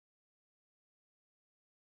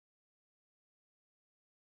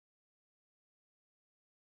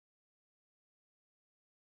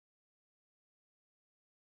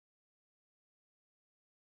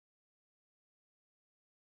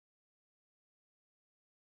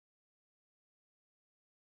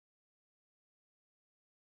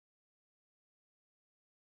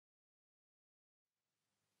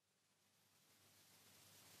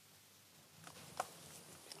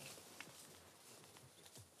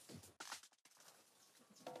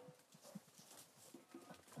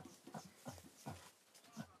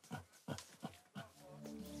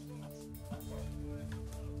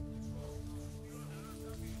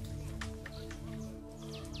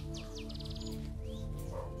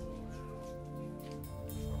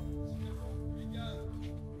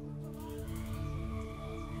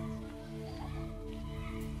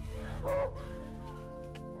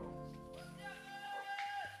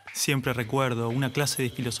Siempre recuerdo una clase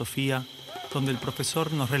de filosofía donde el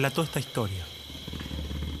profesor nos relató esta historia.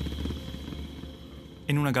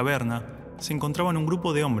 En una caverna se encontraban un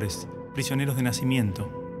grupo de hombres, prisioneros de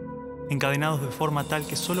nacimiento, encadenados de forma tal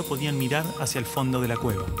que solo podían mirar hacia el fondo de la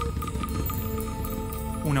cueva.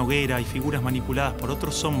 Una hoguera y figuras manipuladas por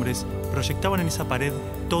otros hombres proyectaban en esa pared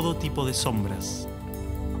todo tipo de sombras.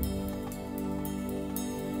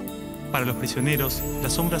 Para los prisioneros,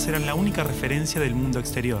 las sombras eran la única referencia del mundo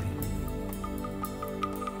exterior.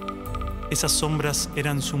 Esas sombras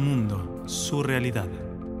eran su mundo, su realidad.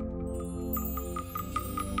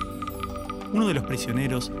 Uno de los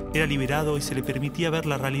prisioneros era liberado y se le permitía ver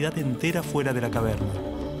la realidad entera fuera de la caverna.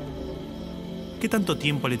 ¿Qué tanto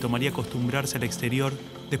tiempo le tomaría acostumbrarse al exterior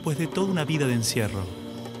después de toda una vida de encierro?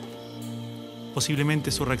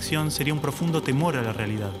 Posiblemente su reacción sería un profundo temor a la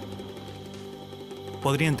realidad.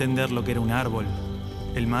 Podría entender lo que era un árbol,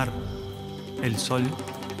 el mar, el sol.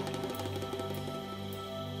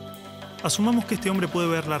 Asumamos que este hombre puede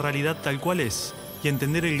ver la realidad tal cual es y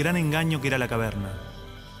entender el gran engaño que era la caverna.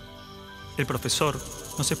 El profesor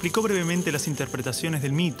nos explicó brevemente las interpretaciones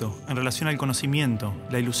del mito en relación al conocimiento,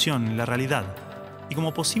 la ilusión, la realidad, y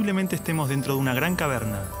cómo posiblemente estemos dentro de una gran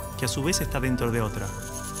caverna que a su vez está dentro de otra.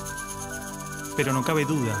 Pero no cabe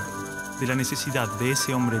duda de la necesidad de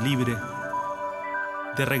ese hombre libre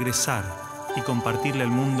de regresar y compartirle al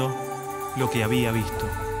mundo lo que había visto.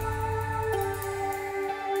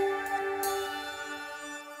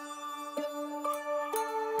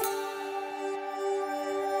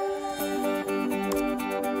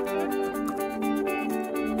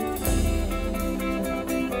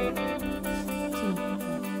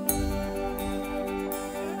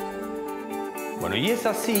 Bueno, y es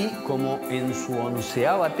así como en su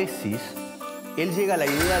 11ª tesis, él llega a la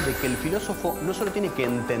idea de que el filósofo no solo tiene que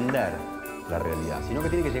entender la realidad, sino que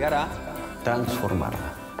tiene que llegar a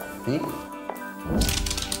transformarla. ¿Sí?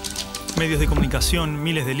 Medios de comunicación,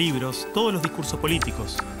 miles de libros, todos los discursos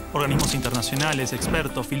políticos, organismos internacionales,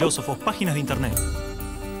 expertos, filósofos, páginas de internet.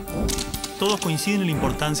 Todos coinciden en la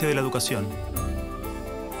importancia de la educación.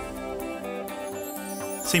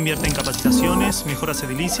 Se invierte en capacitaciones, mejoras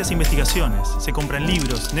edilicias e investigaciones. Se compran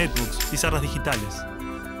libros, netbooks, pizarras digitales.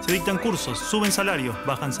 Se dictan cursos, suben salarios,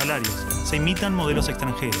 bajan salarios. Se imitan modelos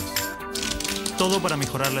extranjeros. Todo para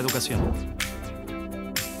mejorar la educación.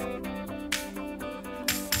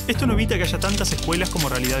 Esto no evita que haya tantas escuelas como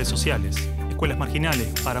realidades sociales. Escuelas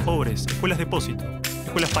marginales, para pobres, escuelas depósito.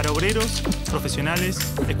 Escuelas para obreros, profesionales,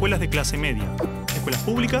 escuelas de clase media. Escuelas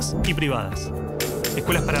públicas y privadas.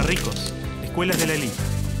 Escuelas para ricos, escuelas de la élite.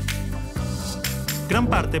 Gran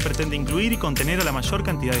parte pretende incluir y contener a la mayor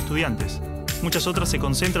cantidad de estudiantes. Muchas otras se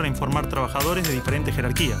concentran en formar trabajadores de diferentes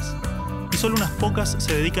jerarquías. Y solo unas pocas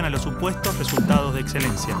se dedican a los supuestos resultados de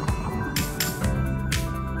excelencia.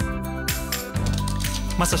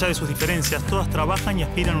 Más allá de sus diferencias, todas trabajan y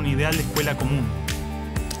aspiran a un ideal de escuela común.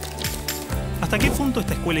 ¿Hasta qué punto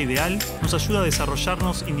esta escuela ideal nos ayuda a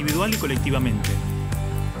desarrollarnos individual y colectivamente?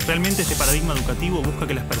 ¿Realmente este paradigma educativo busca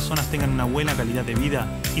que las personas tengan una buena calidad de vida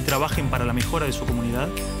y trabajen para la mejora de su comunidad?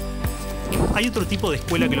 ¿Hay otro tipo de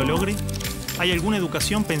escuela que lo logre? ¿Hay alguna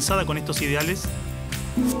educación pensada con estos ideales?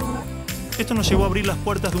 Esto nos llevó a abrir las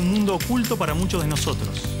puertas de un mundo oculto para muchos de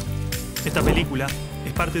nosotros. Esta película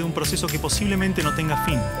es parte de un proceso que posiblemente no tenga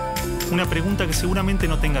fin, una pregunta que seguramente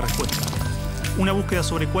no tenga respuesta, una búsqueda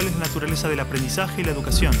sobre cuál es la naturaleza del aprendizaje y la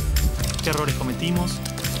educación, qué errores cometimos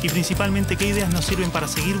y principalmente qué ideas nos sirven para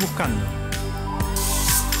seguir buscando,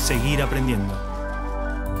 seguir aprendiendo.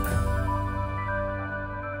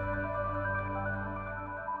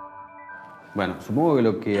 Bueno, supongo que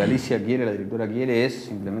lo que Alicia quiere, la directora quiere, es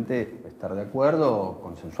simplemente estar de acuerdo o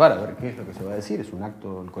consensuar a ver qué es lo que se va a decir. Es un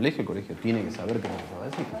acto del colegio, el colegio tiene que saber qué es lo que se va a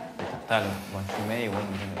decir. Tal, bueno, igual.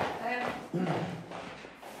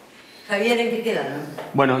 Javier, ¿en qué quedaron?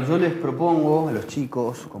 Bueno, yo les propongo a los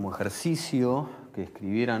chicos como ejercicio que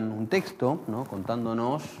escribieran un texto, ¿no?,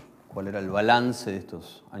 contándonos cuál era el balance de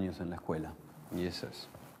estos años en la escuela. Y eso es.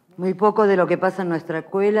 Muy poco de lo que pasa en nuestra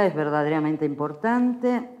escuela es verdaderamente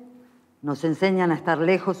importante. Nos enseñan a estar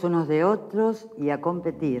lejos unos de otros y a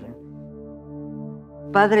competir.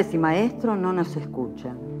 Padres y maestros no nos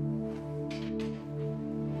escuchan.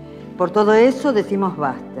 Por todo eso decimos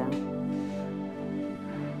basta.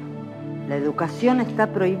 La educación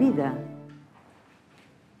está prohibida.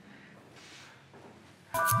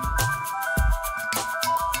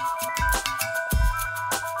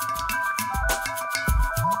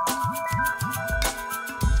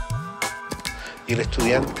 Y el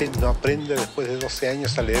estudiante no aprende después de 12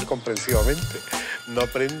 años a leer comprensivamente, no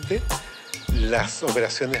aprende las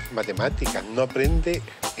operaciones matemáticas, no aprende,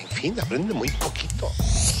 en fin, aprende muy poquito.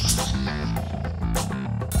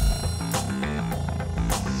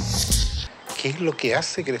 ¿qué es lo que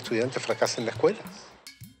hace que el estudiante fracase en la escuela?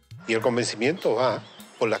 Y el convencimiento va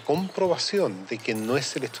por la comprobación de que no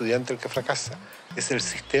es el estudiante el que fracasa, es el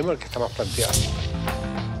sistema el que está más planteado.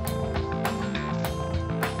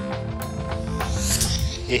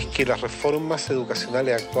 Es que las reformas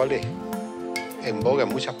educacionales actuales en boga en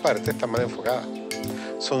muchas partes están mal enfocadas.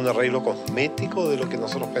 Son un arreglo cosmético de lo que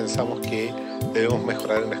nosotros pensamos que debemos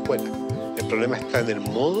mejorar en la escuela. El problema está en el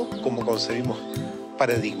modo como concebimos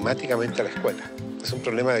paradigmáticamente a la escuela. Es un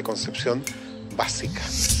problema de concepción básica.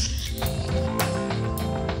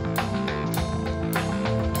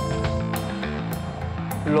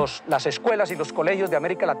 Las escuelas y los colegios de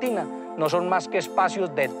América Latina no son más que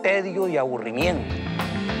espacios de tedio y aburrimiento.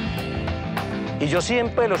 Y yo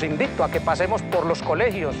siempre los invito a que pasemos por los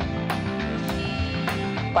colegios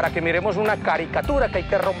para que miremos una caricatura que hay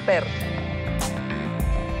que romper.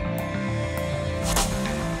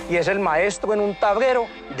 Y es el maestro en un tablero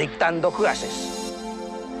dictando clases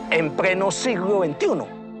en pleno siglo XXI.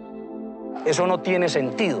 Eso no tiene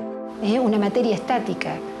sentido. Una materia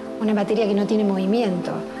estática, una materia que no tiene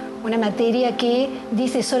movimiento, una materia que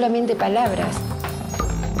dice solamente palabras.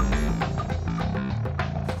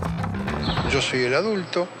 Yo soy el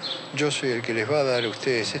adulto, yo soy el que les va a dar a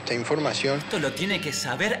ustedes esta información. Esto lo tiene que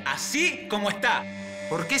saber así como está,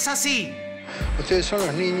 porque es así. Ustedes son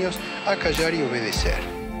los niños a callar y obedecer.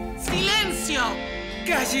 ¡Silencio!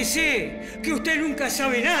 ¡Cállese! ¡Que usted nunca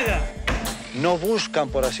sabe nada! No buscan,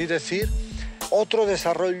 por así decir, otro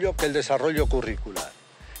desarrollo que el desarrollo curricular.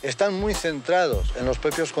 Están muy centrados en los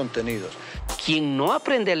propios contenidos. Quien no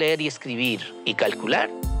aprende a leer y escribir y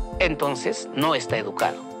calcular, entonces no está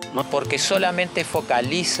educado. No, porque solamente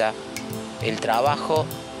focaliza el trabajo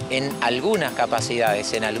en algunas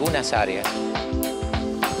capacidades, en algunas áreas.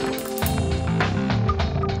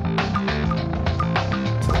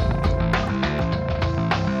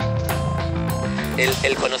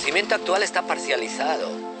 El conocimiento actual está parcializado,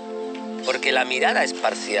 porque la mirada es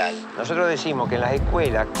parcial. Nosotros decimos que en las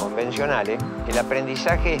escuelas convencionales el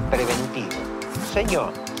aprendizaje es preventivo.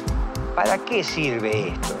 Señor, ¿para qué sirve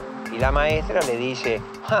esto? Y la maestra le dice,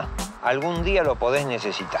 algún día lo podés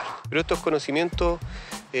necesitar. Pero estos conocimientos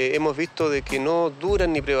hemos visto de que no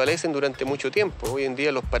duran ni prevalecen durante mucho tiempo. Hoy en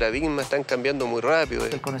día los paradigmas están cambiando muy rápido.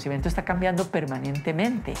 El conocimiento está cambiando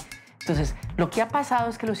permanentemente. Entonces, lo que ha pasado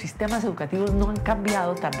es que los sistemas educativos no han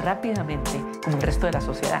cambiado tan rápidamente como el resto de la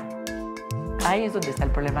sociedad. Ahí es donde está el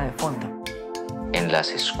problema de fondo. En las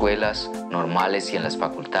escuelas normales y en las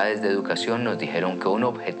facultades de educación nos dijeron que un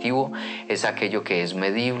objetivo es aquello que es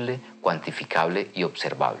medible, cuantificable y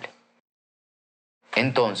observable.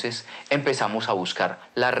 Entonces empezamos a buscar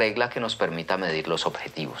la regla que nos permita medir los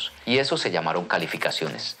objetivos. Y eso se llamaron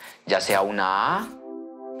calificaciones, ya sea una A,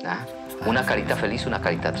 una carita feliz, una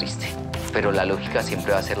carita triste. Pero la lógica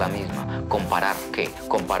siempre va a ser la misma. ¿Comparar qué?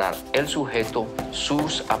 Comparar el sujeto,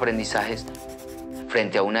 sus aprendizajes,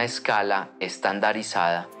 frente a una escala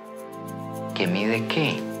estandarizada que mide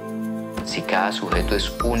 ¿qué? Si cada sujeto es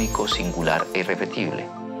único, singular e irrepetible.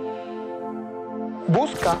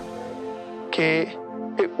 Busca que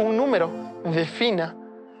un número defina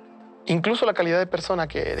incluso la calidad de persona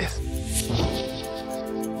que eres.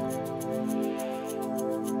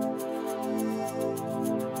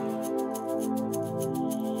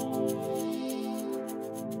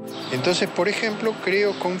 Entonces, por ejemplo,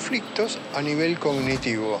 creo conflictos a nivel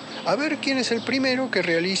cognitivo. A ver quién es el primero que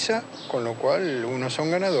realiza, con lo cual unos son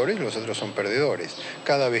ganadores, los otros son perdedores.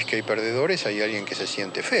 Cada vez que hay perdedores hay alguien que se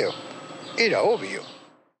siente feo. Era obvio.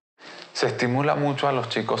 Se estimula mucho a los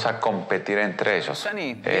chicos a competir entre ellos.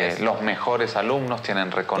 Los mejores alumnos tienen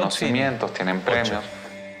reconocimientos, tienen premios.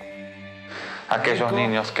 Aquellos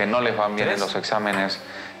niños que no les van bien en los exámenes,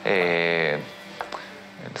 se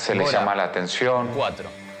les llama la atención.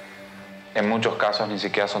 4. En muchos casos ni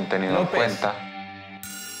siquiera son tenidos en cuenta.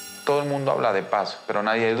 Todo el mundo habla de paz, pero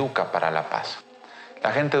nadie educa para la paz.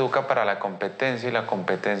 La gente educa para la competencia y la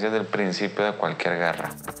competencia es el principio de cualquier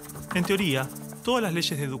guerra. En teoría, todas las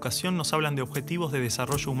leyes de educación nos hablan de objetivos de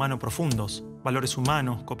desarrollo humano profundos, valores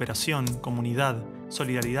humanos, cooperación, comunidad,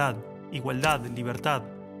 solidaridad, igualdad, libertad,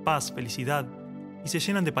 paz, felicidad, y se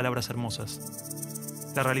llenan de palabras hermosas.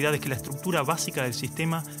 La realidad es que la estructura básica del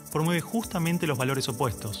sistema promueve justamente los valores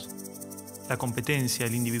opuestos. La competencia,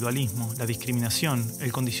 el individualismo, la discriminación,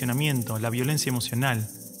 el condicionamiento, la violencia emocional,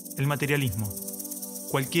 el materialismo.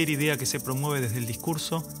 Cualquier idea que se promueve desde el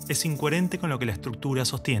discurso es incoherente con lo que la estructura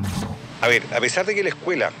sostiene. A ver, a pesar de que la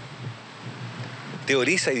escuela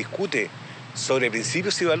teoriza y discute sobre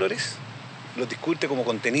principios y valores, los discute como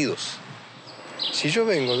contenidos. Si yo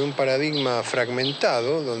vengo de un paradigma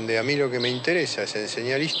fragmentado, donde a mí lo que me interesa es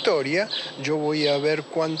enseñar historia, yo voy a ver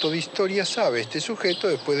cuánto de historia sabe este sujeto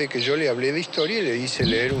después de que yo le hablé de historia y le hice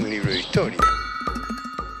leer un libro de historia.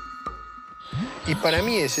 Y para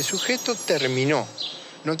mí ese sujeto terminó.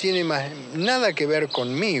 No tiene más nada que ver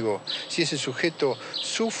conmigo. Si ese sujeto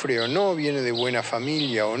sufre o no, viene de buena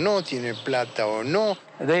familia o no, tiene plata o no.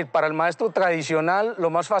 Es decir, para el maestro tradicional,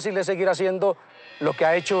 lo más fácil es seguir haciendo lo que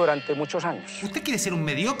ha hecho durante muchos años. ¿Usted quiere ser un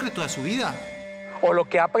mediocre toda su vida? O lo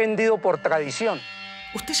que ha aprendido por tradición.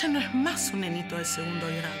 Usted ya no es más un nenito de segundo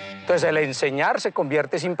grado. Entonces, el enseñar se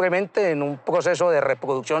convierte simplemente en un proceso de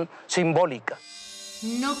reproducción simbólica.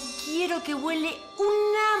 No quiero que huele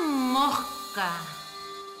una mosca.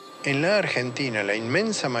 En la Argentina, la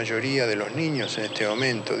inmensa mayoría de los niños en este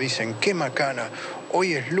momento dicen, qué macana,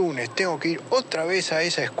 hoy es lunes, tengo que ir otra vez a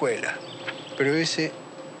esa escuela. Pero ese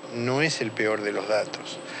no es el peor de los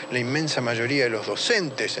datos. La inmensa mayoría de los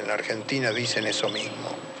docentes en la Argentina dicen eso mismo.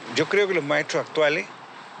 Yo creo que los maestros actuales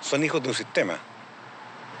son hijos de un sistema.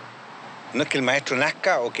 No es que el maestro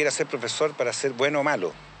nazca o quiera ser profesor para ser bueno o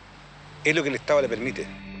malo. Es lo que el Estado le permite.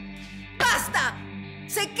 ¡Basta!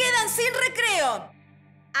 ¡Se quedan sin recreo!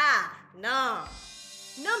 Ah, no.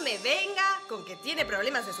 No me venga con que tiene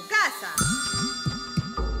problemas en su casa.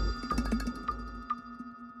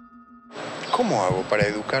 ¿Cómo hago para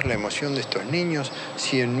educar la emoción de estos niños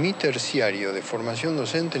si en mi terciario de formación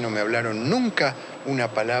docente no me hablaron nunca una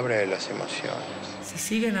palabra de las emociones? Si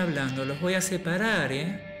siguen hablando, los voy a separar,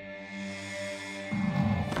 ¿eh?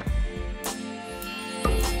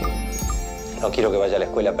 No quiero que vaya a la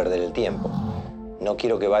escuela a perder el tiempo. No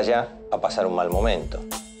quiero que vaya a pasar un mal momento.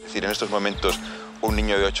 Es decir, en estos momentos un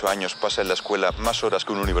niño de 8 años pasa en la escuela más horas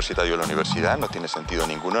que un universitario en la universidad. No tiene sentido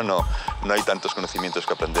ninguno, no hay tantos conocimientos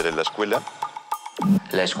que aprender en la escuela.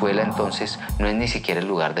 La escuela, entonces, no es ni siquiera el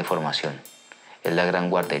lugar de formación. Es la gran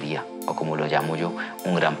guardería, o como lo llamo yo,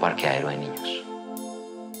 un gran parqueadero de niños.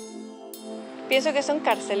 Pienso que son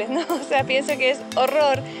cárceles, ¿no? O sea, pienso que es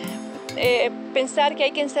horror pensar que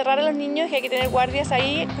hay que encerrar a los niños, que hay que tener guardias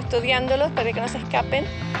ahí custodiándolos para que no se escapen.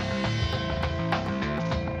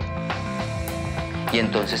 Y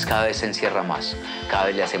entonces cada vez se encierra más. Cada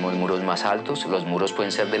vez le hacemos muros más altos. Los muros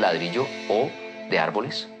pueden ser de ladrillo o de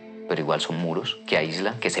árboles, pero igual son muros que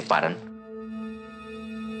aíslan, que separan.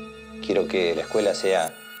 Quiero que la escuela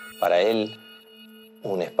sea para él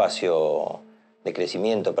un espacio de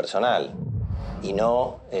crecimiento personal y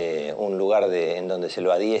no un lugar en donde se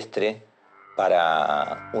lo adiestre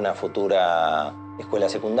para una futura escuela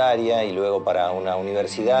secundaria y luego para una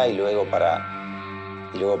universidad y luego para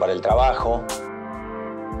el trabajo.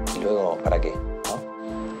 ¿Y luego para qué?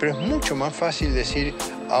 ¿No? Pero es mucho más fácil decir,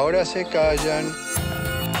 ahora se callan,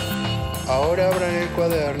 ahora abran el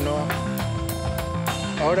cuaderno,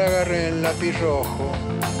 ahora agarren el lápiz rojo,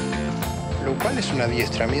 lo cual es un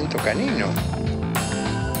adiestramiento canino.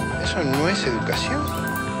 Eso no es educación.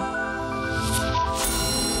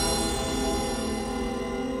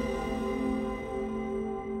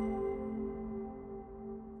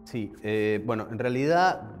 Sí, bueno, en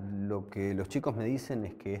realidad lo que los chicos me dicen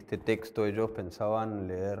es que este texto ellos pensaban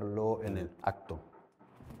leerlo en el acto.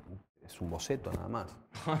 Es un boceto nada más.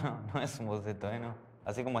 No es un boceto, no.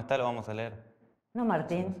 Así como está lo vamos a leer. No,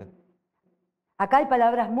 Martín. Acá hay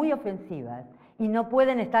palabras muy ofensivas y no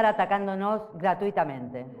pueden estar atacándonos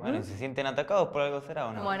gratuitamente. Bueno, y se sienten atacados por algo será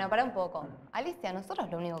o no. Bueno, para un poco. Alicia, nosotros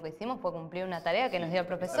lo único que hicimos fue cumplir una tarea que nos dio el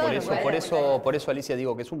profesor. Por eso, Alicia,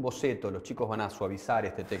 digo que es un boceto. Los chicos van a suavizar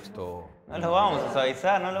este texto. No lo vamos a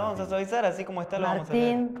suavizar, no lo vamos a suavizar. Así como está lo vamos a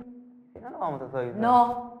leer. Martín. No lo vamos a suavizar.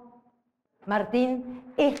 No.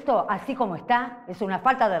 Martín, esto, así como está, es una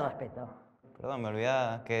falta de respeto. Perdón, me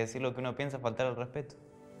olvidaba que decir lo que uno piensa es faltar el respeto.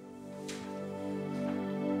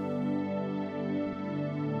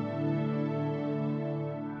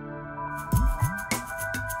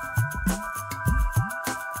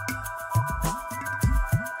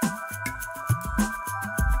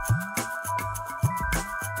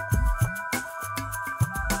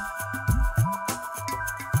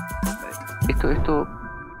 Esto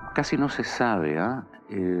casi no se sabe,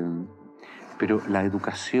 pero la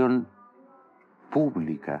educación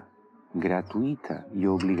pública, gratuita y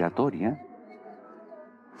obligatoria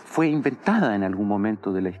fue inventada en algún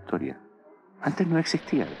momento de la historia. Antes no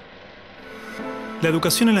existía. La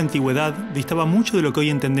educación en la antigüedad distaba mucho de lo que hoy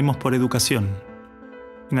entendemos por educación.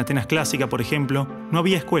 En Atenas clásica, por ejemplo, no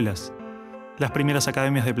había escuelas. Las primeras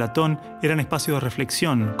academias de Platón eran espacios de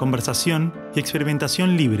reflexión, conversación y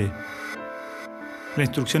experimentación libre. La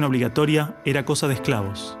instrucción obligatoria era cosa de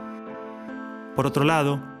esclavos. Por otro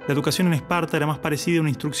lado, la educación en Esparta era más parecida a una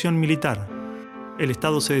instrucción militar. El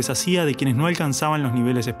Estado se deshacía de quienes no alcanzaban los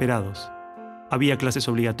niveles esperados. Había clases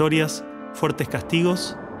obligatorias, fuertes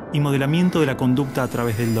castigos y modelamiento de la conducta a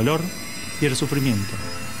través del dolor y el sufrimiento.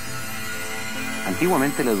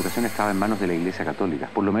 Antiguamente la educación estaba en manos de la Iglesia Católica,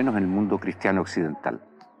 por lo menos en el mundo cristiano occidental.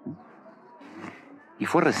 Y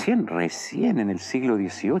fue recién en el siglo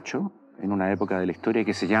XVIII, en una época de la historia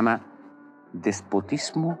que se llama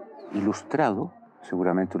despotismo ilustrado,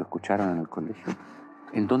 seguramente lo escucharon en el colegio,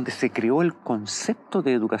 en donde se creó el concepto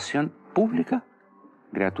de educación pública,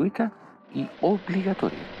 gratuita y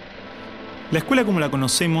obligatoria. La escuela como la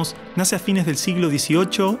conocemos nace a fines del siglo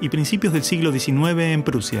XVIII y principios del siglo XIX en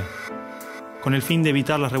Prusia. Con el fin de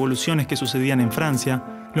evitar las revoluciones que sucedían en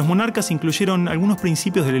Francia, los monarcas incluyeron algunos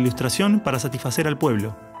principios de la Ilustración para satisfacer al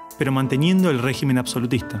pueblo, pero manteniendo el régimen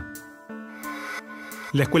absolutista.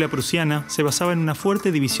 La escuela prusiana se basaba en una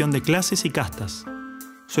fuerte división de clases y castas.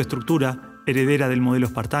 Su estructura, heredera del modelo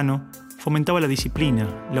espartano, fomentaba la disciplina,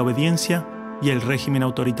 la obediencia y el régimen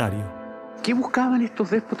autoritario. ¿Qué buscaban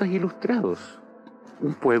estos déspotas ilustrados?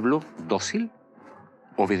 Un pueblo dócil,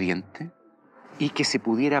 obediente, y que se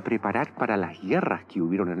pudiera preparar para las guerras que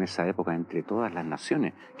hubieron en esa época entre todas las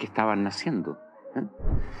naciones que estaban naciendo.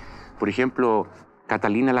 Por ejemplo,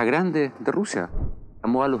 Catalina la Grande de Rusia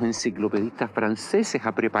llamó a los enciclopedistas franceses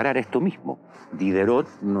a preparar esto mismo. Diderot,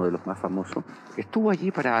 uno de los más famosos, estuvo allí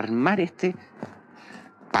para armar este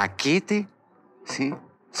paquete, ¿sí?,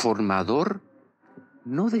 formador,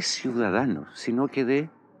 no de ciudadanos, sino que de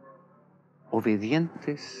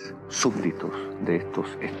obedientes súbditos de estos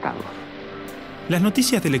estados. Las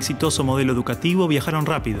noticias del exitoso modelo educativo viajaron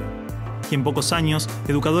rápido, y en pocos años,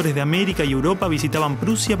 educadores de América y Europa visitaban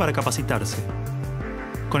Prusia para capacitarse.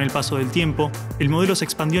 Con el paso del tiempo, el modelo se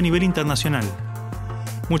expandió a nivel internacional.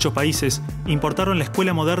 Muchos países importaron la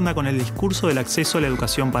escuela moderna con el discurso del acceso a la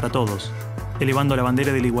educación para todos, elevando la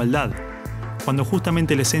bandera de la igualdad, cuando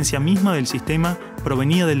justamente la esencia misma del sistema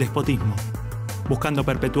provenía del despotismo, buscando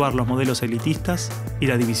perpetuar los modelos elitistas y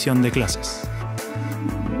la división de clases.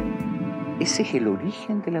 Ese es el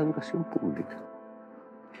origen de la educación pública.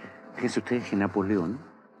 Fíjense ustedes que Napoleón,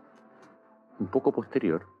 un poco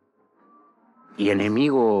posterior, y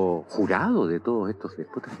enemigo jurado de todos estos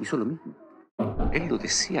déspotas, hizo lo mismo. Él lo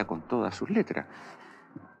decía con todas sus letras.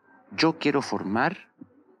 Yo quiero formar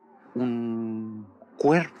un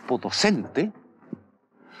cuerpo docente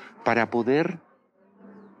para poder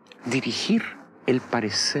dirigir el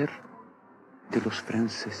parecer de los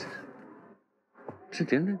franceses. ¿Se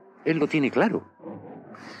entiende? Él lo tiene claro.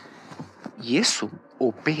 Y eso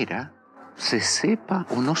opera, se sepa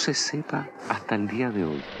o no se sepa, hasta el día de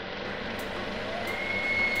hoy.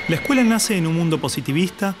 La escuela nace en un mundo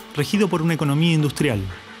positivista regido por una economía industrial.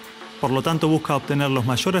 Por lo tanto, busca obtener los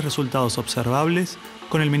mayores resultados observables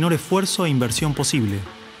con el menor esfuerzo e inversión posible,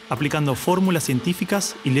 aplicando fórmulas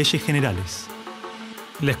científicas y leyes generales.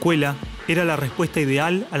 La escuela era la respuesta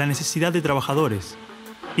ideal a la necesidad de trabajadores,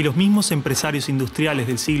 y los mismos empresarios industriales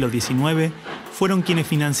del siglo XIX fueron quienes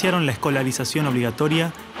financiaron la escolarización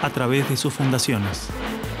obligatoria a través de sus fundaciones.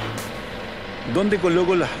 ¿Dónde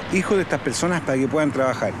coloco los hijos de estas personas para que puedan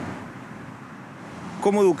trabajar?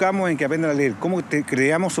 ¿Cómo educamos en que aprendan a leer? ¿Cómo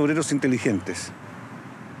creamos obreros inteligentes?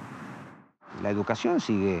 La educación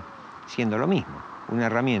sigue siendo lo mismo. Una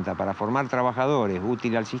herramienta para formar trabajadores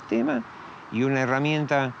útil al sistema y una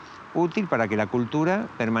herramienta útil para que la cultura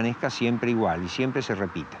permanezca siempre igual y siempre se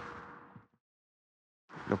repita.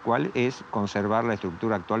 Lo cual es conservar la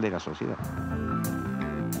estructura actual de la sociedad.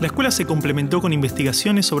 La escuela se complementó con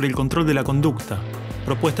investigaciones sobre el control de la conducta,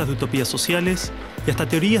 propuestas de utopías sociales y hasta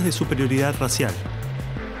teorías de superioridad racial.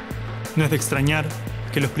 No es de extrañar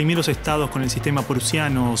que los primeros estados con el sistema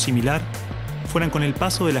prusiano o similar fueran con el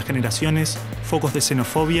paso de las generaciones focos de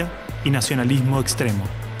xenofobia y nacionalismo extremo.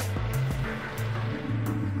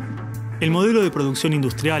 El modelo de producción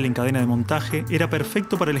industrial en cadena de montaje era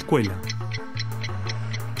perfecto para la escuela.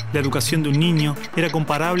 La educación de un niño era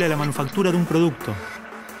comparable a la manufactura de un producto.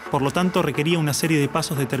 Por lo tanto, requería una serie de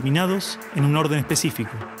pasos determinados en un orden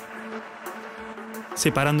específico,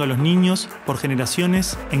 separando a los niños por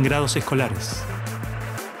generaciones en grados escolares.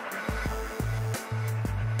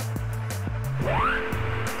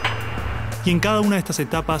 Y en cada una de estas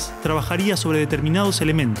etapas trabajaría sobre determinados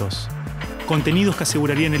elementos, contenidos que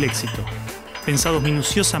asegurarían el éxito, pensados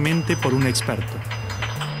minuciosamente por un experto.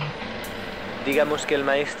 Digamos que el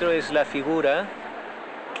maestro es la figura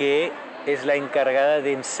que es la encargada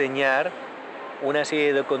de enseñar una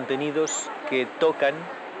serie de contenidos que tocan,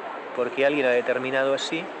 porque alguien ha determinado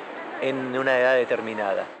así, en una edad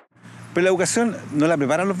determinada. Pero la educación no la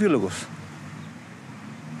preparan los biólogos.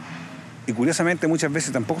 Y curiosamente muchas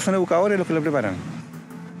veces tampoco son educadores los que la preparan.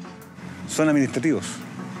 son administrativos.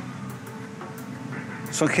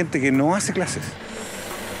 Son gente que no hace clases.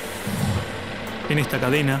 En esta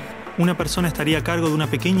cadena, una persona estaría a cargo de una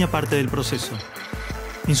pequeña parte del proceso,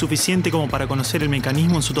 insuficiente como para conocer el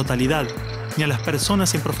mecanismo en su totalidad, ni a las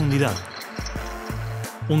personas en profundidad.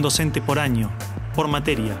 Un docente por año, por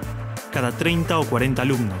materia, cada 30 o 40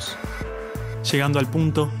 alumnos, llegando al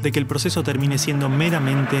punto de que el proceso termine siendo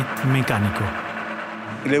meramente mecánico.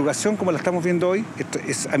 La educación, como la estamos viendo hoy,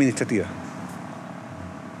 es administrativa.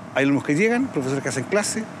 Hay alumnos que llegan, profesores que hacen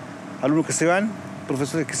clase, alumnos que se van,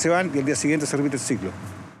 profesores que se van y al día siguiente se repite el ciclo.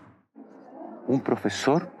 Un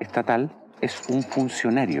profesor estatal es un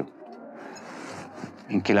funcionario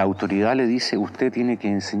en que la autoridad le dice usted tiene que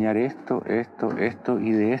enseñar esto, esto, esto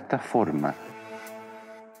y de esta forma.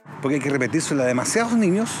 Porque hay que repetírselo a demasiados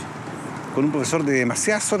niños con un profesor de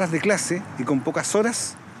demasiadas horas de clase y con pocas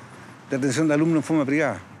horas de atención de alumnos en forma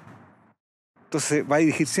privada. Entonces va a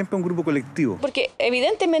dirigir siempre a un grupo colectivo. Porque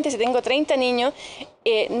evidentemente si tengo 30 niños,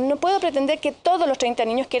 no puedo pretender que todos los 30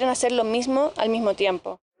 niños quieran hacer lo mismo al mismo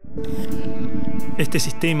tiempo. Este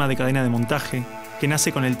sistema de cadena de montaje, que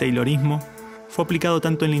nace con el taylorismo, fue aplicado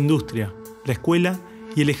tanto en la industria, la escuela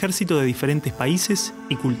y el ejército de diferentes países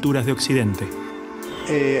y culturas de Occidente.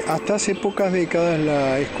 Hasta hace pocas décadas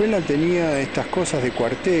la escuela tenía estas cosas de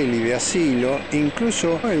cuartel y de asilo.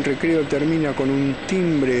 Incluso el recreo termina con un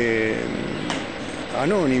timbre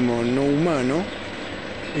anónimo, no humano,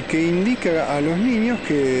 que indica a los niños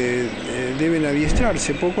que deben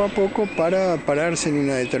adiestrarse poco a poco para pararse en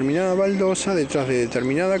una determinada baldosa detrás de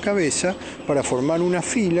determinada cabeza para formar una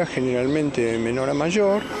fila, generalmente de menor a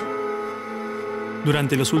mayor.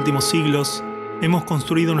 Durante los últimos siglos, hemos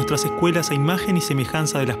construido nuestras escuelas a imagen y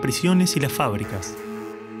semejanza de las prisiones y las fábricas,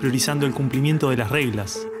 priorizando el cumplimiento de las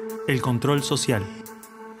reglas, el control social.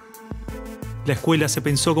 La escuela se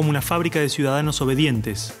pensó como una fábrica de ciudadanos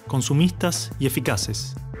obedientes, consumistas y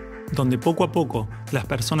eficaces, donde poco a poco las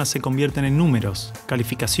personas se convierten en números,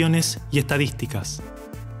 calificaciones y estadísticas.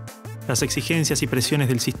 Las exigencias y presiones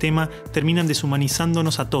del sistema terminan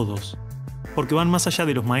deshumanizándonos a todos, porque van más allá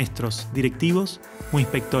de los maestros, directivos o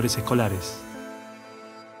inspectores escolares.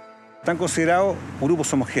 Están considerados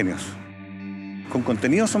grupos homogéneos, con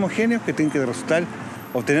contenidos homogéneos que tienen que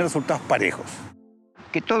obtener resultados parejos.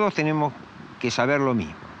 Que todos tenemos que saber lo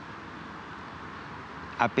mismo.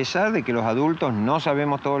 A pesar de que los adultos no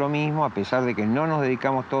sabemos todo lo mismo, a pesar de que no nos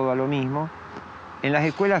dedicamos todo a lo mismo, en las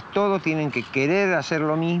escuelas todos tienen que querer hacer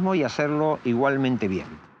lo mismo y hacerlo igualmente bien.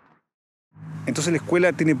 Entonces la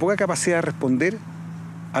escuela tiene poca capacidad de responder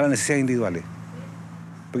a las necesidades individuales,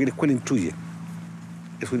 porque la escuela instruye.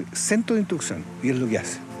 Es un centro de instrucción y es lo que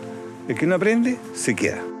hace. El que no aprende, se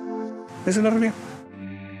queda. Esa es la realidad.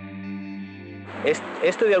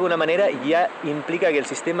 Esto de alguna manera ya implica que el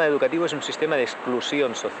sistema educativo es un sistema de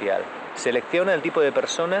exclusión social. Selecciona el tipo de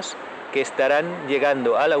personas que estarán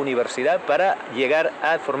llegando a la universidad para llegar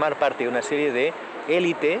a formar parte de una serie de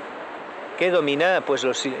élite que domina pues,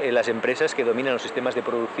 las empresas que dominan los sistemas de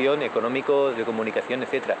producción, económico, de comunicación,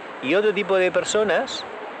 etc. Y otro tipo de personas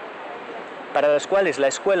para las cuales la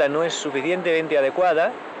escuela no es suficientemente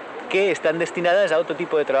adecuada, que están destinadas a otro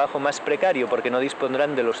tipo de trabajo más precario, porque no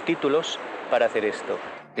dispondrán de los títulos para hacer esto.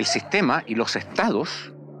 El sistema y los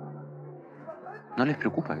estados no les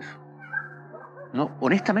preocupa eso. No,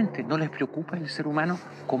 honestamente, no les preocupa el ser humano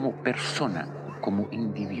como persona, como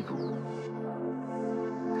individuo.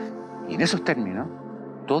 Y en esos términos,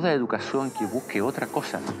 toda educación que busque otra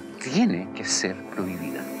cosa tiene que ser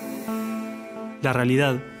prohibida. La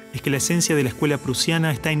realidad es que la esencia de la escuela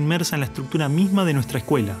prusiana está inmersa en la estructura misma de nuestra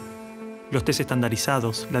escuela. Los test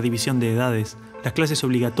estandarizados, la división de edades, las clases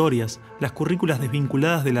obligatorias, las currículas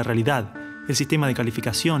desvinculadas de la realidad, el sistema de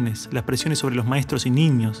calificaciones, las presiones sobre los maestros y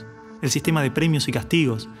niños, el sistema de premios y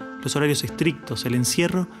castigos, los horarios estrictos, el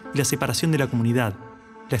encierro y la separación de la comunidad,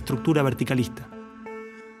 la estructura verticalista.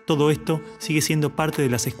 Todo esto sigue siendo parte de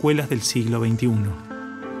las escuelas del siglo XXI.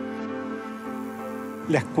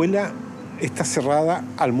 La escuela está cerrada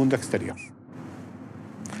al mundo exterior.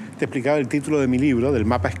 Te explicaba el título de mi libro, del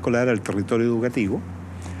mapa escolar al territorio educativo,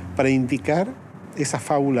 para indicar esa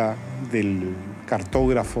fábula del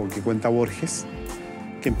cartógrafo que cuenta Borges,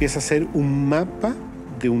 que empieza a ser un mapa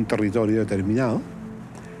de un territorio determinado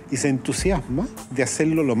y se entusiasma de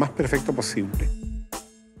hacerlo lo más perfecto posible.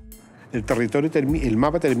 El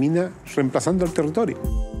mapa termina reemplazando al territorio.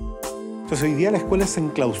 Entonces hoy día la escuela se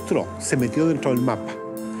enclaustró, se metió dentro del mapa.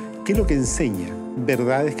 ¿Qué es lo que enseña?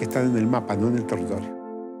 Verdades que están en el mapa, no en el territorio.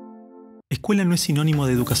 Escuela no es sinónimo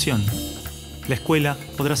de educación. La escuela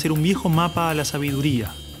podrá ser un viejo mapa a la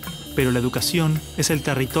sabiduría, pero la educación es el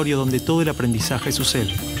territorio donde todo el aprendizaje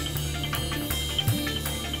sucede.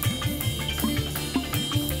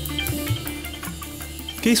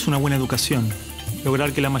 ¿Qué es una buena educación?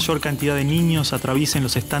 ¿Lograr que la mayor cantidad de niños atraviesen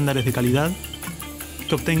los estándares de calidad?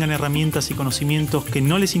 ¿Que obtengan herramientas y conocimientos que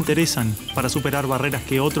no les interesan para superar barreras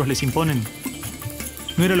que otros les imponen?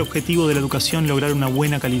 ¿No era el objetivo de la educación lograr una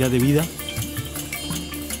buena calidad de vida?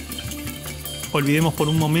 Olvidemos por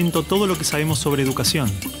un momento todo lo que sabemos sobre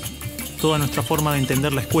educación, toda nuestra forma de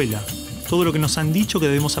entender la escuela, todo lo que nos han dicho que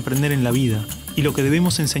debemos aprender en la vida y lo que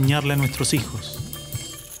debemos enseñarle a nuestros hijos.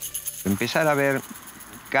 Empezar a ver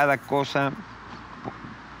cada cosa,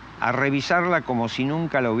 a revisarla como si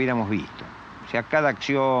nunca la hubiéramos visto. O sea, cada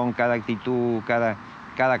acción, cada actitud,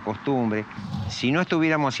 cada costumbre. Si no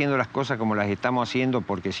estuviéramos haciendo las cosas como las estamos haciendo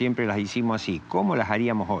porque siempre las hicimos así, ¿cómo las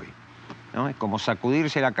haríamos hoy? ¿No? Es como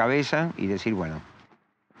sacudirse la cabeza y decir, bueno,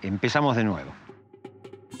 empezamos de nuevo.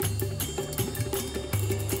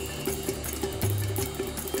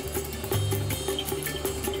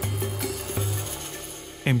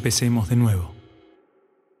 Empecemos de nuevo.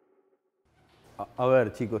 A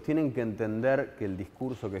ver, chicos, tienen que entender que el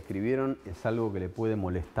discurso que escribieron es algo que le puede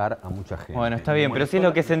molestar a mucha gente. Bueno, está bien, pero si es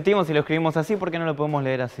lo que sentimos y lo escribimos así, ¿por qué no lo podemos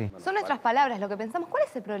leer así? Son nuestras palabras, lo que pensamos. ¿Cuál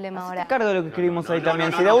es el problema ahora? Cargo de lo que escribimos ahí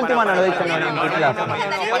también. Si de última no lo dicen en clase.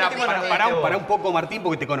 Pará un poco, Martín,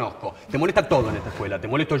 porque te conozco. Te molesta todo en esta escuela. Te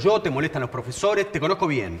molesto yo, te molestan los profesores, te conozco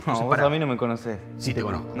bien. No, vos a mí no me conocés. Sí, te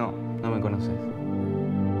conozco. No, no me conocés.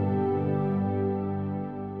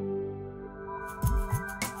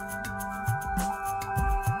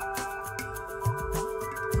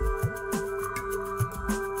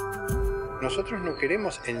 Nosotros no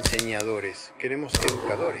queremos enseñadores, queremos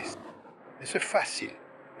educadores. Eso es fácil.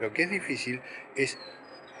 Lo que es difícil es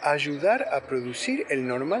ayudar a producir el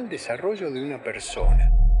normal desarrollo de una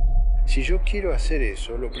persona. Si yo quiero hacer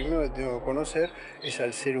eso, lo primero que tengo que conocer es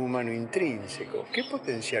al ser humano intrínseco. ¿Qué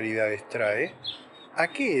potencialidades trae? ¿A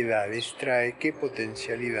qué edades trae qué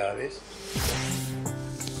potencialidades?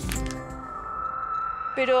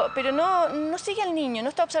 Pero no sigue al niño, no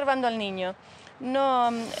está observando al niño.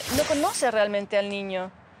 No conoce realmente al niño,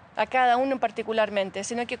 a cada uno particularmente,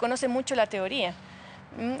 sino que conoce mucho la teoría.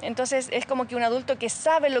 Entonces es como que un adulto que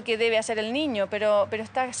sabe lo que debe hacer el niño, pero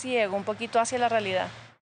está ciego un poquito hacia la realidad.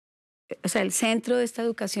 O sea, el centro de esta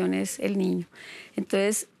educación es el niño.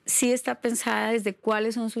 Entonces sí está pensada desde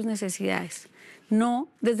cuáles son sus necesidades, no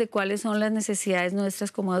desde cuáles son las necesidades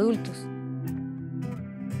nuestras como adultos.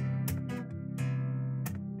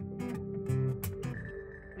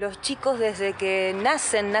 Los chicos desde que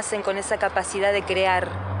nacen con esa capacidad de crear.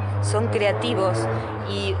 Son creativos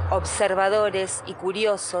y observadores y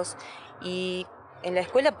curiosos. Y en la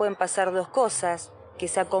escuela pueden pasar dos cosas: que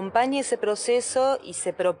se acompañe ese proceso y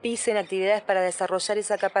se propicien actividades para desarrollar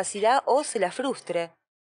esa capacidad, o se la frustre.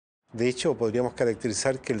 De hecho, podríamos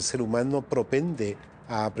caracterizar que el ser humano propende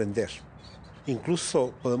a aprender.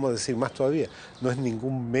 Incluso podemos decir más todavía, no es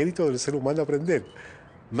ningún mérito del ser humano aprender.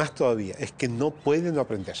 Más todavía, es que no puede no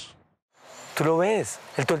aprender. Tú lo ves,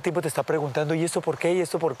 él todo el tiempo te está preguntando, ¿y esto por qué? ¿Y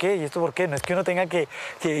esto por qué? ¿Y esto por qué? No es que uno tenga que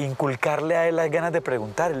inculcarle a él las ganas de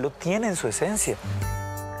preguntar, él lo tiene en su esencia.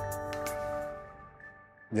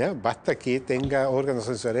 ¿Ya? Basta que tenga órganos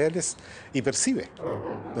sensoriales y percibe,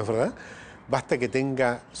 ¿no es verdad? Basta que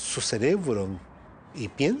tenga su cerebro y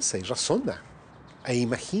piensa y razona, e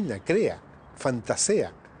imagina, crea,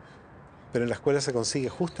 fantasea. Pero en la escuela se consigue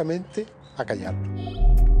justamente acallarlo.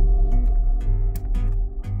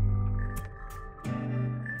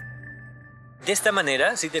 De esta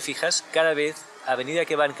manera, si te fijas, cada vez, a medida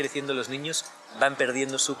que van creciendo los niños, van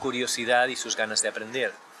perdiendo su curiosidad y sus ganas de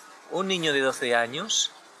aprender. Un niño de 12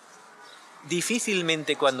 años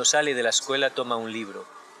difícilmente cuando sale de la escuela toma un libro.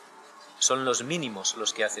 Son los mínimos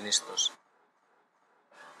los que hacen estos.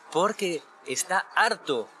 Porque está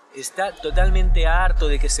harto, está totalmente harto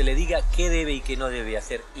de que se le diga qué debe y qué no debe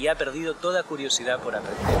hacer, y ha perdido toda curiosidad por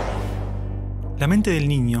aprender. La mente del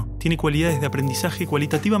niño tiene cualidades de aprendizaje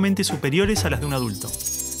cualitativamente superiores a las de un adulto,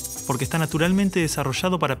 porque está naturalmente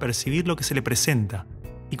desarrollado para percibir lo que se le presenta,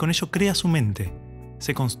 y con ello crea su mente,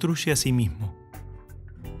 se construye a sí mismo.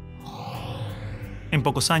 En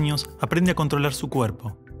pocos años aprende a controlar su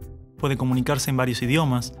cuerpo, puede comunicarse en varios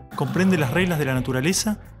idiomas, comprende las reglas de la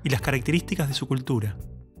naturaleza y las características de su cultura.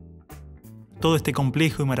 Todo este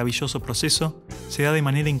complejo y maravilloso proceso se da de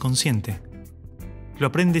manera inconsciente. Lo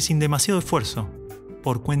aprende sin demasiado esfuerzo,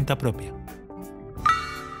 por cuenta propia.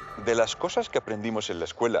 De las cosas que aprendimos en la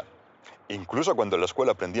escuela, incluso cuando en la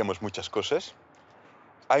escuela aprendíamos muchas cosas,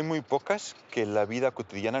 hay muy pocas que en la vida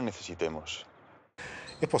cotidiana necesitemos.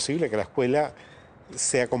 Es posible que la escuela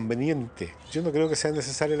sea conveniente. Yo no creo que sea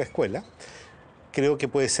necesaria la escuela. Creo que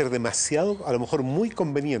puede ser demasiado, a lo mejor muy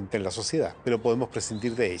conveniente en la sociedad, pero podemos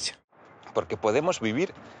prescindir de ella. Porque podemos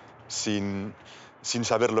vivir sin sin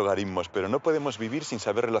saber logaritmos, pero no podemos vivir sin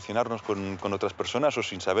saber relacionarnos con otras personas o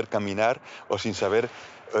sin saber caminar o sin saber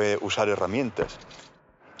usar herramientas.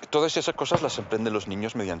 Todas esas cosas las aprenden los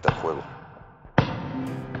niños mediante el juego.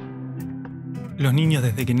 Los niños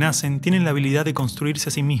desde que nacen tienen la habilidad de construirse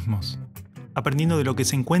a sí mismos, aprendiendo de lo que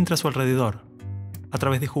se encuentra a su alrededor, a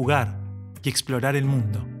través de jugar y explorar el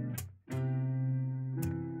mundo.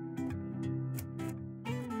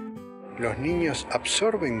 Los niños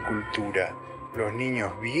absorben cultura, los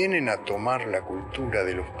niños vienen a tomar la cultura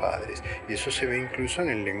de los padres, y eso se ve incluso en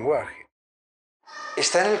el lenguaje.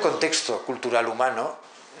 Está en el contexto cultural humano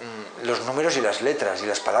los números y las letras y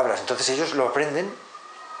las palabras, entonces ellos lo aprenden,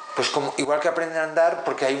 pues como, igual que aprenden a andar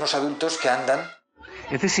porque hay unos adultos que andan.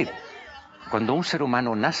 Es decir, cuando un ser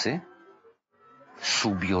humano nace,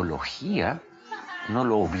 su biología no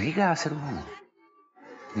lo obliga a ser humano.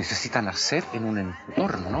 Necesita nacer en un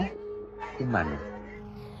entorno humano.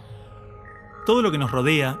 Todo lo que nos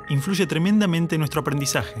rodea influye tremendamente en nuestro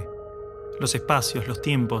aprendizaje. Los espacios, los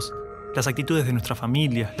tiempos, las actitudes de nuestra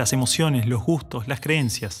familia, las emociones, los gustos, las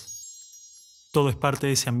creencias. Todo es parte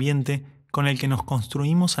de ese ambiente con el que nos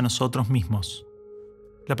construimos a nosotros mismos.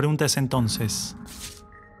 La pregunta es entonces,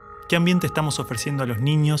 ¿qué ambiente estamos ofreciendo a los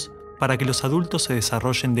niños para que los adultos se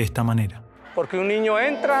desarrollen de esta manera? Porque un niño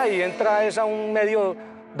entra es a un medio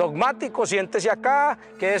dogmático, siéntese acá,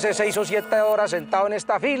 quédese 6 o 7 horas sentado en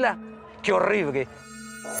esta fila. ¡Qué horrible!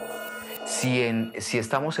 Si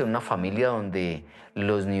estamos en una familia donde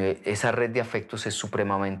esa red de afectos es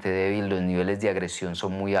supremamente débil, los niveles de agresión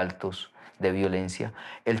son muy altos, de violencia,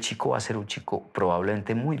 el chico va a ser un chico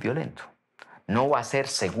probablemente muy violento. No va a ser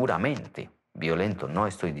seguramente violento, no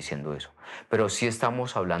estoy diciendo eso, pero sí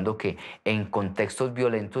estamos hablando que en contextos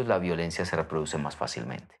violentos la violencia se reproduce más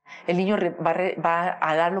fácilmente. El niño va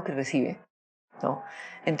a dar lo que recibe, ¿no?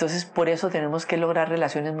 Entonces, por eso tenemos que lograr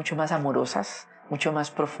relaciones mucho más amorosas, mucho más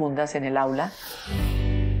profundas en el aula.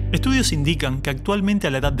 Estudios indican que actualmente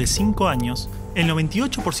a la edad de 5 años, el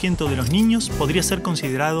 98% de los niños podría ser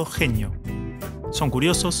considerado genio. Son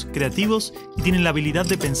curiosos, creativos y tienen la habilidad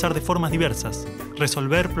de pensar de formas diversas,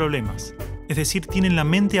 resolver problemas, es decir, tienen la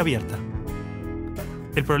mente abierta.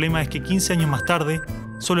 El problema es que 15 años más tarde,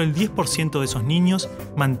 solo el 10% de esos niños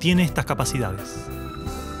mantiene estas capacidades.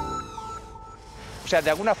 O sea, de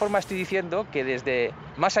alguna forma estoy diciendo que desde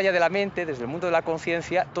más allá de la mente, desde el mundo de la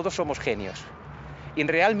conciencia, todos somos genios. Y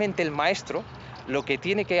realmente el maestro lo que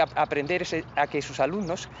tiene que aprender es a que sus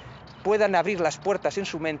alumnos puedan abrir las puertas en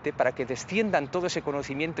su mente para que desciendan todo ese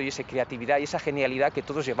conocimiento y esa creatividad y esa genialidad que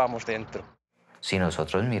todos llevamos dentro. Si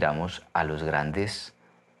nosotros miramos a los grandes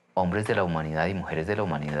hombres de la humanidad y mujeres de la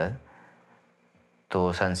humanidad,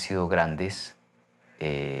 todos han sido grandes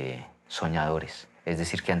soñadores, es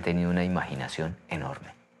decir, que han tenido una imaginación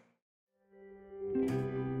enorme.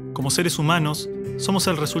 Como seres humanos, somos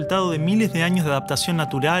el resultado de miles de años de adaptación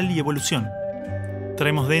natural y evolución.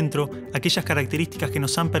 Traemos dentro aquellas características que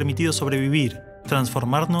nos han permitido sobrevivir,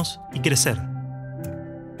 transformarnos y crecer.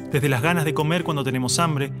 Desde las ganas de comer cuando tenemos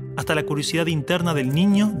hambre, hasta la curiosidad interna del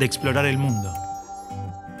niño de explorar el mundo.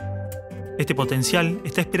 Este potencial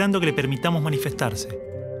está esperando que le permitamos manifestarse.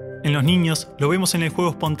 En los niños lo vemos en el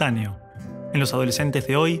juego espontáneo. En los adolescentes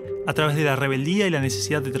de hoy, a través de la rebeldía y la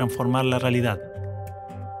necesidad de transformar la realidad.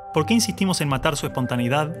 ¿Por qué insistimos en matar su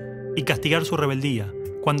espontaneidad y castigar su rebeldía,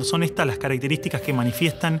 cuando son estas las características que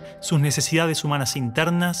manifiestan sus necesidades humanas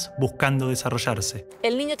internas buscando desarrollarse?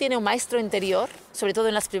 El niño tiene un maestro interior, sobre todo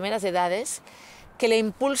en las primeras edades, que le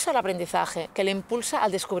impulsa al aprendizaje, que le impulsa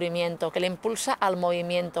al descubrimiento, que le impulsa al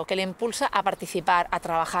movimiento, que le impulsa a participar, a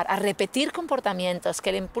trabajar, a repetir comportamientos,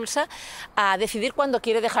 que le impulsa a decidir cuándo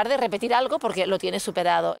quiere dejar de repetir algo porque lo tiene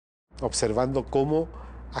superado. Observando cómo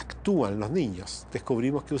actúan los niños,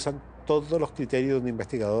 descubrimos que usan todos los criterios de un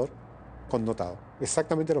investigador connotado,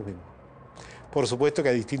 exactamente los mismos. Por supuesto que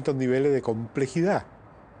hay distintos niveles de complejidad,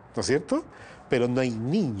 ¿no es cierto? Pero no hay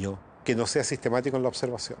niño que no sea sistemático en la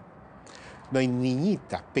observación. No hay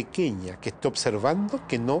niñita pequeña que esté observando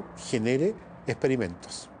que no genere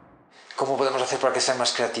experimentos. ¿Cómo podemos hacer para que sean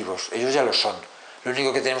más creativos? Ellos ya lo son. Lo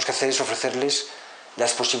único que tenemos que hacer es ofrecerles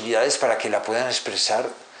las posibilidades para que la puedan expresar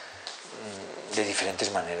de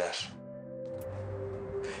diferentes maneras.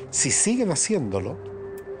 Si siguen haciéndolo,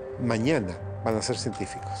 mañana van a ser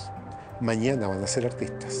científicos, mañana van a ser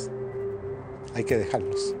artistas. Hay que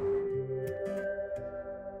dejarlos.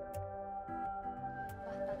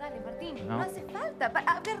 Dale, Martín, no hace falta.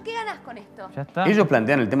 A ver, ¿qué ganas con esto? Ya está. Ellos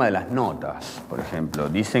plantean el tema de las notas, por ejemplo.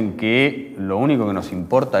 Dicen que lo único que nos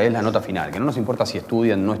importa es la nota final, que no nos importa si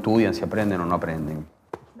estudian, no estudian, si aprenden o no aprenden.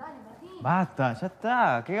 Dale, Martín. Basta, ya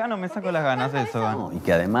está. ¿Qué gano me saco las ganas de eso? No, y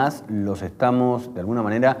que además los estamos, de alguna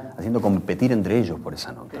manera, haciendo competir entre ellos por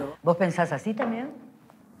esa nota. ¿Vos pensás así también?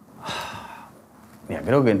 Mira,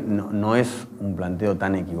 creo que no es un planteo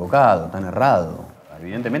tan equivocado, tan errado.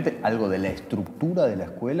 Evidentemente, algo de la estructura de la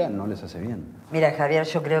escuela no les hace bien. Mira, Javier,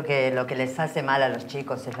 yo creo que lo que les hace mal a los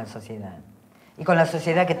chicos es la sociedad. Y con la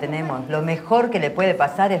sociedad que tenemos, lo mejor que le puede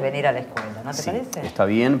pasar es venir a la escuela, ¿no te parece? Está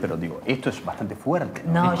bien, pero digo, esto es bastante fuerte.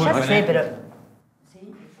 No, ya sé, pero...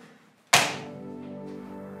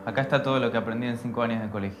 Acá está todo lo que aprendí en 5 años de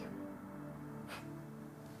colegio.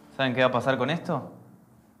 ¿Saben qué va a pasar con esto?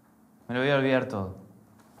 Me lo voy a olvidar todo.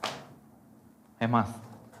 Es más,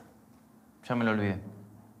 ya me lo olvidé.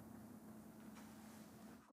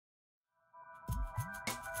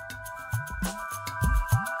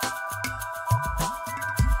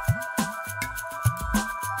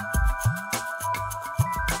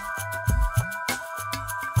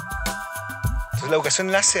 Entonces la educación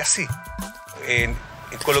nace así, en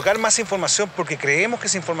colocar más información porque creemos que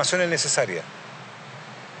esa información es necesaria.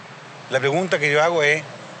 La pregunta que yo hago es,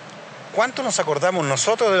 ¿cuánto nos acordamos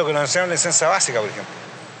nosotros de lo que nos enseñaron en la enseñanza básica, por ejemplo?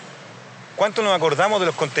 ¿Cuánto nos acordamos de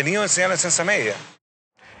los contenidos enseñados en la enseñanza media?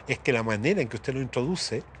 Es que la manera en que usted lo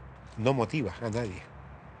introduce no motiva a nadie.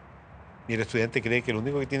 Y el estudiante cree que lo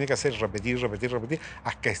único que tiene que hacer es repetir, repetir, repetir,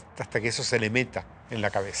 hasta que eso se le meta en la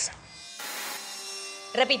cabeza.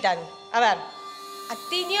 Repitan. A ver.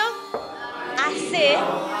 Actinio, hace,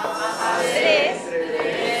 tres,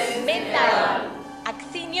 mental.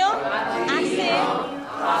 Actinio, hace,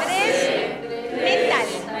 tres, mental.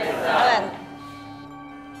 A ver.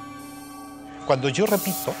 Cuando yo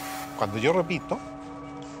repito,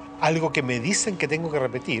 algo que me dicen que tengo que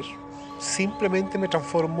repetir, simplemente me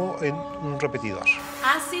transformo en un repetidor.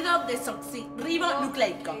 Ácido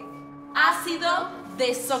desoxirribonucleico. Ácido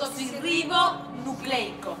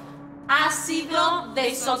desoxirribonucleico. Ácido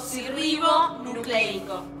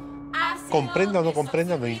desoxirribonucleico. Comprenda o no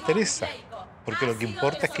comprenda, no interesa. Porque lo que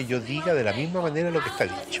importa es que yo diga de la misma manera lo que está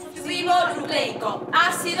dicho. Desoxirribonucleico.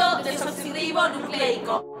 Ácido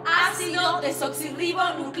desoxirribonucleico. Ácido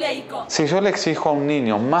desoxirribonucleico. Si yo le exijo a un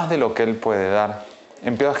niño más de lo que él puede dar,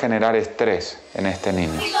 empiezo a generar estrés en este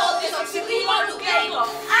niño. Ácido desoxirribonucleico.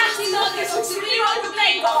 Ácido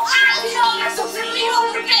desoxirribonucleico. Ácido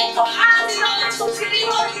desoxirribonucleico. Ácido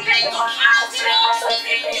desoxirribonucleico. Ácido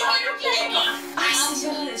desoxirribonucleico.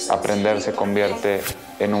 Aprender se convierte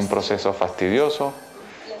en un proceso fastidioso,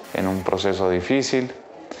 en un proceso difícil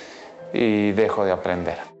y dejo de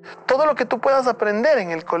aprender. Todo lo que tú puedas aprender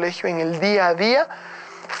en el colegio, en el día a día,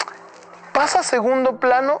 pasa a segundo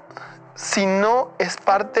plano si no es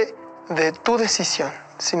parte de tu decisión,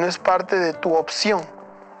 si no es parte de tu opción.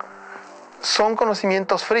 Son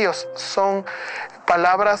conocimientos fríos, son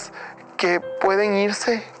palabras que pueden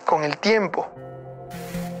irse con el tiempo.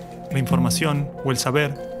 La información o el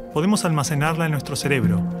saber podemos almacenarla en nuestro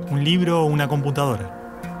cerebro, un libro o una computadora.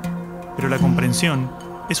 Pero la comprensión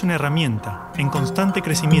es una herramienta en constante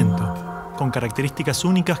crecimiento, con características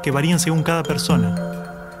únicas que varían según cada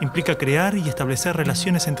persona. Implica crear y establecer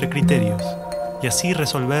relaciones entre criterios, y así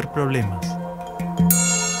resolver problemas.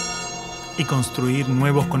 Y construir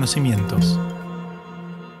nuevos conocimientos.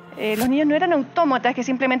 Los niños no eran autómatas que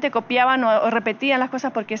simplemente copiaban o repetían las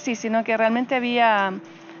cosas porque sí, sino que realmente había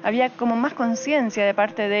como más conciencia de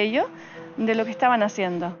parte de ellos de lo que estaban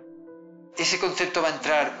haciendo. Ese concepto va a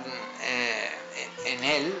entrar en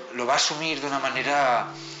él, lo va a asumir de una manera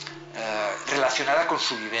relacionada con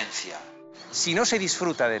su vivencia. Si no se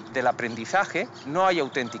disfruta del aprendizaje, no hay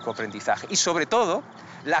auténtico aprendizaje. Y sobre todo,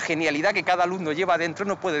 la genialidad que cada alumno lleva dentro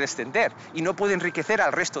no puede descender y no puede enriquecer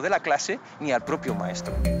al resto de la clase ni al propio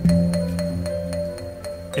maestro.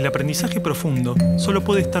 El aprendizaje profundo solo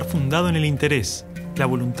puede estar fundado en el interés, la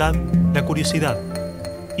voluntad, la curiosidad,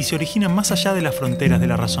 y se origina más allá de las fronteras de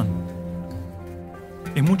la razón.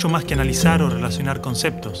 Es mucho más que analizar o relacionar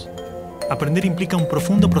conceptos. Aprender implica un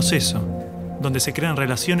profundo proceso, donde se crean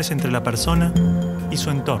relaciones entre la persona y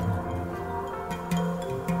su entorno.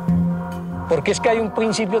 Porque es que hay un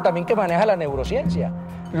principio también que maneja la neurociencia.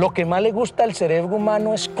 Lo que más le gusta al cerebro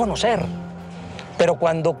humano es conocer, pero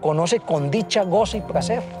cuando conoce con dicha, goza y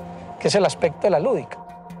placer, que es el aspecto de la lúdica.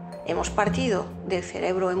 Hemos partido del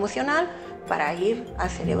cerebro emocional para ir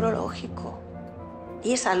al cerebro lógico.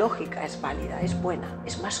 Y esa lógica es válida, es buena,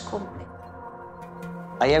 es más compleja.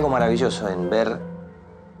 Hay algo maravilloso en ver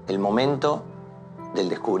el momento del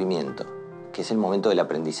descubrimiento, que es el momento del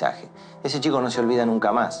aprendizaje. Ese chico no se olvida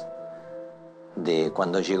nunca más de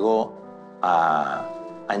cuando llegó a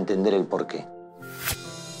entender el porqué.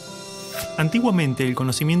 Antiguamente el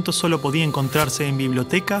conocimiento solo podía encontrarse en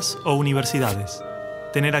bibliotecas o universidades.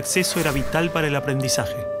 tener acceso era vital para el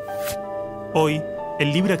aprendizaje. Hoy,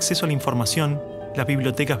 el libre acceso a la información, las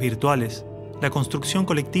bibliotecas virtuales, la construcción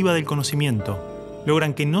colectiva del conocimiento,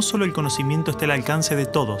 logran que no solo el conocimiento esté al alcance de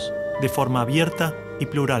todos, de forma abierta y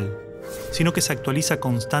plural, sino que se actualiza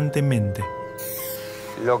constantemente.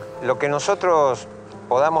 Lo que nosotros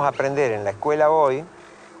podamos aprender en la escuela hoy,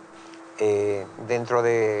 dentro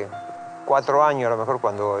de 4 años, a lo mejor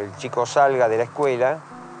cuando el chico salga de la escuela,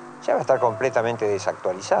 ya va a estar completamente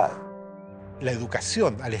desactualizado. La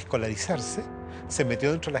educación, al escolarizarse, se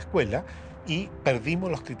metió dentro de la escuela y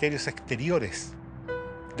perdimos los criterios exteriores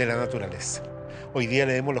de la naturaleza. Hoy día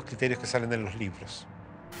leemos los criterios que salen en los libros.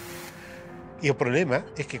 Y el problema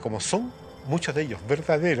es que como son muchos de ellos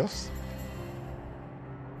verdaderos,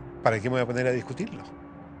 ¿para qué me voy a poner a discutirlos?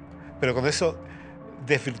 Pero con eso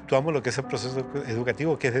desvirtuamos lo que es el proceso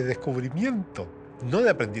educativo, que es de descubrimiento, no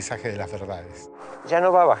de aprendizaje de las verdades. Ya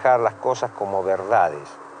no va a bajar las cosas como verdades.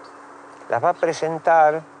 Las va a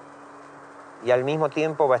presentar y al mismo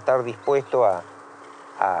tiempo va a estar dispuesto a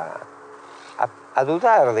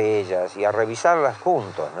dudar de ellas y a revisarlas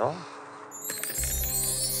juntos, ¿no?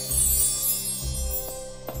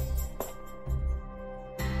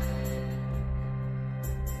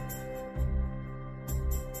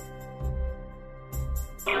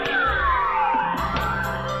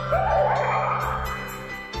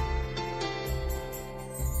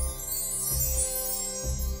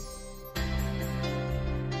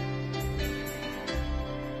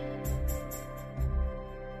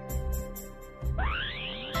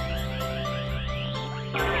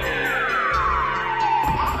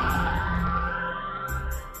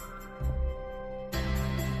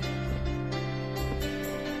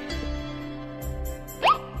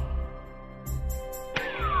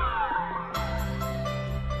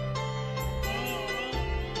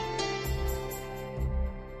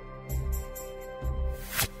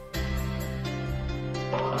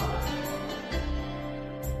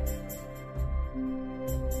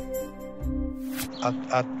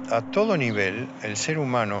 A todo nivel, el ser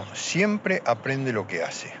humano siempre aprende lo que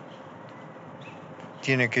hace.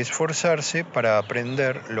 Tiene que esforzarse para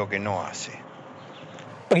aprender lo que no hace.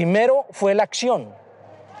 Primero fue la acción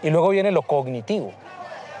y luego viene lo cognitivo,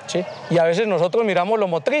 ¿sí? Y a veces nosotros miramos lo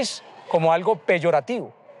motriz como algo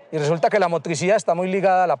peyorativo y resulta que la motricidad está muy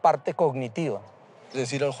ligada a la parte cognitiva. Es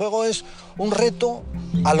decir, el juego es un reto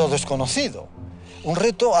a lo desconocido. Un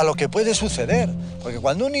reto a lo que puede suceder, porque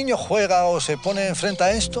cuando un niño juega o se pone enfrente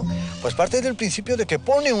a esto, pues parte del principio de que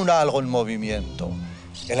pone algo en movimiento.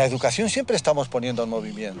 En la educación siempre estamos poniendo en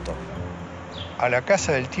movimiento. A la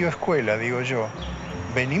casa del tío escuela, digo yo,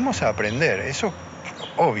 venimos a aprender, eso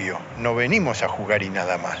obvio, no venimos a jugar y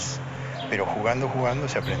nada más, pero jugando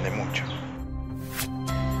se aprende mucho.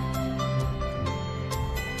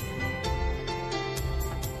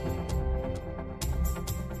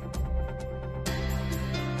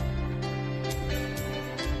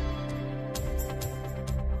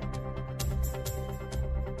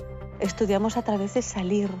 Estudiamos a través de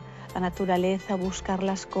salir a la naturaleza, buscar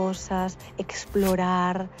las cosas,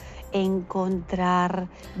 explorar, encontrar,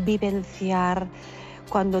 vivenciar.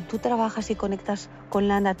 Cuando tú trabajas y conectas con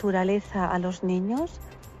la naturaleza a los niños,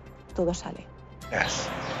 todo sale.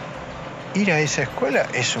 Ir a esa escuela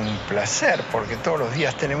es un placer porque todos los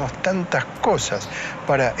días tenemos tantas cosas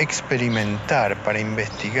para experimentar, para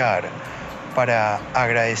investigar, para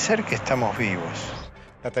agradecer que estamos vivos.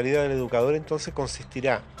 La tarea del educador entonces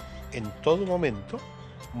consistirá en todo momento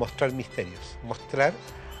mostrar misterios, mostrar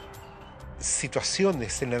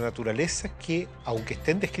situaciones en la naturaleza que, aunque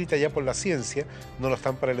estén descritas ya por la ciencia, no lo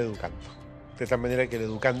están para el educando. De tal manera que el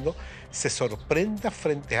educando se sorprenda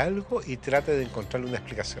frente a algo y trate de encontrarle una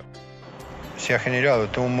explicación. Se ha generado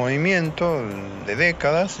todo un movimiento de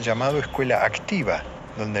décadas llamado escuela activa,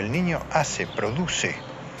 donde el niño hace, produce,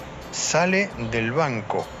 sale del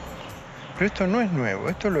banco. Pero esto no es nuevo,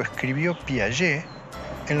 esto lo escribió Piaget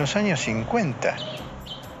en los años 50.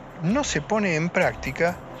 No se pone en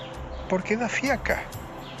práctica porque da fiaca.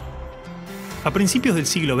 A principios del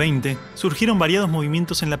siglo XX surgieron variados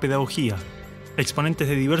movimientos en la pedagogía. Exponentes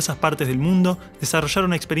de diversas partes del mundo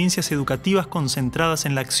desarrollaron experiencias educativas concentradas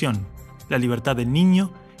en la acción, la libertad del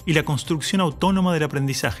niño y la construcción autónoma del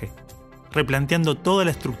aprendizaje, replanteando toda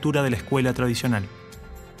la estructura de la escuela tradicional.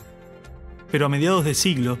 Pero a mediados de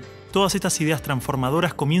siglo, todas estas ideas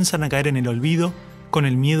transformadoras comienzan a caer en el olvido con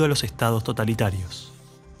el miedo a los estados totalitarios.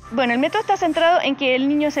 Bueno, el método está centrado en que el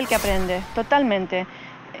niño es el que aprende, totalmente.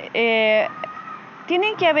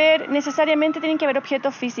 Necesariamente tienen que haber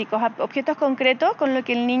objetos físicos, objetos concretos con los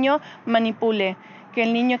que el niño manipule, que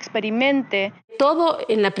el niño experimente. Todo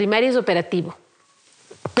en la primaria es operativo.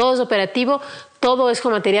 Todo es operativo, todo es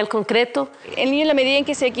con material concreto. El niño, en la medida en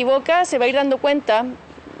que se equivoca, se va a ir dando cuenta,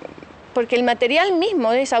 porque el material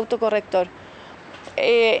mismo es autocorrector.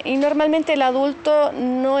 Y normalmente el adulto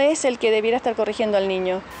no es el que debiera estar corrigiendo al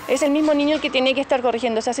niño. Es el mismo niño el que tiene que estar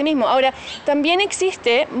corrigiéndose a sí mismo. Ahora, también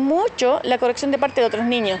existe mucho la corrección de parte de otros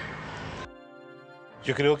niños.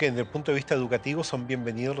 Yo creo que desde el punto de vista educativo son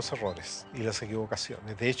bienvenidos los errores y las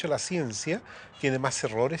equivocaciones. De hecho, la ciencia tiene más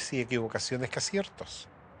errores y equivocaciones que aciertos.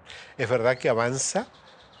 Es verdad que avanza,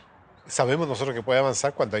 sabemos nosotros que puede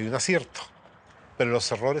avanzar cuando hay un acierto, pero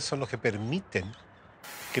los errores son los que permiten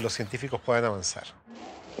que los científicos puedan avanzar.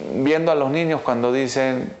 Viendo a los niños cuando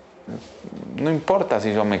dicen, no importa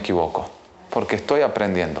si yo me equivoco, porque estoy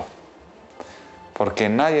aprendiendo, porque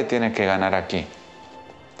nadie tiene que ganar aquí,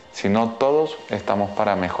 sino todos estamos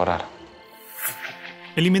para mejorar.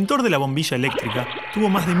 El inventor de la bombilla eléctrica tuvo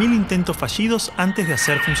más de 1000 intentos fallidos antes de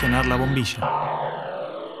hacer funcionar la bombilla.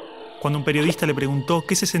 Cuando un periodista le preguntó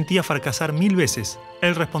qué se sentía fracasar 1000 veces,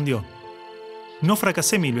 él respondió: no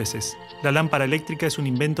fracasé 1000 veces, la lámpara eléctrica es un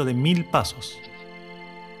invento de 1000 pasos.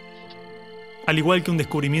 Al igual que un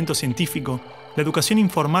descubrimiento científico, la educación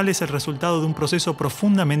informal es el resultado de un proceso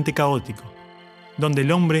profundamente caótico, donde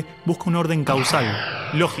el hombre busca un orden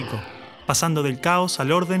causal, lógico, pasando del caos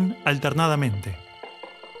al orden alternadamente.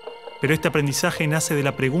 Pero este aprendizaje nace de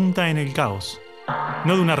la pregunta en el caos,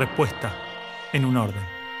 no de una respuesta en un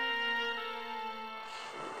orden.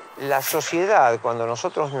 La sociedad, cuando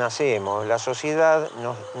nosotros nacemos, la sociedad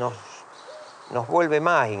nos vuelve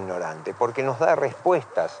más ignorantes porque nos da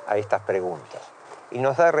respuestas a estas preguntas y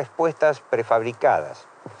nos da respuestas prefabricadas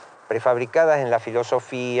en la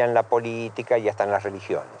filosofía, en la política y hasta en las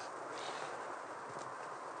religiones.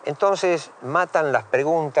 Entonces matan las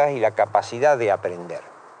preguntas y la capacidad de aprender.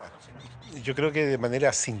 Yo creo que de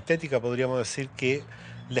manera sintética podríamos decir que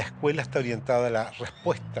la escuela está orientada a la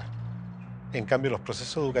respuesta. En cambio, los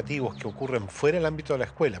procesos educativos que ocurren fuera del ámbito de la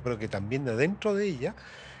escuela, pero que también dentro de ella,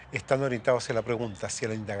 están orientados hacia la pregunta, hacia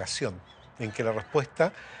la indagación, en que la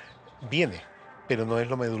respuesta viene, pero no es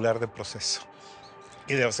lo medular del proceso.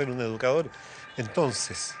 Y debe ser un educador,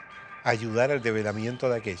 entonces, ayudar al develamiento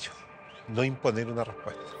de aquello, no imponer una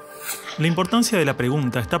respuesta. La importancia de la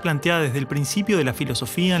pregunta está planteada desde el principio de la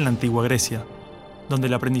filosofía en la antigua Grecia, donde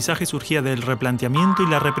el aprendizaje surgía del replanteamiento y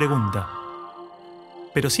la repregunta.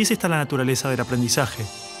 Pero si es esta la naturaleza del aprendizaje,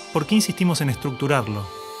 ¿por qué insistimos en estructurarlo,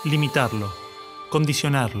 limitarlo,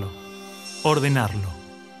 condicionarlo, ordenarlo?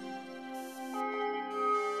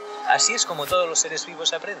 Así es como todos los seres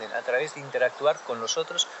vivos aprenden, a través de interactuar con los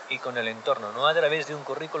otros y con el entorno, no a través de un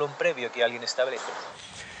currículum previo que alguien establece.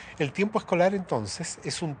 El tiempo escolar, entonces,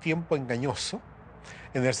 es un tiempo engañoso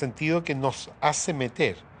en el sentido que nos hace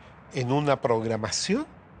meter en una programación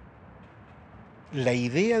la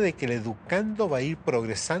idea de que el educando va a ir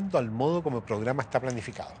progresando al modo como el programa está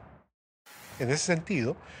planificado. En ese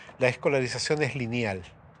sentido, la escolarización es lineal.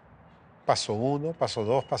 Paso 1, paso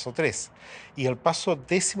 2, paso 3. Y el paso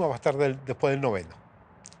 10º va a estar después del 9º.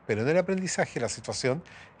 Pero en el aprendizaje la situación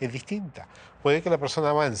es distinta. Puede que la persona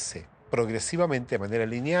avance progresivamente de manera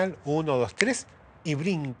lineal, 1, 2, 3, y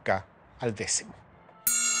brinca al 10º.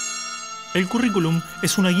 El currículum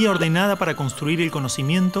es una guía ordenada para construir el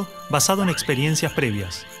conocimiento basado en experiencias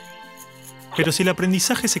previas. Pero si el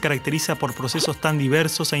aprendizaje se caracteriza por procesos tan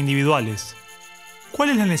diversos e individuales,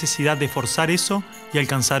 ¿cuál es la necesidad de forzar eso y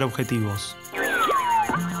alcanzar objetivos?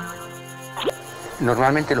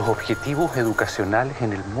 Normalmente los objetivos educacionales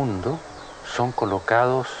en el mundo son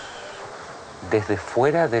colocados desde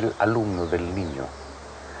fuera del alumno, del niño.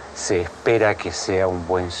 Se espera que sea un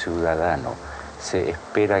buen ciudadano, se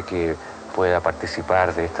espera que pueda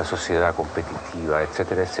participar de esta sociedad competitiva,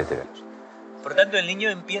 etcétera, etcétera. Por tanto, el niño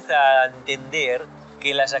empieza a entender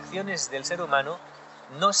que las acciones del ser humano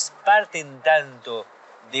no parten tanto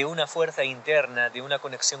de una fuerza interna, de una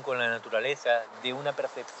conexión con la naturaleza, de una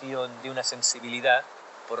percepción, de una sensibilidad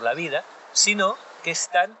por la vida, sino que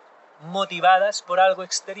están motivadas por algo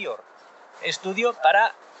exterior. Estudio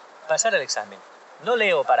para pasar el examen, no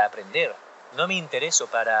leo para aprender, no me intereso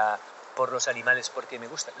por los animales porque me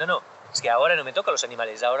gustan. No, es que ahora no me toca los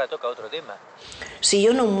animales, ahora toca otro tema. Si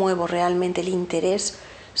yo no muevo realmente el interés,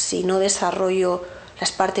 si no desarrollo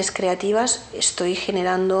las partes creativas, estoy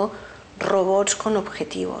generando robots con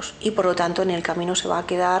objetivos y por lo tanto en el camino se va a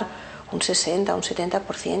quedar un 60, un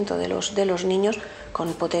 70% de los niños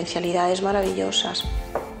con potencialidades maravillosas.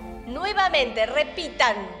 Nuevamente,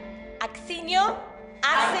 repitan. Accinio,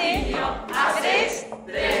 hace,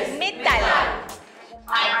 tres, metal.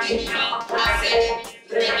 Accinio, hace,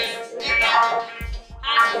 tres, metal.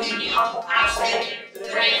 Accinio, hace,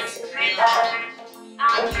 tres, metal.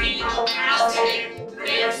 Accinio, hace,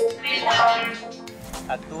 tres,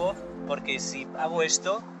 actúo porque si hago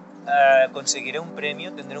esto, conseguiré un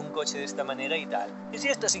premio, tendré un coche de esta manera y tal. Y si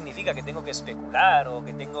esto significa que tengo que especular o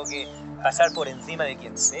que tengo que pasar por encima de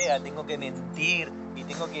quien sea, tengo que mentir y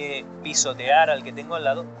tengo que pisotear al que tengo al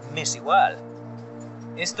lado, me es igual.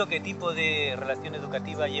 ¿Esto qué tipo de relación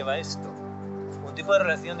educativa lleva esto? Un tipo de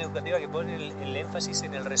relación educativa que pone el énfasis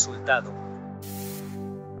en el resultado.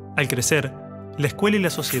 Al crecer, la escuela y la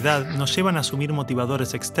sociedad nos llevan a asumir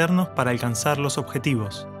motivadores externos para alcanzar los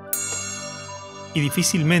objetivos. Y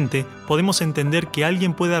difícilmente podemos entender que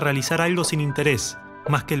alguien pueda realizar algo sin interés,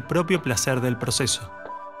 más que el propio placer del proceso.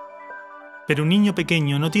 Pero un niño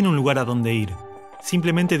pequeño no tiene un lugar a donde ir,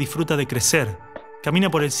 simplemente disfruta de crecer, camina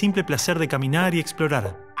por el simple placer de caminar y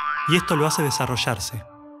explorar, y esto lo hace desarrollarse.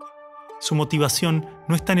 Su motivación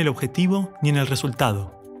no está en el objetivo ni en el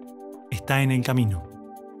resultado, está en el camino.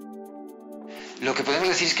 Lo que podemos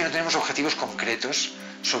decir es que no tenemos objetivos concretos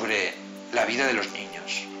sobre la vida de los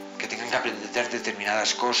niños, que tengan que aprender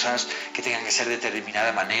determinadas cosas, que tengan que ser de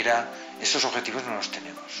determinada manera. Esos objetivos no los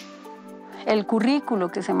tenemos. El currículo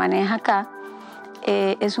que se maneja acá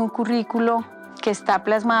es un currículo que está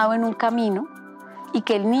plasmado en un camino y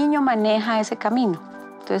que el niño maneja ese camino.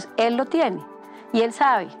 Entonces, él lo tiene y él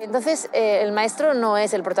sabe. Entonces, el maestro no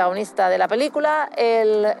es el protagonista de la película,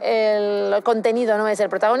 el contenido no es el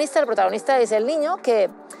protagonista es el niño que,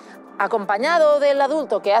 acompañado del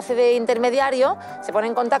adulto que hace de intermediario, se pone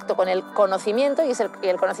en contacto con el conocimiento y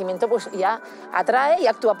el conocimiento pues ya atrae y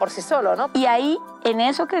actúa por sí solo, ¿no? Y ahí, en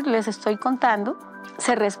eso que les estoy contando,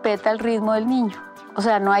 se respeta el ritmo del niño. O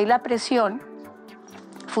sea, no hay la presión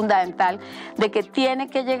fundamental de que tiene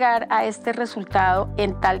que llegar a este resultado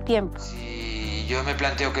en tal tiempo. Si yo me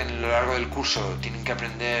planteo que a lo largo del curso tienen que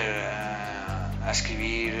aprender a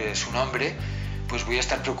escribir su nombre, pues voy a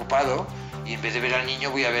estar preocupado y en vez de ver al niño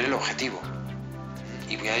voy a ver el objetivo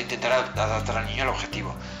y voy a intentar adaptar al niño al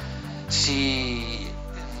objetivo. Si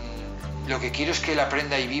lo que quiero es que él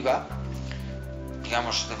aprenda y viva,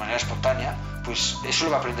 digamos, de manera espontánea, pues eso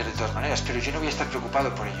lo va a aprender de todas maneras, pero yo no voy a estar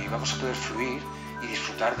preocupado por ello y vamos a poder fluir y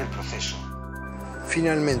disfrutar del proceso.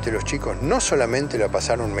 Finalmente los chicos no solamente la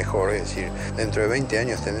pasaron mejor, es decir, dentro de 20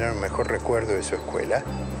 años tendrán un mejor recuerdo de su escuela,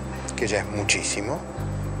 que ya es muchísimo,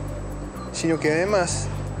 sino que además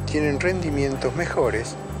tienen rendimientos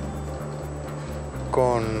mejores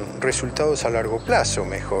con resultados a largo plazo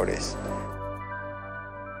mejores.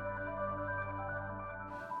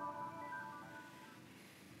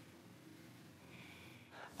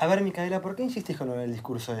 A ver, Micaela, ¿por qué insistís con el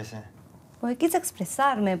discurso ese? Porque quise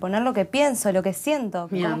expresarme, poner lo que pienso, lo que siento.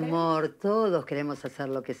 Mi amor, todos queremos hacer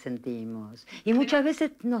lo que sentimos. Y muchas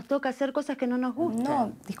veces nos toca hacer cosas que no nos gustan.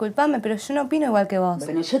 No, disculpame, pero yo no opino igual que vos.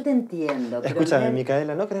 Bueno, yo te entiendo. Escúchame,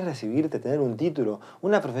 Micaela, ¿no querés recibirte, tener un título,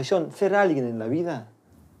 una profesión, ser alguien en la vida?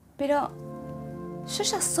 Pero yo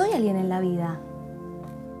ya soy alguien en la vida.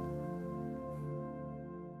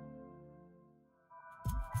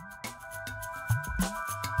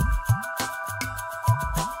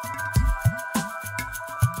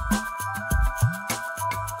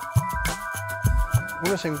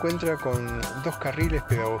 Uno se encuentra con dos carriles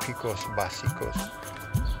pedagógicos básicos.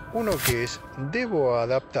 Uno que es debo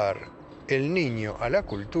adaptar el niño a la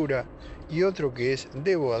cultura y otro que es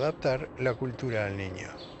debo adaptar la cultura al niño.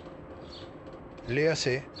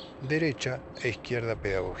 Léase derecha e izquierda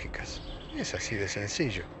pedagógicas. Es así de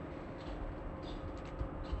sencillo.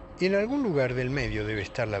 Y en algún lugar del medio debe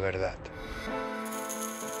estar la verdad.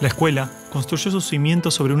 La escuela construyó sus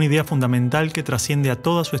cimientos sobre una idea fundamental que trasciende a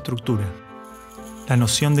toda su estructura: la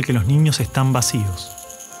noción de que los niños están vacíos.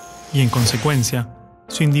 Y en consecuencia,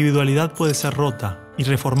 su individualidad puede ser rota y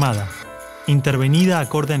reformada, intervenida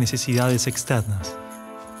acorde a necesidades externas.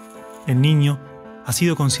 El niño ha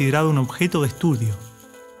sido considerado un objeto de estudio,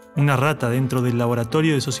 una rata dentro del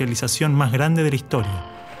laboratorio de socialización más grande de la historia,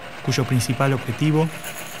 cuyo principal objetivo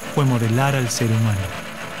fue modelar al ser humano.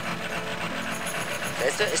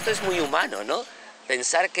 Esto es muy humano, ¿no?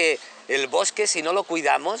 Pensar que el bosque, si no lo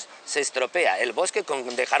cuidamos, se estropea. El bosque,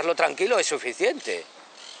 con dejarlo tranquilo, es suficiente.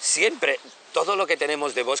 Siempre, todo lo que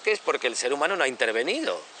tenemos de bosque es porque el ser humano no ha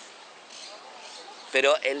intervenido.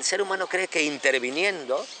 Pero el ser humano cree que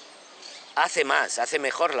interviniendo hace más, hace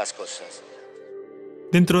mejor las cosas.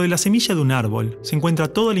 Dentro de la semilla de un árbol se encuentra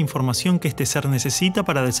toda la información que este ser necesita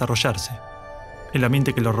para desarrollarse. El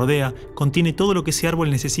ambiente que lo rodea contiene todo lo que ese árbol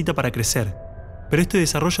necesita para crecer, pero este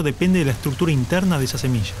desarrollo depende de la estructura interna de esa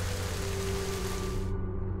semilla.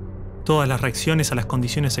 Todas las reacciones a las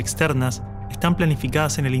condiciones externas están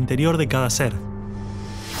planificadas en el interior de cada ser,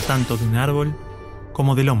 tanto de un árbol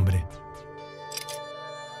como del hombre.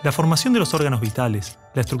 La formación de los órganos vitales,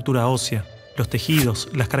 la estructura ósea, Los tejidos,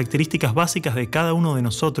 las características básicas de cada uno de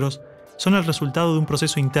nosotros son el resultado de un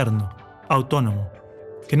proceso interno, autónomo,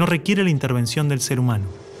 que no requiere la intervención del ser humano,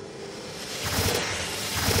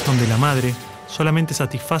 donde la madre solamente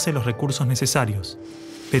satisface los recursos necesarios,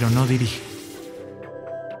 pero no dirige.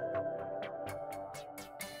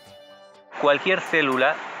 Cualquier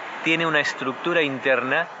célula tiene una estructura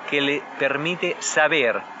interna que le permite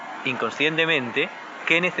saber inconscientemente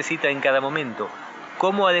qué necesita en cada momento,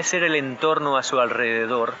 cómo ha de ser el entorno a su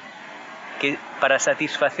alrededor, que para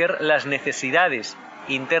satisfacer las necesidades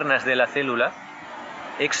internas de la célula,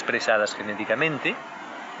 expresadas genéticamente,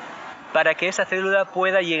 para que esa célula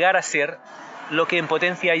pueda llegar a ser lo que en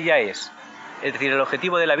potencia ya es. Es decir, el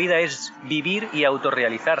objetivo de la vida es vivir y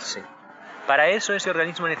autorrealizarse. Para eso ese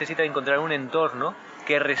organismo necesita encontrar un entorno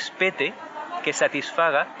que respete, que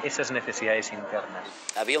satisfaga esas necesidades internas.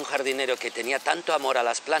 Había un jardinero que tenía tanto amor a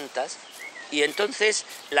las plantas y entonces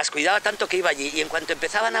las cuidaba tanto que iba allí y en cuanto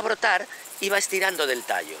empezaban a brotar iba estirando del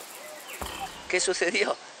tallo. ¿Qué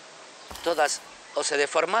sucedió? Todas o se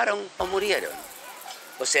deformaron o murieron.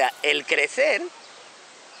 O sea, el crecer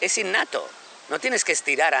es innato. No tienes que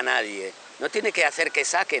estirar a nadie, no tienes que hacer que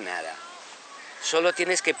saque nada. Solo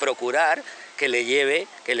tienes que procurar que le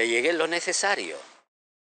llegue lo necesario.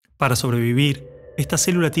 Para sobrevivir, esta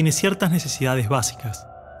célula tiene ciertas necesidades básicas: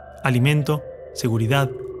 alimento, seguridad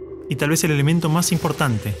y tal vez el elemento más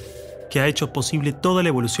importante que ha hecho posible toda la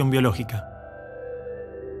evolución biológica: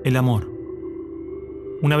 el amor.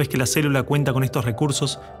 Una vez que la célula cuenta con estos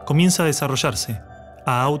recursos, comienza a desarrollarse,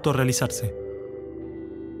 a autorrealizarse.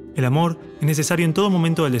 El amor es necesario en todo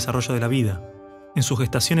momento del desarrollo de la vida. En su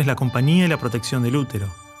gestación es la compañía y la protección del útero.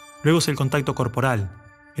 Luego es el contacto corporal,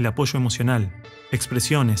 el apoyo emocional,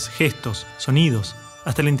 expresiones, gestos, sonidos,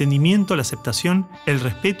 hasta el entendimiento, la aceptación, el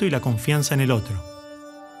respeto y la confianza en el otro.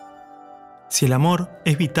 Si el amor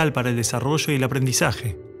es vital para el desarrollo y el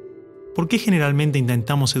aprendizaje, ¿por qué generalmente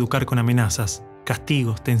intentamos educar con amenazas,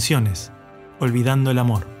 castigos, tensiones, olvidando el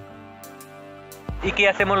amor? ¿Y qué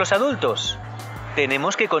hacemos los adultos?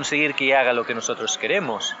 Tenemos que conseguir que haga lo que nosotros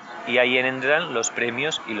queremos. Y ahí entran los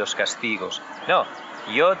premios y los castigos. No,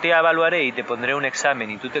 yo te evaluaré y te pondré un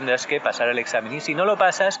examen y tú tendrás que pasar el examen. Y si no lo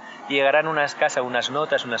pasas, llegarán unas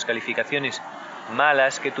notas, unas calificaciones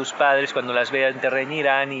malas que tus padres cuando las vean te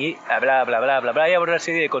reñirán y bla, bla, bla, bla, bla, y habrá una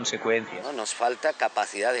serie de consecuencias. No, nos falta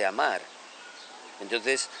capacidad de amar.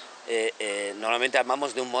 Entonces, normalmente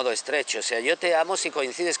amamos de un modo estrecho. O sea, yo te amo si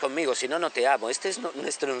coincides conmigo, si no, no te amo. Este es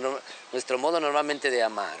nuestro modo normalmente de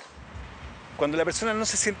amar. Cuando la persona no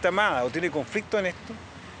se siente amada o tiene conflicto en esto,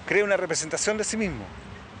 crea una representación de sí mismo.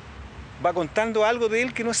 Va contando algo de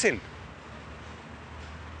él que no es él.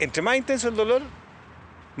 Entre más intenso el dolor,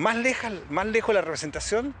 más lejos la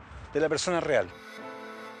representación de la persona real.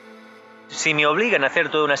 Si me obligan a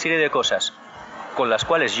hacer toda una serie de cosas con las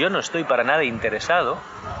cuales yo no estoy para nada interesado,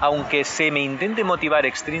 aunque se me intente motivar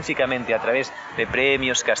extrínsecamente a través de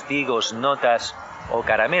premios, castigos, notas o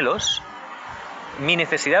caramelos, mi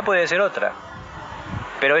necesidad puede ser otra.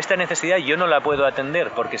 Pero esta necesidad yo no la puedo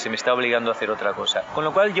atender porque se me está obligando a hacer otra cosa. Con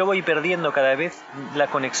lo cual yo voy perdiendo cada vez la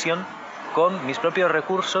conexión con mis propios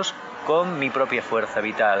recursos, con mi propia fuerza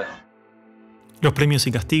vital. Los premios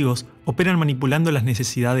y castigos operan manipulando las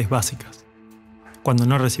necesidades básicas. Cuando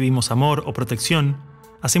no recibimos amor o protección,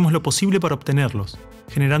 hacemos lo posible para obtenerlos,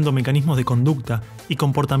 generando mecanismos de conducta y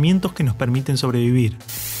comportamientos que nos permiten sobrevivir.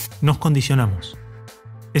 Nos condicionamos.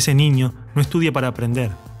 Ese niño no estudia para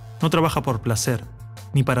aprender, no trabaja por placer,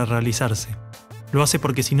 ni para realizarse. Lo hace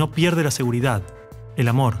porque si no pierde la seguridad, el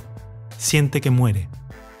amor, siente que muere.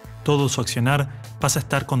 Todo su accionar pasa a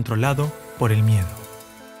estar controlado por el miedo.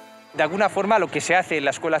 De alguna forma lo que se hace en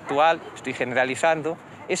la escuela actual, estoy generalizando,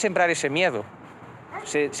 es sembrar ese miedo.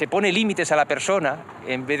 Se pone límites a la persona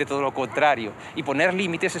en vez de todo lo contrario. Y poner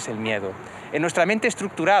límites es el miedo. En nuestra mente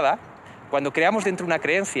estructurada, cuando creamos dentro una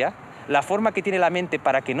creencia, la forma que tiene la mente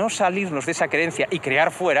para que no salirnos de esa creencia y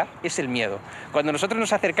crear fuera es el miedo. Cuando nosotros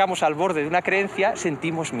nos acercamos al borde de una creencia,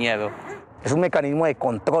 sentimos miedo. Es un mecanismo de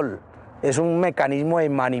control, es un mecanismo de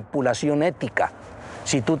manipulación ética.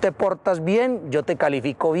 Si tú te portas bien, yo te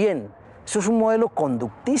califico bien. Eso es un modelo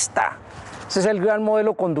conductista. Ese es el gran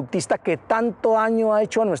modelo conductista que tanto daño ha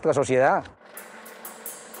hecho a nuestra sociedad.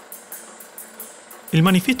 El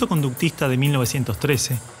Manifiesto Conductista de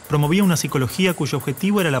 1913 promovía una psicología cuyo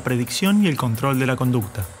objetivo era la predicción y el control de la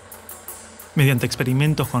conducta. Mediante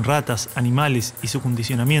experimentos con ratas, animales y su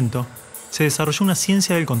condicionamiento, se desarrolló una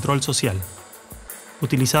ciencia del control social,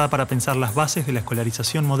 utilizada para pensar las bases de la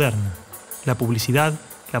escolarización moderna, la publicidad,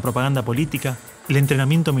 la propaganda política, el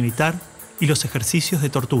entrenamiento militar y los ejercicios de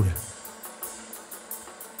tortura.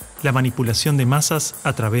 La manipulación de masas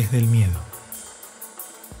a través del miedo.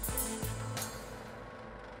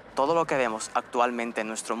 todo lo que vemos actualmente en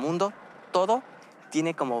nuestro mundo, todo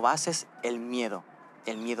tiene como bases el miedo.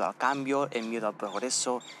 El miedo al cambio, el miedo al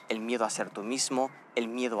progreso, el miedo a ser tú mismo, el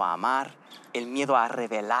miedo a amar, el miedo a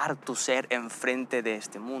revelar tu ser enfrente de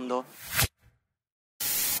este mundo.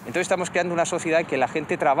 Entonces estamos creando una sociedad en que la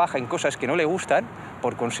gente trabaja en cosas que no le gustan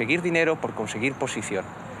por conseguir dinero, por conseguir posición.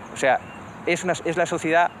 O sea, es la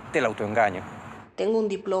sociedad del autoengaño. Tengo un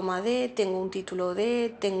diploma de, tengo un título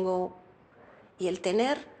de, tengo... Y el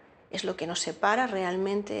tener es lo que nos separa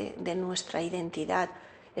realmente de nuestra identidad,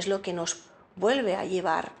 es lo que nos vuelve a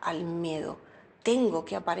llevar al miedo. Tengo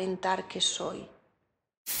que aparentar que soy.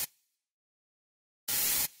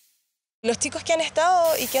 Los chicos que han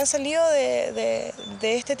estado y que han salido de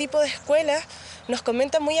este tipo de escuelas nos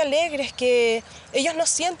comentan muy alegres que ellos no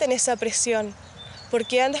sienten esa presión,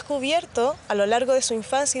 porque han descubierto a lo largo de su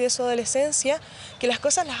infancia y de su adolescencia que las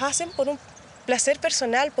cosas las hacen por un placer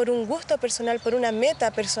personal, por un gusto personal, por una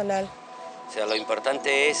meta personal. O sea, lo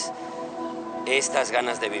importante es estas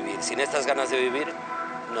ganas de vivir. Sin estas ganas de vivir,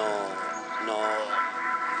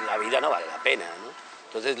 la vida no vale la pena, ¿no?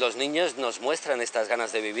 Entonces los niños nos muestran estas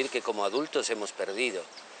ganas de vivir que como adultos hemos perdido.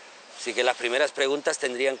 Así que las primeras preguntas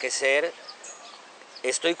tendrían que ser,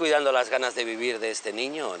 ¿estoy cuidando las ganas de vivir de este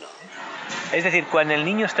niño o no? Es decir, cuando el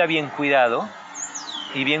niño está bien cuidado,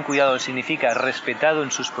 y bien cuidado significa respetado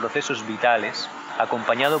en sus procesos vitales,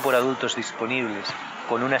 acompañado por adultos disponibles,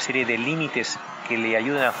 con una serie de límites que le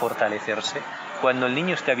ayudan a fortalecerse, cuando el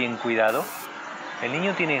niño está bien cuidado, el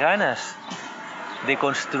niño tiene ganas de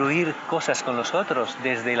construir cosas con los otros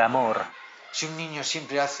desde el amor. Si un niño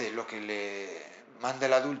siempre hace lo que le manda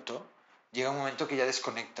el adulto, llega un momento que ya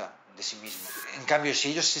desconecta de sí mismo. En cambio,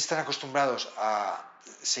 si ellos están acostumbrados a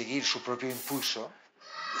seguir su propio impulso,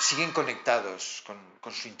 siguen conectados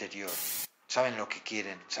con su interior, saben lo que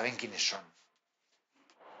quieren, saben quiénes son.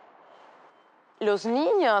 Los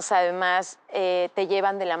niños, además, te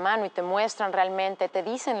llevan de la mano y te muestran realmente, te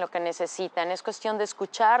dicen lo que necesitan. Es cuestión de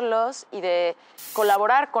escucharlos y de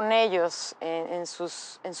colaborar con ellos en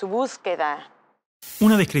su búsqueda.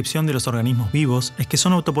 Una descripción de los organismos vivos es que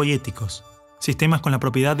son autopoiéticos, sistemas con la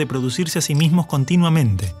propiedad de producirse a sí mismos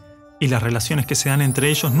continuamente, y las relaciones que se dan entre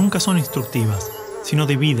ellos nunca son instructivas, sino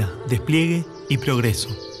de vida, despliegue y progreso.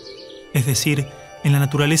 Es decir, en la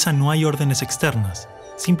naturaleza no hay órdenes externas,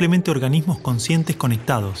 simplemente organismos conscientes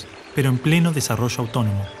conectados, pero en pleno desarrollo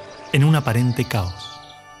autónomo, en un aparente caos.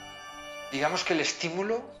 Digamos que el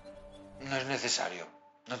estímulo no es necesario.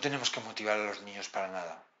 No tenemos que motivar a los niños para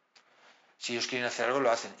nada. Si ellos quieren hacer algo,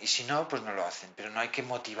 lo hacen. Y si no, pues no lo hacen. Pero no hay que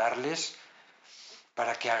motivarles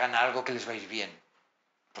para que hagan algo que les va a ir bien.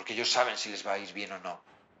 Porque ellos saben si les va a ir bien o no.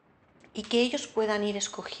 Y que ellos puedan ir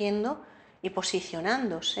escogiendo y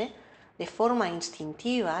posicionándose de forma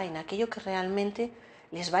instintiva en aquello que realmente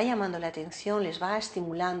les va llamando la atención, les va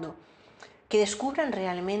estimulando, que descubran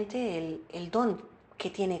realmente el don que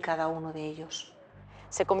tiene cada uno de ellos.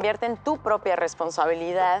 Se convierte en tu propia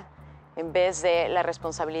responsabilidad en vez de la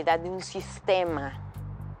responsabilidad de un sistema.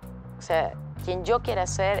 O sea, quien yo quiera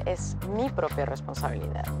ser es mi propia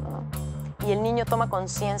responsabilidad, ¿no? Y el niño toma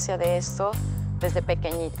conciencia de esto desde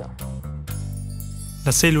pequeñito.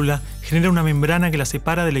 La célula genera una membrana que la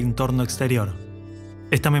separa del entorno exterior.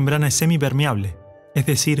 Esta membrana es semipermeable, es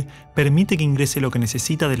decir, permite que ingrese lo que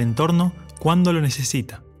necesita del entorno cuando lo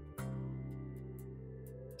necesita.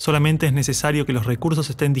 Solamente es necesario que los recursos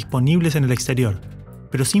estén disponibles en el exterior,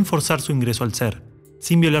 pero sin forzar su ingreso al ser,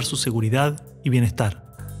 sin violar su seguridad y bienestar.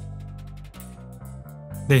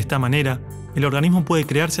 De esta manera, el organismo puede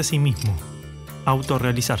crearse a sí mismo,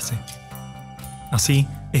 autorrealizarse. Así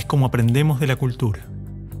es como aprendemos de la cultura.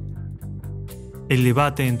 El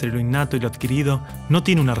debate entre lo innato y lo adquirido no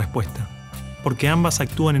tiene una respuesta, porque ambas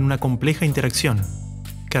actúan en una compleja interacción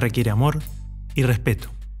que requiere amor y respeto.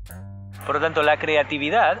 Por lo tanto, la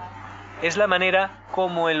creatividad es la manera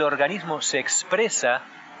como el organismo se expresa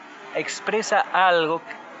algo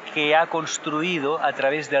que ha construido a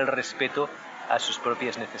través del respeto a sus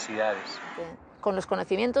propias necesidades. Con los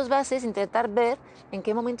conocimientos bases, intentar ver en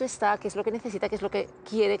qué momento está, qué es lo que necesita, qué es lo que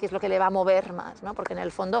quiere, qué es lo que le va a mover más, ¿no? Porque en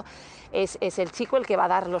el fondo es el chico el que va a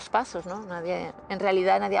dar los pasos, ¿no? En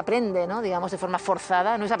realidad nadie aprende, ¿no? Digamos, de forma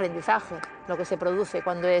forzada, no es aprendizaje lo que se produce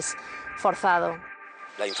cuando es forzado.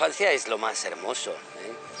 La infancia es lo más hermoso,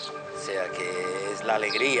 ¿eh? O sea, que es la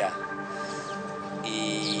alegría.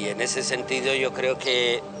 Y en ese sentido yo creo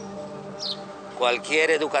que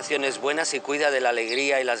cualquier educación es buena si cuida de la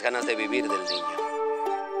alegría y las ganas de vivir del niño.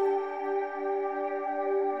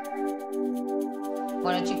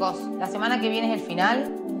 Bueno, chicos, la semana que viene es el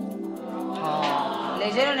final. Oh,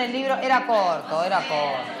 leyeron el libro, era corto.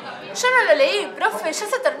 Yo no lo leí, profe, ya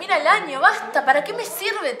se termina el año, basta. ¿Para qué me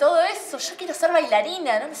sirve todo eso? Yo quiero ser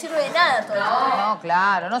bailarina, no me sirve de nada todo esto. No,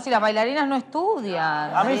 claro, no, si las bailarinas no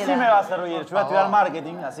estudian. A mí sí me va a servir. Yo voy a estudiar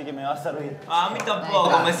marketing, así que me va a servir. A mí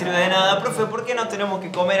tampoco me sirve de nada. Profe, ¿por qué no tenemos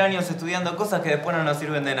que comer años estudiando cosas que después no nos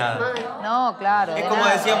sirven de nada? No, claro. Es como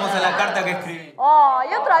decíamos en la carta que escribí. Oh,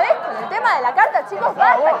 y otra vez con el tema de la carta, chicos,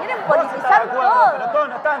 basta, quieren politizar todo. Pero todos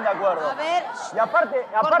no están de acuerdo. A ver. Y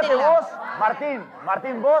aparte vos,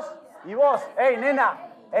 Martín, vos y vos. Ey, nena.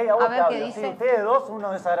 Ey, a vos te hablo. Sí, ustedes dos,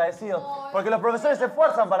 unos desagradecidos. Porque los profesores se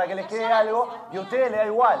esfuerzan para que les quede algo y a ustedes les da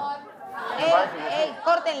igual. Ey,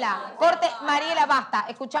 córtenla. Mariela, basta.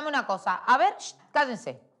 Escuchame una cosa. A ver,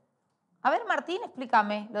 cállense. A ver, Martín,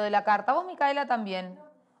 explícame lo de la carta. Vos, Micaela, también.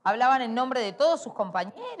 Hablaban en nombre de todos sus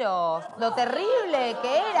compañeros. Lo terrible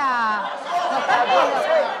que era. No están todos.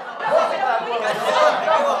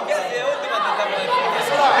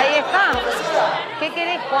 Ahí está. ¿Qué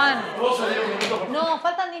querés, Juan? No,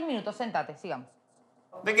 faltan 10 minutos. Séntate, sigamos.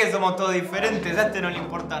 ¿Ves que somos todos diferentes? A este no le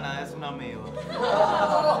importa nada, es un amigo.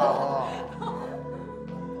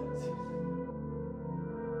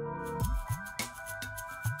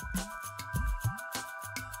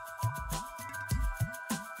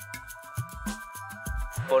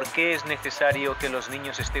 ¿Por qué es necesario que los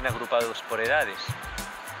niños estén agrupados por edades?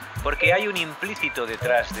 Porque hay un implícito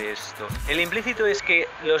detrás de esto. El implícito es que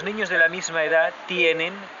los niños de la misma edad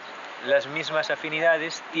tienen las mismas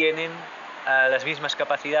afinidades, tienen las mismas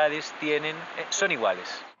capacidades, son iguales.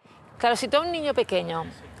 Claro, si tú a un niño pequeño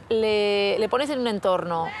le pones en un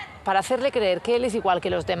entorno para hacerle creer que él es igual que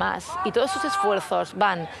los demás y todos sus esfuerzos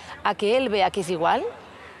van a que él vea que es igual,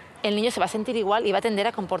 el niño se va a sentir igual y va a tender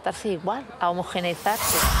a comportarse igual, a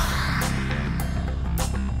homogeneizarse.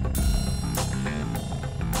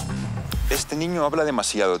 Este niño habla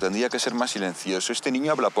demasiado, tendría que ser más silencioso. Este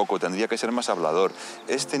niño habla poco, tendría que ser más hablador.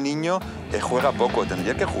 Este niño juega poco,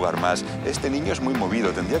 tendría que jugar más. Este niño es muy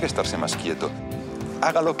movido, tendría que estarse más quieto.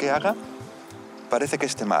 Haga lo que haga, parece que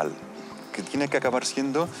esté mal, que tiene que acabar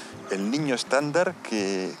siendo el niño estándar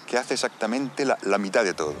que hace exactamente la mitad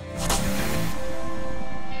de todo.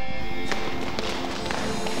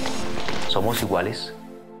 Somos iguales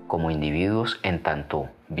como individuos en tanto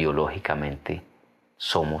biológicamente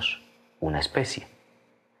somos una especie,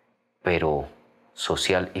 pero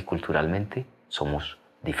social y culturalmente somos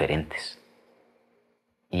diferentes.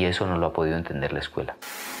 Y eso no lo ha podido entender la escuela.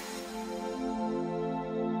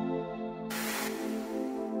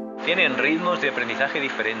 Tienen ritmos de aprendizaje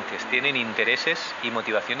diferentes, tienen intereses y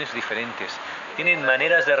motivaciones diferentes, tienen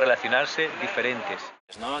maneras de relacionarse diferentes.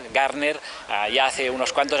 Gardner ya hace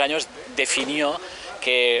unos cuantos años definió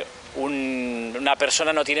que una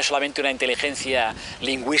persona no tiene solamente una inteligencia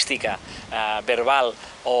lingüística, verbal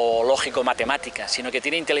o lógico-matemática, sino que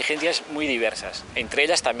tiene inteligencias muy diversas, entre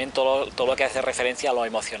ellas también todo lo que hace referencia a lo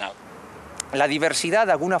emocional. La diversidad,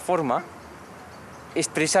 de alguna forma,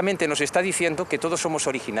 precisamente nos está diciendo que todos somos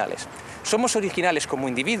originales. Somos originales como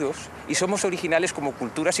individuos y somos originales como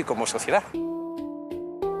culturas y como sociedad.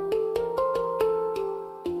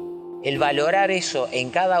 El valorar eso en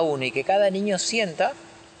cada uno y que cada niño sienta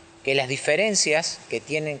que las diferencias que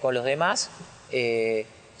tienen con los demás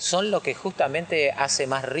son lo que justamente hace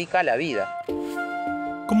más rica la vida.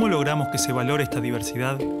 ¿Cómo logramos que se valore esta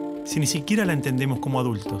diversidad si ni siquiera la entendemos como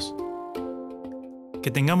adultos? Que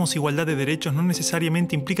tengamos igualdad de derechos no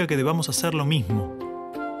necesariamente implica que debamos hacer lo mismo.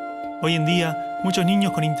 Hoy en día, muchos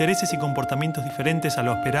niños con intereses y comportamientos diferentes a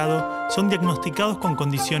lo esperado son diagnosticados con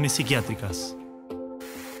condiciones psiquiátricas.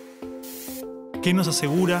 ¿Qué nos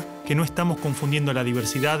asegura que no estamos confundiendo la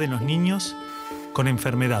diversidad en los niños con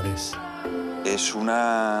enfermedades? Es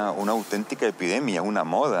una auténtica epidemia, una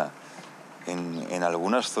moda. En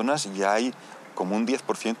algunas zonas ya hay como un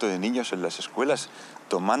 10% de niños en las escuelas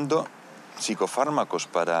tomando psicofármacos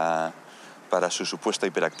para su supuesta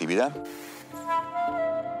hiperactividad.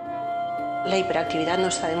 La hiperactividad no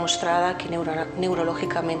está demostrada que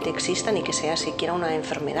neurológicamente exista ni que sea siquiera una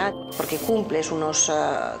enfermedad, porque cumples unos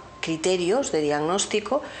criterios de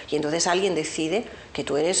diagnóstico y entonces alguien decide que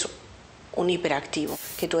tú eres un hiperactivo,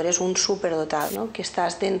 que tú eres un superdotado, ¿no? Que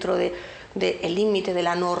estás dentro del límite de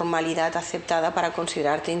la normalidad aceptada para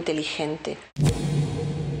considerarte inteligente.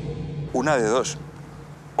 Una de dos.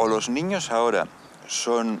 O los niños ahora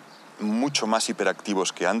son mucho más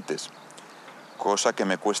hiperactivos que antes, cosa que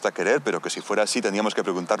me cuesta creer, pero que si fuera así tendríamos que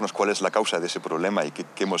preguntarnos cuál es la causa de ese problema y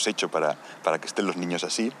qué hemos hecho para que estén los niños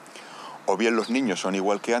así. O bien los niños son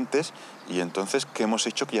igual que antes y entonces ¿qué hemos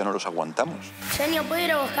hecho que ya no los aguantamos? Genio, ¿puedo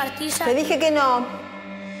ir a buscar tiza? Te dije que no.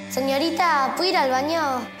 Señorita, ¿puedo ir al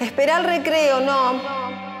baño? Espera el recreo, no.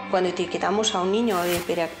 Cuando etiquetamos a un niño de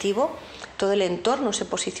hiperactivo, todo el entorno se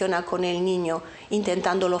posiciona con el niño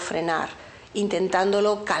intentándolo frenar,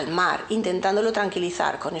 intentándolo calmar, intentándolo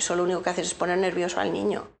tranquilizar. Con eso lo único que haces es poner nervioso al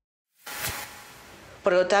niño.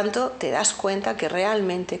 Por lo tanto, te das cuenta que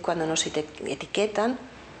realmente cuando nos etiquetan,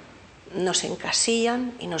 nos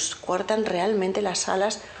encasillan y nos cortan realmente las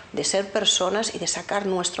alas de ser personas y de sacar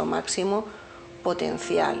nuestro máximo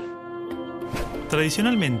potencial.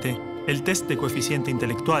 Tradicionalmente, el test de coeficiente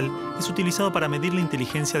intelectual es utilizado para medir la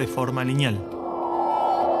inteligencia de forma lineal.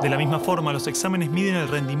 De la misma forma, los exámenes miden el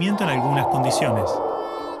rendimiento en algunas condiciones.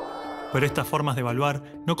 Pero estas formas de evaluar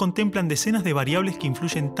no contemplan decenas de variables que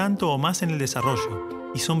influyen tanto o más en el desarrollo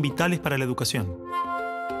y son vitales para la educación.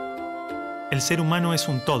 El ser humano es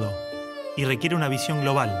un todo y requiere una visión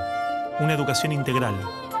global, una educación integral,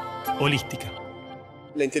 holística.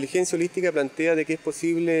 La inteligencia holística plantea de que es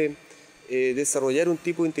posible desarrollar un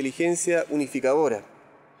tipo de inteligencia unificadora,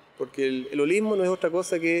 porque el holismo no es otra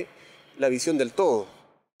cosa que la visión del todo.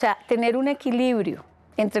 O sea, tener un equilibrio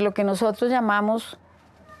entre lo que nosotros llamamos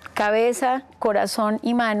cabeza, corazón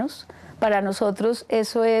y manos, para nosotros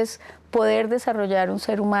eso es poder desarrollar un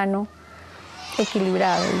ser humano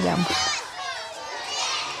equilibrado, digamos.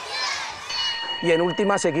 Y en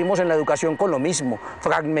última seguimos en la educación con lo mismo,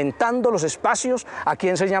 fragmentando los espacios, aquí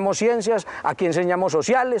enseñamos ciencias, aquí enseñamos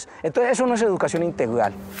sociales, entonces eso no es educación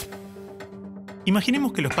integral.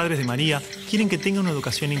 Imaginemos que los padres de María quieren que tenga una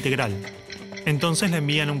educación integral. Entonces la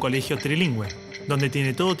envían a un colegio trilingüe, donde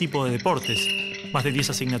tiene todo tipo de deportes, más de 10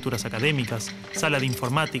 asignaturas académicas, sala de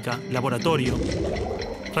informática, laboratorio.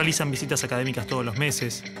 Realizan visitas académicas todos los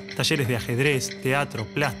meses, talleres de ajedrez, teatro,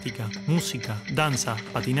 plástica, música, danza,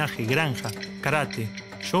 patinaje, granja, karate,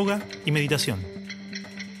 yoga y meditación.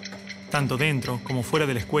 Tanto dentro como fuera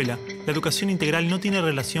de la escuela, la educación integral no tiene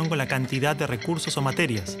relación con la cantidad de recursos o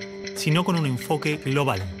materias, sino con un enfoque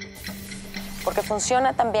global. Porque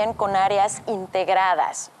funciona también con áreas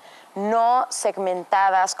integradas, no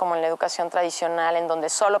segmentadas como en la educación tradicional, en donde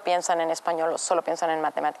solo piensan en español o solo piensan en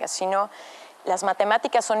matemáticas, sino las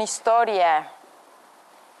matemáticas son historia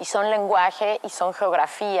y son lenguaje y son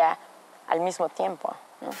geografía al mismo tiempo,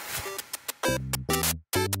 ¿no?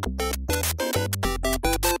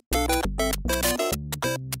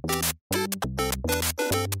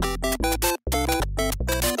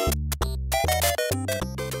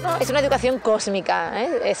 Es una educación cósmica,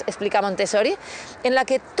 explica Montessori, en la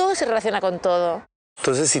que todo se relaciona con todo.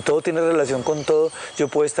 Entonces, si todo tiene relación con todo, yo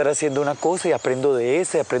puedo estar haciendo una cosa y aprendo de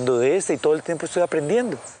esta, y todo el tiempo estoy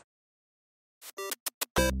aprendiendo.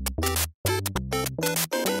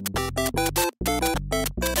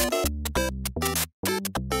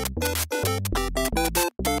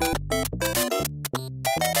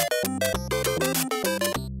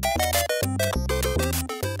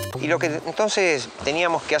 Y lo que entonces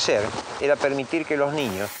teníamos que hacer era permitir que los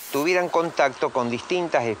niños tuvieran contacto con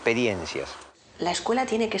distintas experiencias. La escuela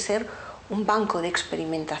tiene que ser un banco de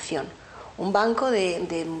experimentación, un banco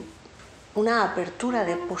de una apertura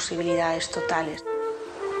de posibilidades totales.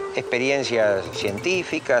 Experiencias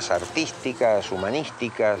científicas, artísticas,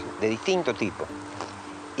 humanísticas, de distinto tipo.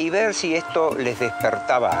 Y ver si esto les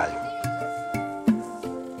despertaba algo.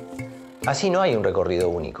 Así no hay un recorrido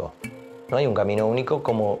único. No hay un camino único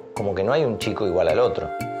como que no hay un chico igual al otro.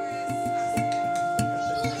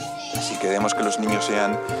 Si queremos que los niños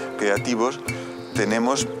sean creativos,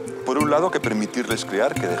 tenemos, por un lado, que permitirles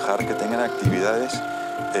crear, que dejar que tengan actividades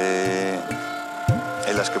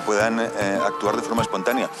en las que puedan actuar de forma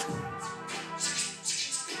espontánea.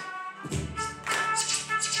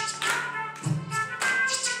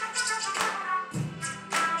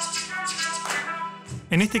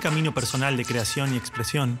 En este camino personal de creación y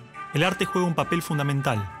expresión, el arte juega un papel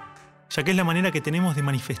fundamental, ya que es la manera que tenemos de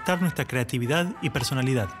manifestar nuestra creatividad y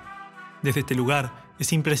personalidad. Desde este lugar,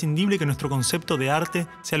 es imprescindible que nuestro concepto de arte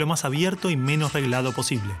sea lo más abierto y menos reglado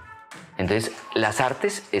posible. Entonces, las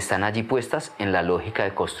artes están allí puestas en la lógica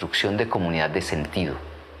de construcción de comunidad de sentido,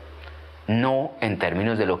 no en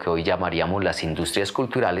términos de lo que hoy llamaríamos las industrias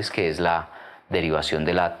culturales, que es la derivación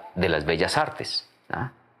de las bellas artes,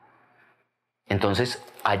 ¿no? Entonces,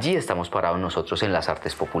 allí estamos parados nosotros en las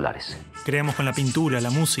artes populares. Creamos con la pintura, la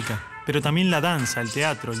música, pero también la danza, el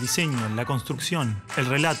teatro, el diseño, la construcción, el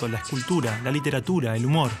relato, la escultura, la literatura, el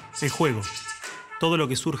humor, el juego. Todo lo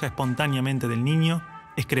que surja espontáneamente del niño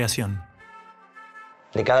es creación.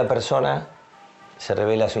 De cada persona se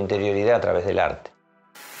revela su interioridad a través del arte.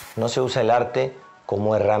 No se usa el arte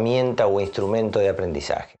como herramienta o instrumento de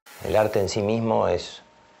aprendizaje. El arte en sí mismo es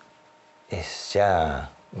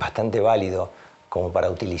ya bastante válido como para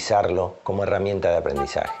utilizarlo como herramienta de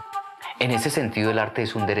aprendizaje. En ese sentido, el arte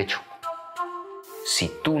es un derecho. Si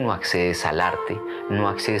tú no accedes al arte, no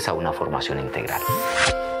accedes a una formación integral.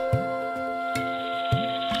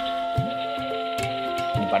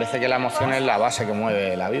 Me parece que la emoción es la base que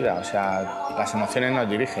mueve la vida, o sea, las emociones nos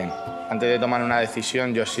dirigen. Antes de tomar una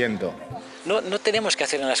decisión, yo siento. No tenemos que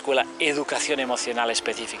hacer en la escuela educación emocional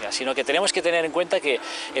específica, sino que tenemos que tener en cuenta que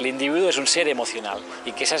el individuo es un ser emocional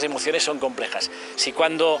y que esas emociones son complejas. Si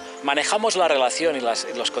cuando manejamos la relación y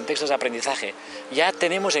los contextos de aprendizaje ya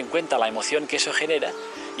tenemos en cuenta la emoción que eso genera,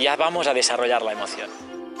 ya vamos a desarrollar la emoción.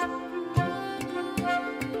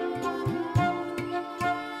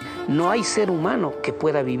 No hay ser humano que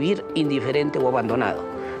pueda vivir indiferente o abandonado.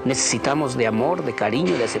 Necesitamos de amor, de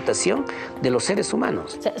cariño y de aceptación de los seres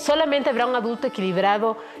humanos. O sea, solamente habrá un adulto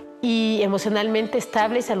equilibrado y emocionalmente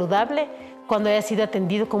estable y saludable cuando haya sido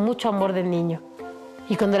atendido con mucho amor del niño.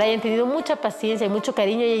 Y cuando le hayan tenido mucha paciencia y mucho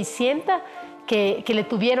cariño y sienta que le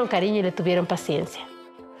tuvieron cariño y le tuvieron paciencia.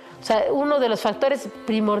 O sea, uno de los factores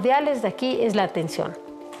primordiales de aquí es la atención.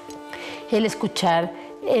 El escuchar,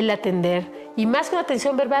 el atender. Y más que una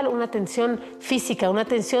atención verbal, una atención física, una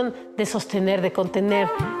atención de sostener, de contener.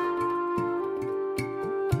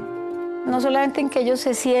 No solamente en que ellos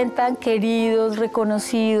se sientan queridos,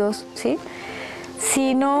 reconocidos, ¿sí?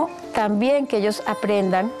 Sino también que ellos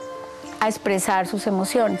aprendan a expresar sus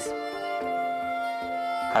emociones.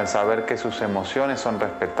 Al saber que sus emociones son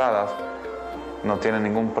respetadas, no tienen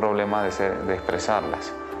ningún problema de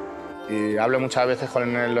expresarlas. Y hablo muchas veces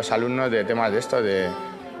con los alumnos de temas de esto, de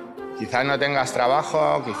quizás no tengas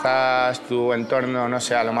trabajo, quizás tu entorno no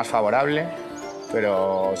sea lo más favorable,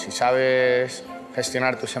 pero si sabes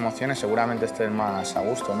gestionar tus emociones seguramente estés más a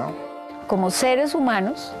gusto, ¿no? Como seres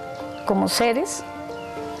humanos, como seres,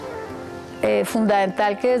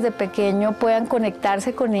 fundamental que desde pequeño puedan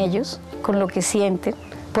conectarse con ellos, con lo que sienten,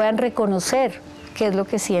 puedan reconocer qué es lo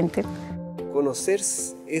que sienten. Conocer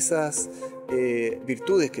esas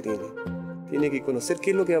virtudes que tiene. Tiene que conocer qué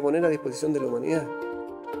es lo que va a poner a disposición de la humanidad.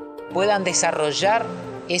 Puedan desarrollar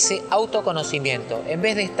ese autoconocimiento. En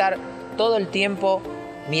vez de estar todo el tiempo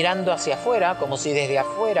mirando hacia afuera, como si desde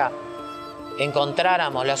afuera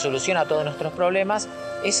encontráramos la solución a todos nuestros problemas,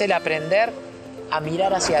 es el aprender a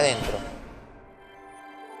mirar hacia adentro.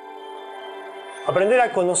 Aprender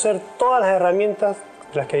a conocer todas las herramientas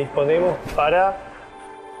de las que disponemos para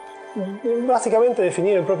básicamente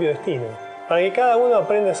definir el propio destino. Para que cada uno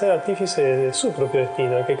aprenda a ser artífice de su propio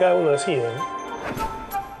destino, que cada uno decida, ¿no?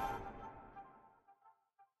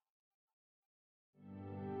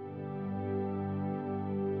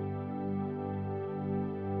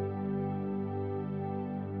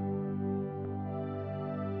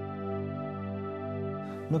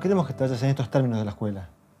 No queremos que te vayas en estos términos de la escuela.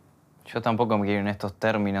 Yo tampoco me quiero ir en estos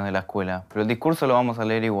términos de la escuela, pero el discurso lo vamos a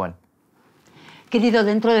leer igual. Querido,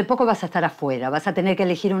 dentro de poco vas a estar afuera, vas a tener que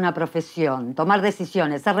elegir una profesión, tomar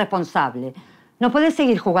decisiones, ser responsable. No puedes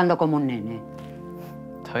seguir jugando como un nene.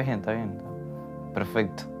 Está bien.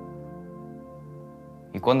 Perfecto.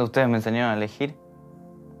 ¿Y cuándo ustedes me enseñaron a elegir?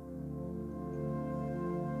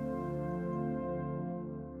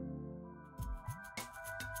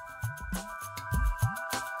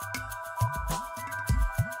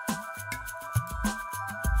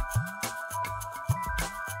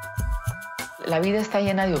 La vida está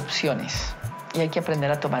llena de opciones y hay que aprender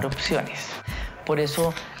a tomar opciones. Por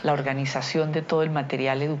eso la organización de todo el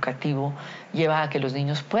material educativo lleva a que los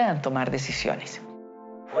niños puedan tomar decisiones.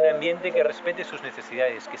 Un ambiente que respete sus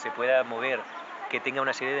necesidades, que se pueda mover, que tenga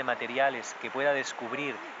una serie de materiales, que pueda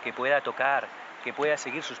descubrir, que pueda tocar, que pueda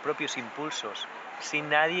seguir sus propios impulsos, sin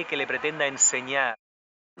nadie que le pretenda enseñar.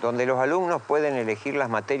 Donde los alumnos pueden elegir las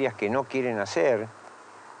materias que no quieren hacer,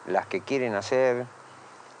 las que quieren hacer,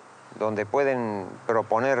 donde pueden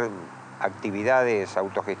proponer actividades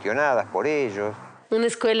autogestionadas por ellos. Una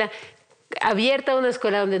escuela abierta, una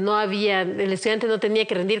escuela donde no había, el estudiante no tenía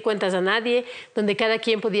que rendir cuentas a nadie, donde cada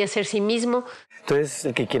quien podía ser sí mismo. Entonces,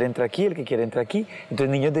 el que quiere entra aquí, el que quiere entra aquí. Entonces,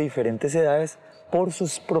 niños de diferentes edades, por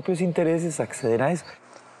sus propios intereses, acceden a eso.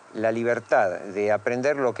 La libertad de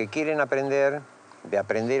aprender lo que quieren aprender, de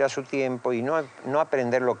aprender a su tiempo y no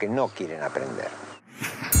aprender lo que no quieren aprender.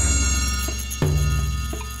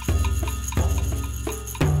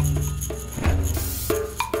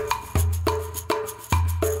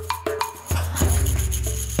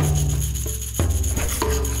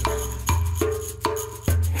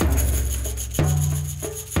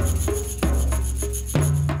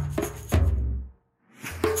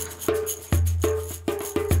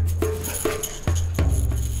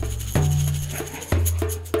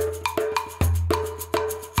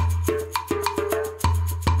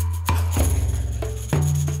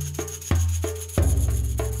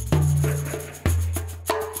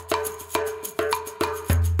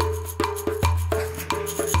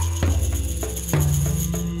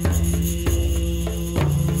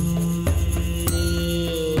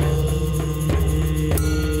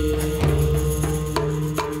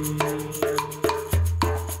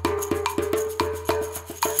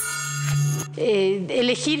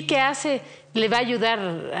 hace le va a ayudar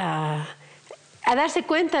a darse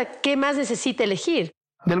cuenta qué más necesita elegir.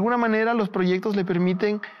 De alguna manera los proyectos le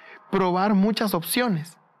permiten probar muchas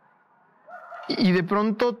opciones y de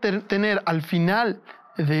pronto tener al final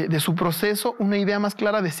de su proceso una idea más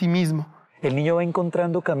clara de sí mismo. El niño va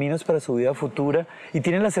encontrando caminos para su vida futura y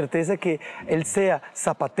tiene la certeza que él sea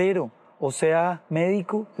zapatero o sea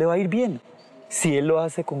médico, le va a ir bien. Si él lo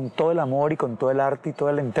hace con todo el amor y con todo el arte y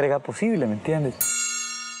toda la entrega posible, ¿me entiendes?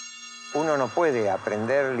 Uno no puede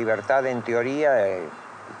aprender libertad en teoría y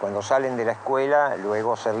cuando salen de la escuela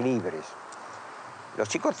luego ser libres. Los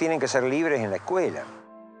chicos tienen que ser libres en la escuela.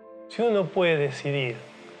 Si uno no puede decidir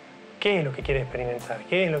qué es lo que quiere experimentar,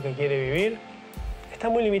 qué es lo que quiere vivir, está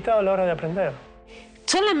muy limitado a la hora de aprender.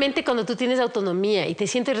 Solamente cuando tú tienes autonomía y te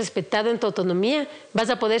sientes respetado en tu autonomía, vas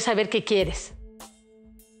a poder saber qué quieres.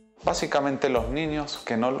 Básicamente los niños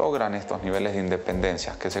que no logran estos niveles de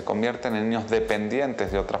independencia, que se convierten en niños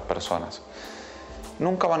dependientes de otras personas,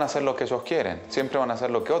 nunca van a hacer lo que ellos quieren, siempre van a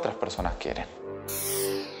hacer lo que otras personas quieren.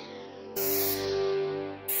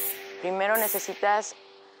 Primero necesitas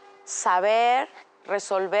saber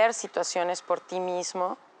resolver situaciones por ti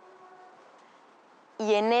mismo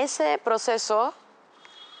y en ese proceso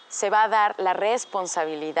se va a dar la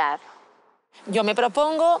responsabilidad. Yo me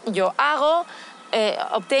propongo, yo hago,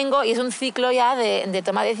 obtengo y es un ciclo ya de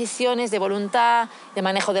toma de decisiones, de voluntad, de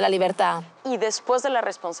manejo de la libertad. Y después de la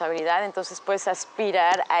responsabilidad, entonces puedes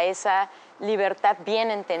aspirar a esa libertad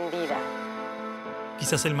bien entendida.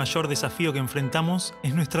 Quizás el mayor desafío que enfrentamos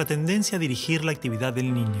es nuestra tendencia a dirigir la actividad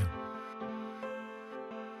del niño.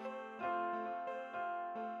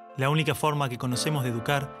 La única forma que conocemos de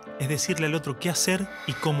educar es decirle al otro qué hacer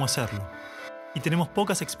y cómo hacerlo. Y tenemos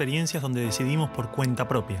pocas experiencias donde decidimos por cuenta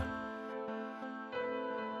propia.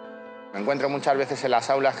 Me encuentro muchas veces en las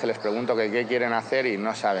aulas que les pregunto qué quieren hacer y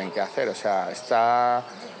no saben qué hacer. O sea,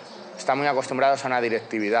 están muy acostumbrados a una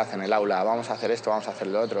directividad en el aula. Vamos a hacer esto, vamos a hacer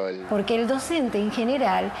lo otro. Porque el docente en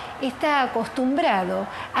general está acostumbrado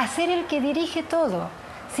a ser el que dirige todo.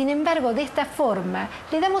 Sin embargo, de esta forma,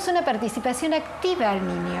 le damos una participación activa al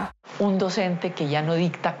niño. Un docente que ya no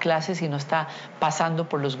dicta clases, sino está pasando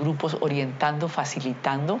por los grupos, orientando,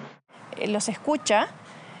 facilitando. Los escucha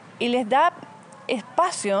y les da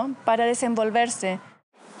espacio para desenvolverse.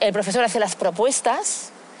 El profesor hace las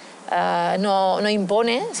propuestas, no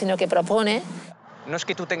impone, sino que propone. No es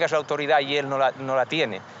que tú tengas la autoridad y él no la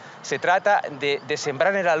tiene. Se trata de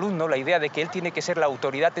sembrar en el alumno la idea de que él tiene que ser la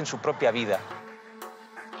autoridad en su propia vida.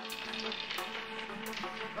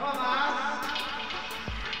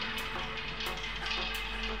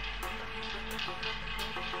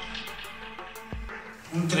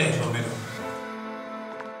 Un 3, Romero.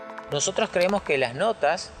 Nosotros creemos que las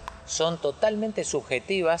notas son totalmente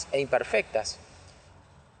subjetivas e imperfectas.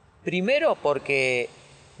 Primero porque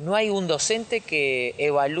no hay un docente que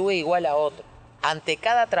evalúe igual a otro. Ante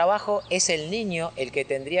cada trabajo es el niño el que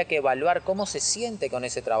tendría que evaluar cómo se siente con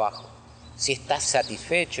ese trabajo. Si está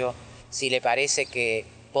satisfecho, si le parece que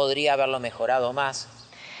podría haberlo mejorado más.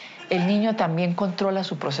 El niño también controla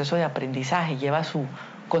su proceso de aprendizaje, lleva su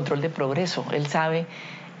control de progreso. Él sabe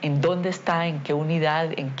en dónde está, en qué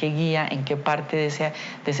unidad, en qué guía, en qué parte de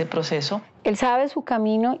ese proceso. Él sabe su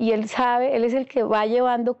camino y él es el que va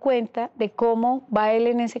llevando cuenta de cómo va él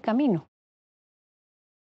en ese camino.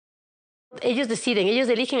 Ellos deciden, ellos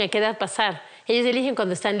eligen a qué edad pasar, ellos eligen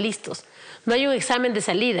cuando están listos. No hay un examen de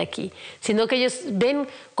salida aquí, sino que ellos ven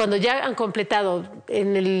cuando ya han completado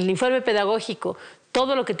en el informe pedagógico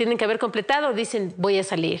todo lo que tienen que haber completado, dicen voy a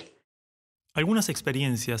salir. Algunas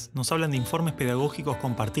experiencias nos hablan de informes pedagógicos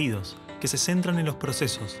compartidos, que se centran en los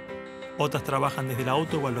procesos. Otras trabajan desde la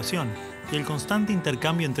autoevaluación y el constante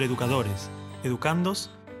intercambio entre educadores,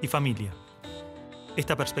 educandos y familia.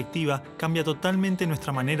 Esta perspectiva cambia totalmente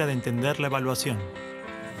nuestra manera de entender la evaluación.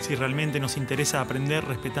 Si realmente nos interesa aprender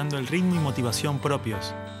respetando el ritmo y motivación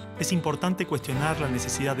propios, es importante cuestionar la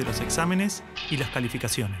necesidad de los exámenes y las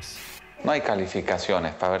calificaciones. No hay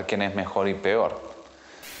calificaciones para ver quién es mejor y peor.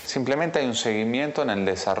 Simplemente hay un seguimiento en el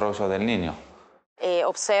desarrollo del niño.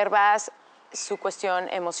 Observas su cuestión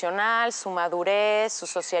emocional, su madurez, su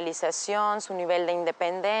socialización, su nivel de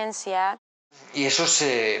independencia. Y eso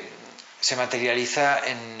se materializa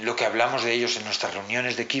en lo que hablamos de ellos en nuestras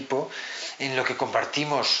reuniones de equipo, en lo que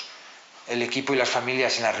compartimos el equipo y las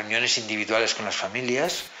familias en las reuniones individuales con las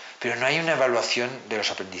familias, pero no hay una evaluación de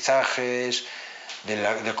los aprendizajes,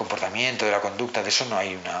 del comportamiento, de la conducta, de eso no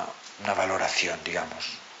hay una valoración,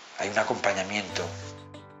 digamos. Hay un acompañamiento.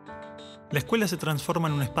 La escuela se transforma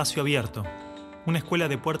en un espacio abierto, una escuela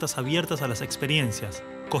de puertas abiertas a las experiencias,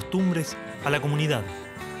 costumbres, a la comunidad.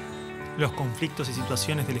 Los conflictos y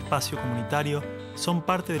situaciones del espacio comunitario son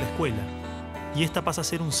parte de la escuela, y esta pasa a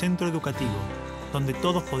ser un centro educativo, donde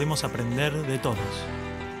todos podemos aprender de todos.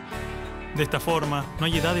 De esta forma, no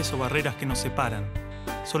hay edades o barreras que nos separan,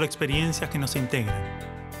 solo experiencias que nos integran.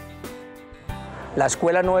 La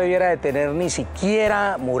escuela no debiera de tener ni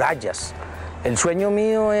siquiera murallas. El sueño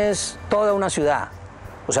mío es toda una ciudad,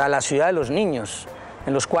 o sea, la ciudad de los niños,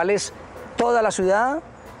 en los cuales toda la ciudad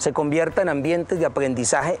se convierta en ambientes de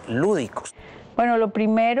aprendizaje lúdicos. Bueno, lo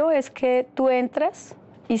primero es que tú entras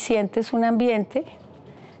y sientes un ambiente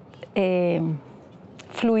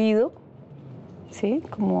fluido, ¿sí?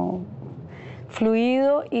 Como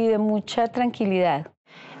fluido y de mucha tranquilidad.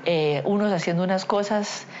 Unos haciendo unas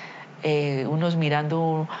cosas, unos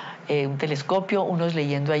mirando un telescopio, unos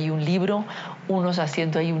leyendo ahí un libro, unos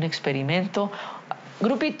haciendo ahí un experimento.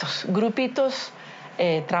 Grupitos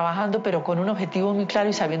trabajando, pero con un objetivo muy claro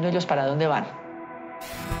y sabiendo ellos para dónde van.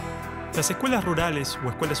 Las escuelas rurales o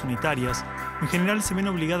escuelas unitarias en general se ven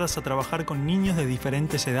obligadas a trabajar con niños de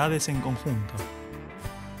diferentes edades en conjunto.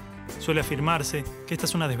 Suele afirmarse que esta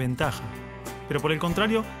es una desventaja, pero por el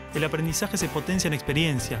contrario, el aprendizaje se potencia en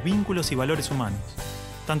experiencias, vínculos y valores humanos,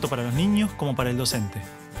 tanto para los niños como para el docente.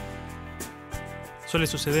 Suele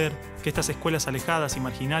suceder que estas escuelas alejadas y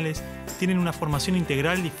marginales tienen una formación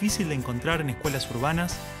integral difícil de encontrar en escuelas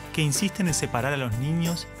urbanas que insisten en separar a los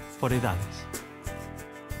niños por edades.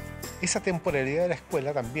 Esa temporalidad de la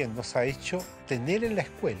escuela también nos ha hecho tener en la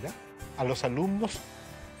escuela a los alumnos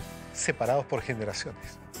separados por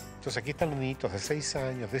generaciones. Entonces aquí están los niñitos de 6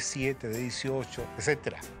 años, de 7, de 18,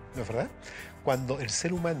 etc. ¿No es verdad? Cuando el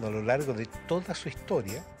ser humano a lo largo de toda su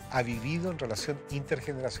historia ha vivido en relación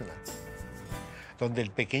intergeneracional, donde el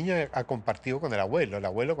pequeño ha compartido con el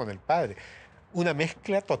abuelo con el padre, una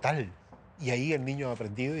mezcla total. Y ahí el niño ha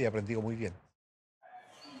aprendido y ha aprendido muy bien.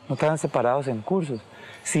 No estaban separados en cursos,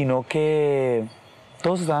 sino que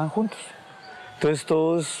todos estaban juntos. Entonces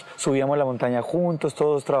todos subíamos la montaña juntos,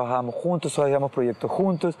 todos trabajábamos juntos, todos hacíamos proyectos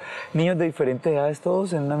juntos, niños de diferentes edades,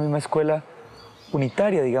 todos en una misma escuela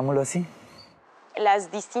unitaria, digámoslo así.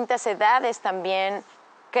 Las distintas edades también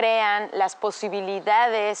crean las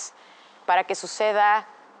posibilidades para que suceda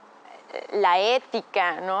la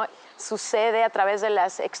ética, ¿no? Sucede a través de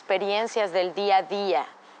las experiencias del día a día.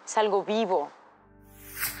 Es algo vivo.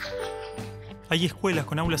 Hay escuelas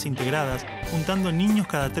con aulas integradas juntando niños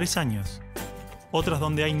cada 3 años. Otras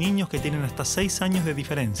donde hay niños que tienen hasta 6 años de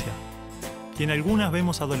diferencia. Y en algunas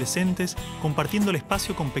vemos adolescentes compartiendo el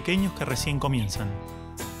espacio con pequeños que recién comienzan.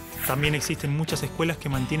 También existen muchas escuelas que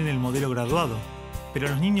mantienen el modelo graduado, pero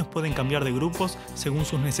los niños pueden cambiar de grupos según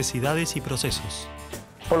sus necesidades y procesos.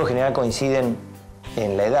 Por lo general coinciden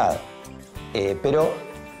en la edad, pero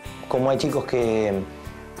como hay chicos que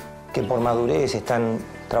por madurez están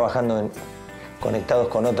trabajando conectados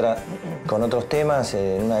con otros temas,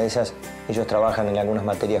 en una de esas ellos trabajan en algunas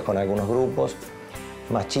materias con algunos grupos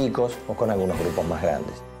más chicos o con algunos grupos más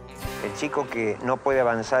grandes. El chico que no puede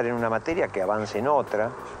avanzar en una materia, que avance en otra,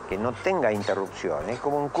 que no tenga interrupción. Es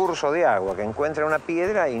como un curso de agua, que encuentra una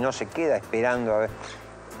piedra y no se queda esperando a ver.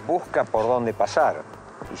 Busca por dónde pasar.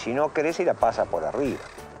 Y si no crece, la pasa por arriba.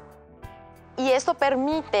 Y esto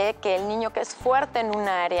permite que el niño que es fuerte en un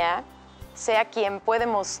área sea quien puede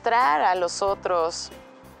mostrar a los otros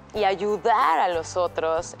y ayudar a los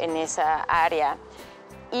otros en esa área.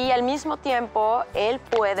 Y al mismo tiempo, él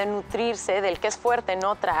puede nutrirse del que es fuerte en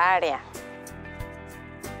otra área.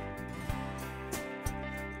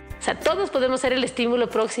 O sea, todos podemos ser el estímulo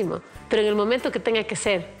próximo, pero en el momento que tenga que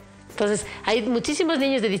ser. Entonces, hay muchísimos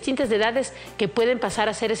niños de distintas edades que pueden pasar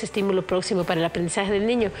a ser ese estímulo próximo para el aprendizaje del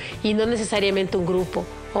niño y no necesariamente un grupo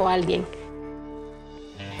o alguien.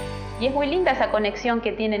 Y es muy linda esa conexión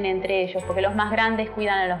que tienen entre ellos, porque los más grandes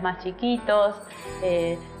cuidan a los más chiquitos,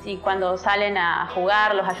 cuando salen a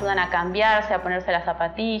jugar los ayudan a cambiarse, a ponerse las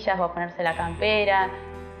zapatillas o a ponerse la campera.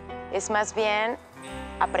 Es más bien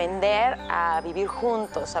aprender a vivir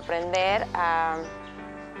juntos, aprender a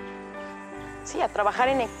trabajar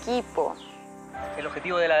en equipo. ¿El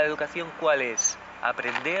objetivo de la educación cuál es?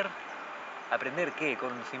 ¿Aprender? ¿Aprender qué?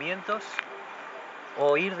 ¿Conocimientos?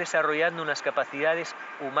 ¿O ir desarrollando unas capacidades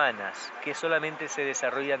humanas que solamente se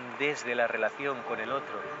desarrollan desde la relación con el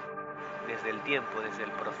otro, desde el tiempo, desde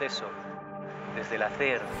el proceso, desde el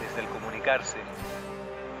hacer, desde el comunicarse,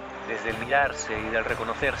 desde el mirarse y del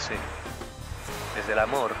reconocerse, desde el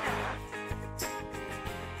amor?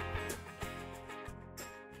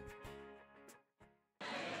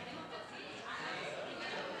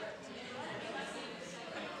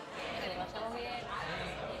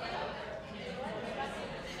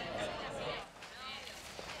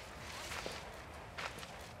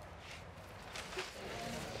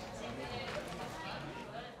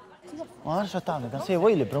 Bueno, ya está, me cansé,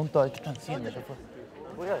 voy y le pregunto a ver qué están haciendo. Ya fue.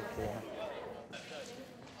 Voy a ver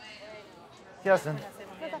qué hacen.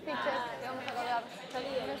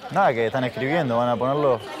 Nada, que están escribiendo, van a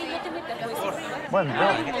ponerlo... Bueno,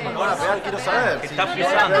 no van a pegar, quiero saber. Están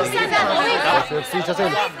pisando. Sí, ya sé.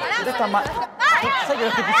 Usted está mal. Sé que lo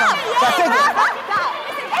estoy pisando. Ya sé que...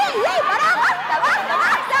 ¡Ey, pará!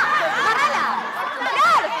 ¡Basta!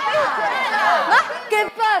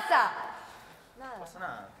 ¿Qué pasa? No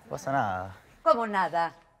pasa nada. ¿Cómo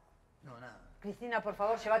nada? No, nada. Cristina, por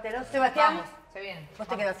favor, llévatelo. Sebastián. Vamos, se viene. Vos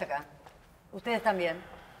te quedás acá. Ustedes también.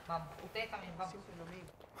 Vamos, ustedes también, vamos.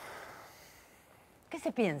 ¿Qué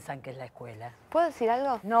se piensan que es la escuela? ¿Puedo decir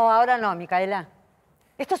algo? No, ahora no, Micaela.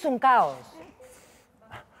 Esto es un caos.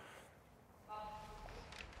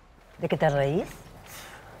 ¿De qué te reís?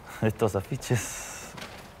 Estos afiches...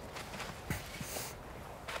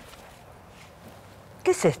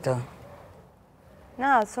 ¿Qué es esto?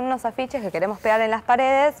 Nada, son unos afiches que queremos pegar en las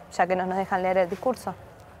paredes, ya que no nos dejan leer el discurso.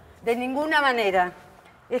 De ninguna manera.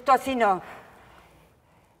 Esto así no.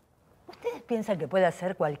 ¿Ustedes piensan que puede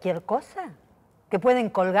hacer cualquier cosa? ¿Que pueden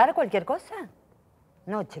colgar cualquier cosa?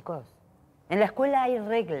 No, chicos. En la escuela hay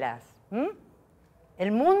reglas.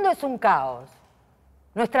 El mundo es un caos.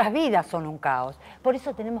 Nuestras vidas son un caos. Por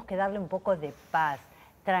eso tenemos que darle un poco de paz,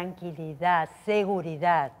 tranquilidad,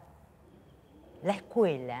 seguridad. La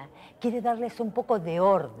escuela quiere darles un poco de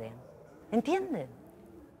orden. ¿Entienden?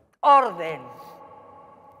 ¡Orden!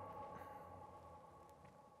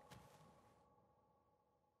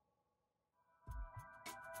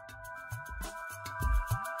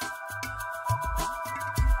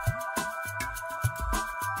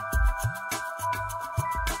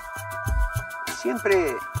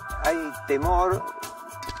 Siempre hay temor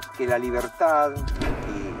que la libertad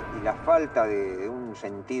y la falta de un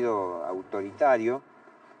sentido autoritario,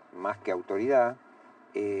 más que autoridad,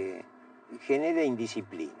 genere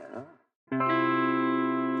indisciplina, ¿no?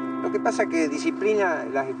 Lo que pasa es que disciplina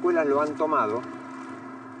las escuelas lo han tomado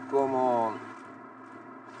como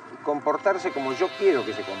comportarse como yo quiero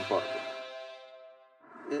que se comporte.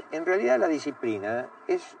 En realidad la disciplina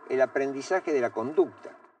es el aprendizaje de la conducta.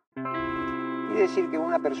 Quiere decir que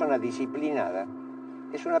una persona disciplinada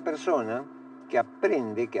es una persona que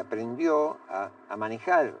aprende, que aprendió a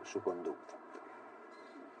manejar su conducta.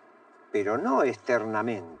 Pero no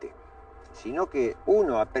externamente, sino que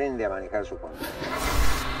uno aprende a manejar su conducta.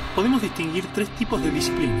 Podemos distinguir tres tipos de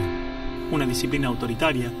disciplina. Una disciplina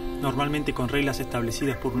autoritaria, normalmente con reglas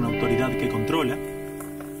establecidas por una autoridad que controla.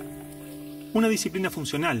 Una disciplina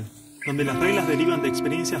funcional, donde las reglas derivan de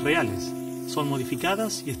experiencias reales, son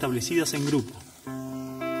modificadas y establecidas en grupo.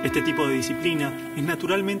 Este tipo de disciplina es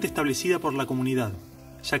naturalmente establecida por la comunidad,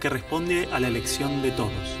 ya que responde a la elección de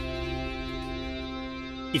todos.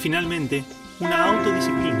 Y finalmente, una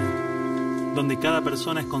autodisciplina, donde cada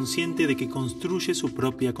persona es consciente de que construye su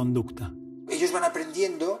propia conducta. Ellos van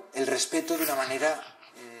aprendiendo el respeto de una manera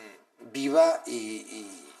viva y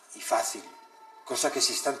fácil. Cosa que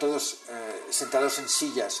si están todos sentados en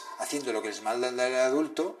sillas haciendo lo que les manda el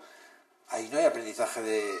adulto, ahí no hay aprendizaje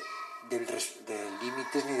de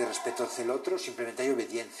límites ni de respeto hacia el otro, simplemente hay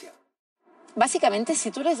obediencia. Básicamente,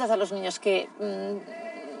 si tú les das a los niños que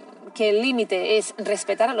el límite es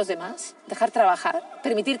respetar a los demás, dejar trabajar,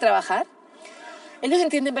 permitir trabajar, ellos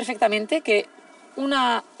entienden perfectamente que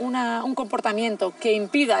un comportamiento que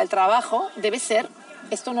impida el trabajo debe ser,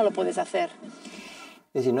 esto no lo puedes hacer.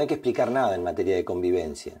 Es decir, no hay que explicar nada en materia de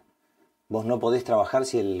convivencia. Vos no podés trabajar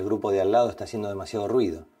si el grupo de al lado está haciendo demasiado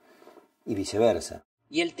ruido, y viceversa.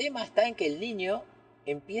 Y el tema está en que el niño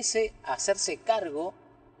empiece a hacerse cargo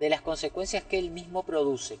de las consecuencias que él mismo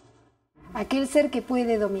produce. Aquel ser que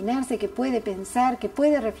puede dominarse, que puede pensar, que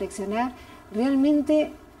puede reflexionar,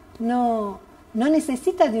 realmente no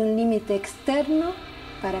necesita de un límite externo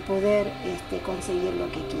para poder conseguir lo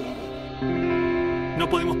que quiere. No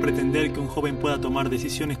podemos pretender que un joven pueda tomar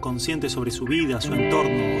decisiones conscientes sobre su vida, su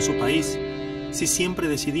entorno o su país si siempre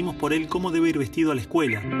decidimos por él cómo debe ir vestido a la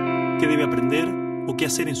escuela, qué debe aprender o qué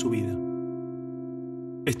hacer en su vida.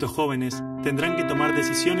 Estos jóvenes tendrán que tomar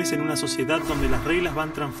decisiones en una sociedad donde las reglas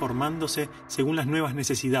van transformándose según las nuevas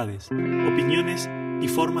necesidades, opiniones y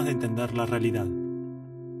formas de entender la realidad.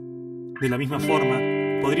 De la misma forma,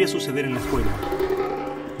 podría suceder en la escuela,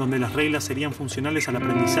 donde las reglas serían funcionales al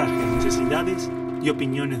aprendizaje, necesidades y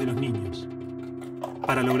opiniones de los niños.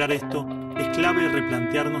 Para lograr esto, es clave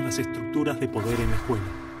replantearnos las estructuras de poder en la escuela.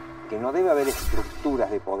 Que no debe haber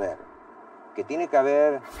estructuras de poder, que tiene que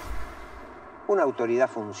haber una autoridad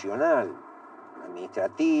funcional,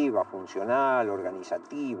 administrativa, funcional,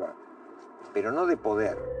 organizativa, pero no de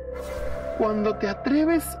poder. Cuando te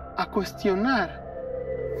atreves a cuestionar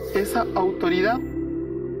esa autoridad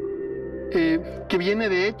que viene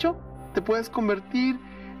de hecho, te puedes convertir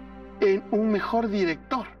en un mejor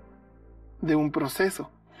director de un proceso.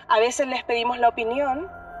 A veces les pedimos la opinión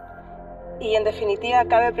y en definitiva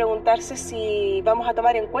cabe preguntarse si vamos a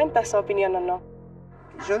tomar en cuenta esa opinión o no.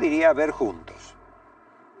 Yo diría ver juntos.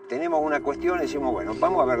 Tenemos una cuestión y decimos, bueno,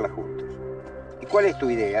 vamos a verla juntos. ¿Y cuál es tu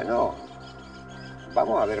idea? No,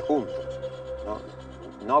 vamos a ver juntos.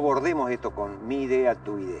 No abordemos esto con mi idea,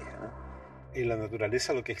 tu idea, ¿no? En la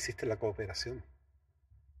naturaleza lo que existe es la cooperación.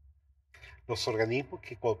 Los organismos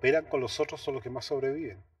que cooperan con los otros son los que más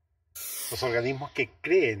sobreviven. Los organismos que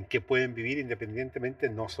creen que pueden vivir independientemente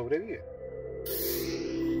no sobreviven.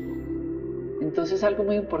 Entonces algo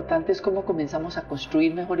muy importante es cómo comenzamos a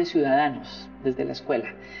construir mejores ciudadanos desde la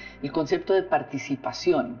escuela. El concepto de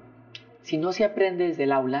participación. Si no se aprende desde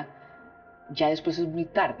el aula, ya después es muy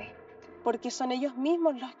tarde. Porque son ellos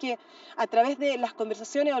mismos los que, a través de las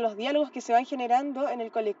conversaciones o los diálogos que se van generando en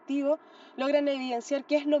el colectivo, logran evidenciar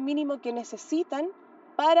qué es lo mínimo que necesitan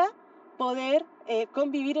para poder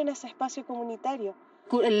convivir en ese espacio comunitario.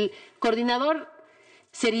 El coordinador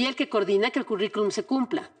sería el que coordina que el currículum se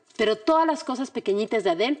cumpla, pero todas las cosas pequeñitas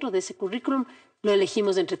de adentro de ese currículum lo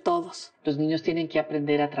elegimos entre todos. Los niños tienen que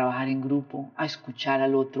aprender a trabajar en grupo, a escuchar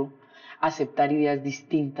al otro, a aceptar ideas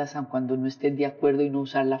distintas aun cuando no estén de acuerdo y no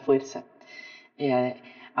usar la fuerza,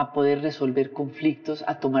 a poder resolver conflictos,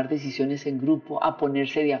 a tomar decisiones en grupo, a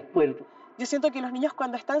ponerse de acuerdo. Yo siento que los niños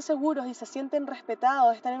cuando están seguros y se sienten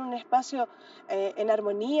respetados, están en un espacio en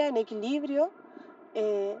armonía, en equilibrio,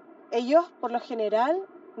 ellos por lo general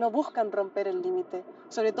no buscan romper el límite,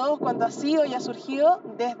 sobre todo cuando ha sido y ha surgido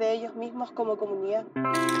desde ellos mismos como comunidad.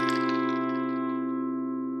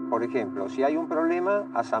 Por ejemplo, si hay un problema,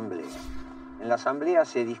 asamblea. En la asamblea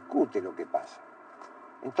se discute lo que pasa.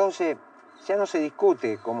 Entonces, ya no se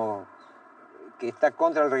discute como que está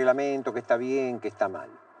contra el reglamento, que está bien, que está mal.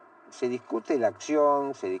 Se discute la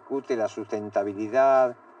acción, se discute la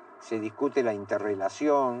sustentabilidad, se discute la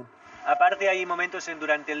interrelación. Aparte hay momentos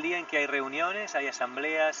durante el día en que hay reuniones, hay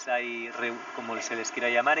asambleas, hay, como se les quiera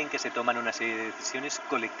llamar, en que se toman una serie de decisiones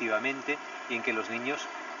colectivamente y en que los niños,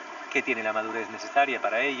 que tienen la madurez necesaria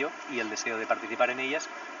para ello y el deseo de participar en ellas,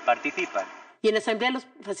 participan. Y en la asamblea los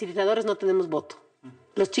facilitadores no tenemos voto.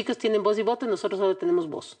 Los chicos tienen voz y voto y nosotros solo tenemos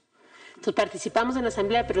voz. Entonces participamos en la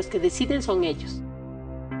asamblea, pero los que deciden son ellos.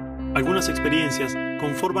 Algunas experiencias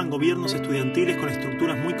conforman gobiernos estudiantiles con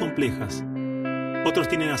estructuras muy complejas. Otros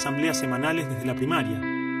tienen asambleas semanales desde la primaria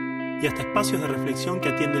y hasta espacios de reflexión que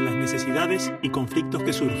atienden las necesidades y conflictos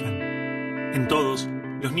que surjan. En todos,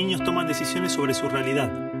 los niños toman decisiones sobre su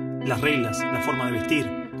realidad, las reglas, la forma de vestir,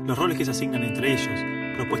 los roles que se asignan entre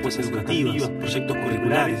ellos, propuestas educativas, proyectos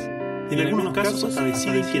curriculares, y en algunos casos hasta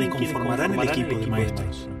deciden quiénes conformarán el equipo de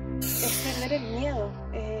maestros. Es perder el miedo,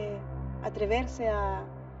 atreverse a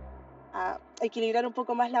equilibrar un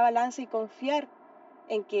poco más la balanza y confiar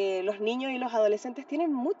en que los niños y los adolescentes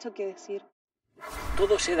tienen mucho que decir.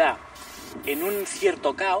 Todo se da en un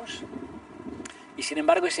cierto caos y sin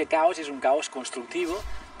embargo ese caos es un caos constructivo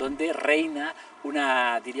donde reina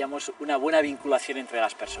una buena vinculación entre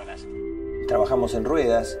las personas. Trabajamos en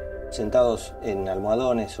ruedas, sentados en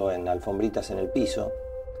almohadones o en alfombritas en el piso.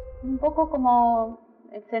 Un poco como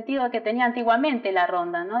el sentido que tenía antiguamente la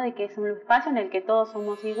ronda, ¿no? De que es un espacio en el que todos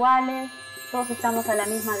somos iguales, todos estamos a la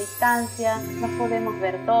misma distancia, nos podemos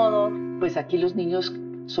ver todos. Pues aquí los niños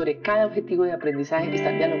sobre cada objetivo de aprendizaje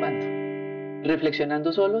están dialogando,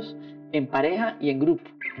 reflexionando solos, en pareja y en grupo.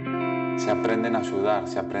 Se aprenden a ayudar,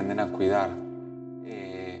 se aprenden a cuidar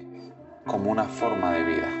como una forma de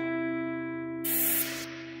vida.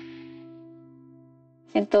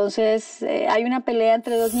 Entonces, hay una pelea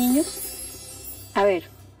entre dos niños. A ver,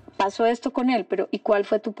 pasó esto con él, pero ¿y cuál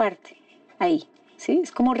fue tu parte ahí? ¿Sí?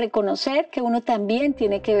 Es como reconocer que uno también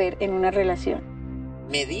tiene que ver en una relación.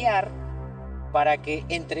 Mediar para que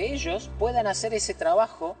entre ellos puedan hacer ese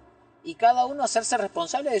trabajo y cada uno hacerse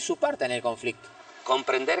responsable de su parte en el conflicto.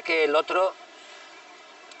 Comprender que el otro,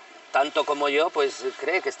 tanto como yo, pues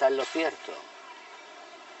cree que está en lo cierto.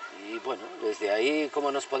 Y bueno, desde ahí,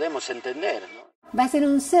 ¿cómo nos podemos entender, ¿no? Va a ser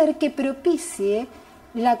un ser que propicie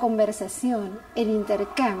la conversación, el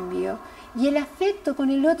intercambio y el afecto con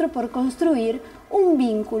el otro por construir un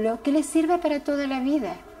vínculo que les sirva para toda la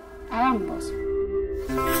vida, a ambos.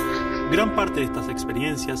 Gran parte de estas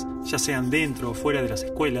experiencias, ya sean dentro o fuera de las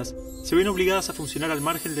escuelas, se ven obligadas a funcionar al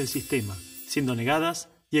margen del sistema, siendo negadas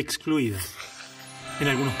y excluidas. En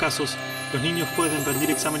algunos casos, los niños pueden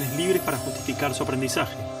rendir exámenes libres para justificar su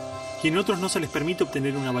aprendizaje, y en otros no se les permite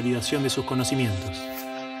obtener una validación de sus conocimientos.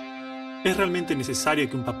 ¿Es realmente necesario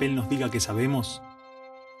que un papel nos diga que sabemos?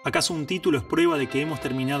 ¿Acaso un título es prueba de que hemos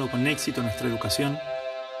terminado con éxito nuestra educación?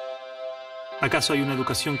 ¿Acaso hay una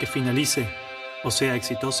educación que finalice o sea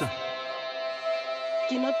exitosa?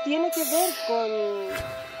 Que no tiene que ver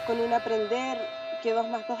con un aprender que 2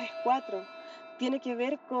 más 2 es 4. Tiene que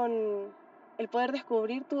ver con el poder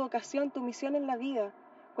descubrir tu vocación, tu misión en la vida.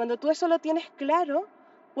 Cuando tú eso lo tienes claro,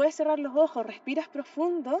 puedes cerrar los ojos, respiras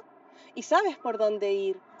profundo y sabes por dónde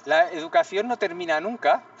ir. La educación no termina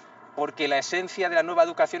nunca, porque la esencia de la nueva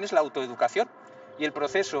educación es la autoeducación. Y el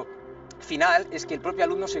proceso final es que el propio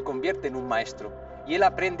alumno se convierte en un maestro. Y él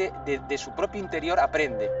aprende, de su propio interior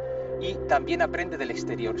aprende. Y también aprende del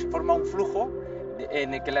exterior. Se forma un flujo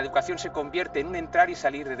en el que la educación se convierte en un entrar y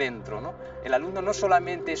salir de dentro, ¿no? El alumno no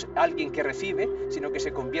solamente es alguien que recibe, sino que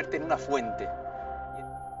se convierte en una fuente.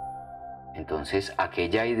 Entonces,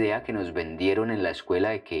 aquella idea que nos vendieron en la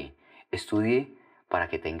escuela de que estudie para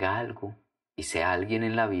que tenga algo y sea alguien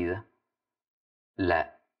en la vida,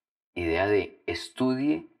 la idea de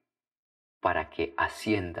estudie para que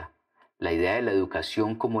ascienda, la idea de la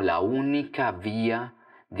educación como la única vía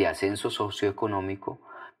de ascenso socioeconómico,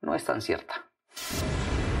 no es tan cierta.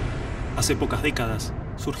 Hace pocas décadas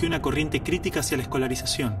surgió una corriente crítica hacia la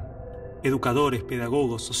escolarización. Educadores,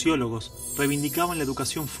 pedagogos, sociólogos reivindicaban la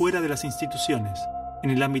educación fuera de las instituciones,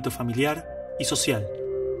 en el ámbito familiar y social.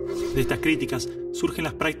 De estas críticas surgen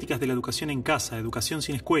las prácticas de la educación en casa, educación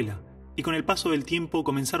sin escuela, y con el paso del tiempo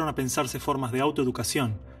comenzaron a pensarse formas de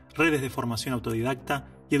autoeducación, redes de formación autodidacta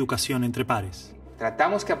y educación entre pares.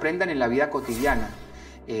 Tratamos que aprendan en la vida cotidiana.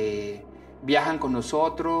 Viajan con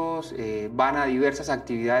nosotros, van a diversas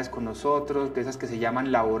actividades con nosotros, de esas que se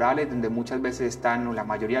llaman laborales, donde muchas veces están, o la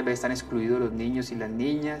mayoría de veces están excluidos los niños y las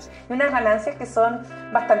niñas. Y unas ganancias que son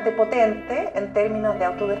bastante potentes en términos de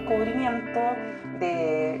autodescubrimiento,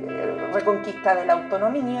 de reconquista de la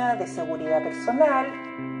autonomía, de seguridad personal.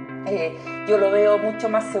 Yo lo veo mucho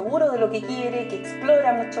más seguro de lo que quiere, que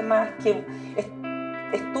explora mucho más, que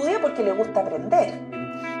estudia porque le gusta aprender.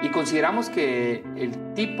 Y consideramos que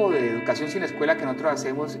el tipo de educación sin escuela que nosotros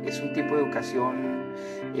hacemos es un tipo de educación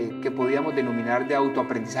que podríamos denominar de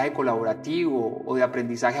autoaprendizaje colaborativo, o de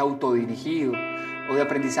aprendizaje autodirigido, o de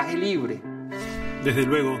aprendizaje libre. Desde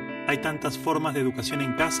luego, hay tantas formas de educación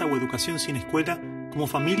en casa o educación sin escuela como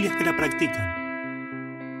familias que la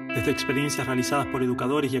practican. Desde experiencias realizadas por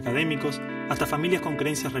educadores y académicos hasta familias con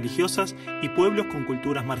creencias religiosas y pueblos con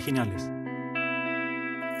culturas marginales.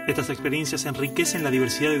 Estas experiencias enriquecen la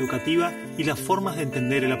diversidad educativa y las formas de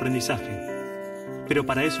entender el aprendizaje. Pero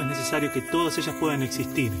para eso es necesario que todas ellas puedan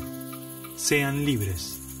existir, sean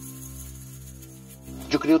libres.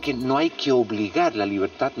 Yo creo que no hay que obligar, la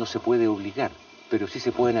libertad no se puede obligar, pero sí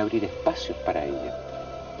se pueden abrir espacios para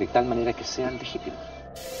ella, de tal manera que sean legítimos.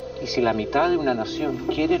 Y si la mitad de una nación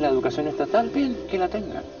quiere la educación estatal, bien, que la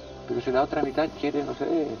tenga. Pero si la otra mitad quiere, no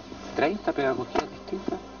sé, 30 pedagogías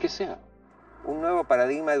distintas, que sea. Un nuevo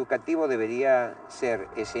paradigma educativo debería ser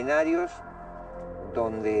escenarios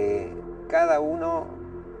donde cada uno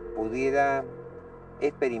pudiera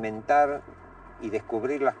experimentar y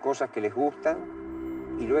descubrir las cosas que les gustan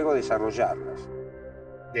y luego desarrollarlas.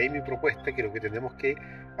 De ahí mi propuesta, que lo que tenemos que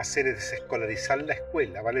hacer es desescolarizar la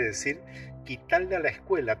escuela, vale decir, quitarle a la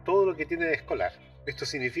escuela todo lo que tiene de escolar. Esto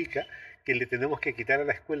significa que le tenemos que quitar a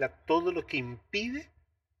la escuela todo lo que impide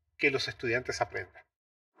que los estudiantes aprendan.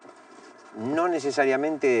 No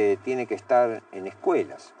necesariamente tiene que estar en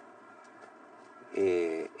escuelas.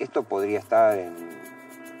 Esto podría estar en,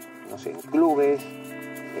 no sé, en clubes,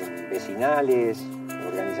 en vecinales, en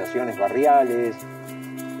organizaciones barriales,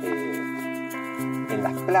 en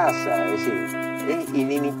las plazas. Es decir, es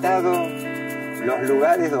ilimitado los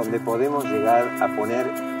lugares donde podemos llegar a poner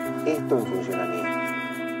esto en funcionamiento.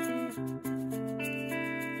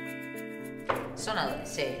 Son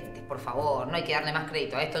adolescentes. Por favor, no hay que darle más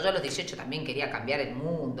crédito a esto. Yo a los 18 también quería cambiar el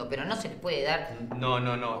mundo, pero no se les puede dar... No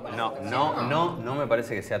me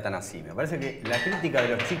parece que sea tan así. Me parece que la crítica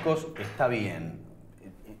de los chicos está bien.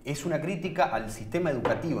 Es una crítica al sistema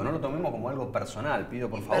educativo, no lo tomemos como algo personal, pido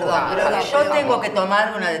por favor. Perdón, pero yo tengo que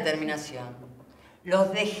tomar una determinación.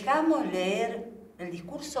 ¿Los dejamos leer el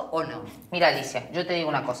discurso o no? Mira, Alicia, yo te digo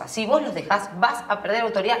una cosa. Si vos los dejás, vas a perder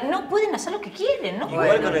autoridad. No pueden hacer lo que quieren, ¿no?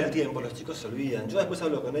 Igual con el tiempo, los chicos se olvidan. Yo después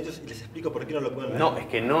hablo con ellos y les explico por qué no lo pueden leer. No, es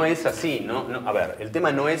que no es así. A ver, el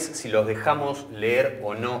tema no es si los dejamos leer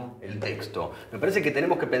o no el texto. Me parece que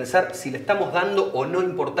tenemos que pensar si le estamos dando o no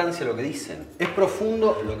importancia a lo que dicen. Es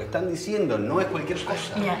profundo lo que están diciendo, no es cualquier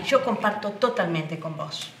cosa. Mira, yo comparto totalmente con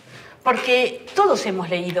vos. Porque todos hemos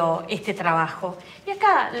leído este trabajo. Y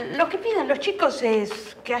acá lo que piden los chicos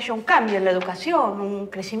es que haya un cambio en la educación, un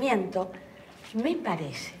crecimiento. Me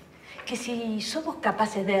parece que si somos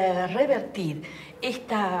capaces de revertir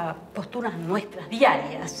estas posturas nuestras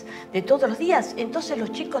diarias, de todos los días, entonces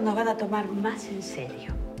los chicos nos van a tomar más en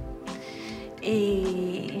serio.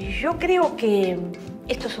 Y yo creo que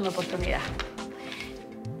esto es una oportunidad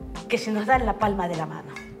que se nos da en la palma de la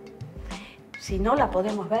mano. Si no la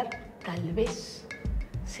podemos ver, tal vez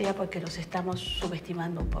sea porque nos estamos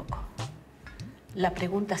subestimando un poco. La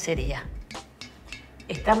pregunta sería,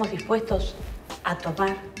 ¿estamos dispuestos a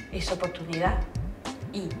tomar esa oportunidad?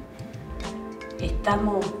 ¿Y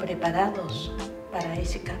estamos preparados para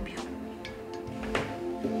ese cambio?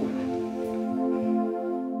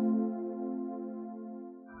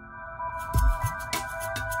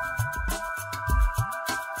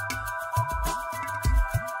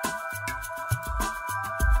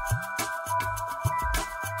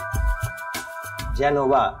 Ya no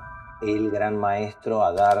va el gran maestro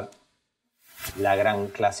a dar la gran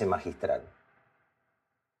clase magistral.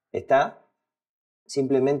 Está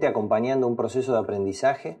simplemente acompañando un proceso de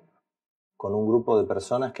aprendizaje con un grupo de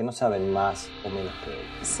personas que no saben más o menos que él.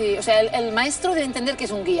 Sí, o sea, el maestro debe entender que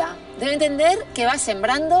es un guía. Debe entender que va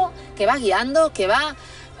sembrando, que va guiando, que va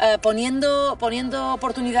poniendo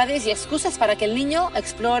oportunidades y excusas para que el niño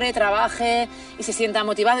explore, trabaje y se sienta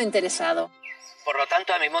motivado e interesado. Por lo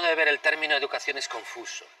tanto, a mi modo de ver, el término educación es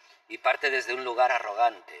confuso y parte desde un lugar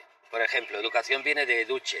arrogante. Por ejemplo, educación viene de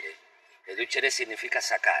educere. Educere significa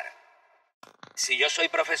sacar. Si yo soy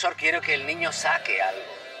profesor, quiero que el niño saque algo,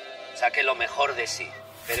 saque lo mejor de sí.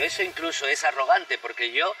 Pero eso incluso es arrogante,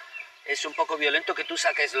 porque es un poco violento que tú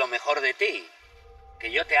saques lo mejor de ti,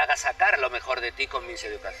 que yo te haga sacar lo mejor de ti con mis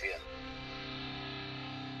educación.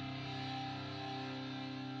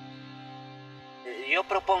 Yo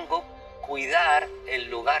propongo cuidar en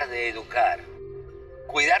lugar de educar.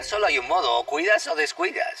 Cuidar solo hay un modo, o cuidas o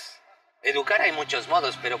descuidas. Educar hay muchos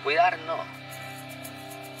modos, pero cuidar no.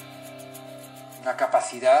 Una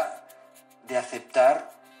capacidad de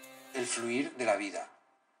aceptar el fluir de la vida.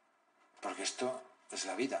 Porque esto es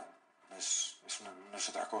la vida, no es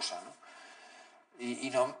otra cosa, ¿no?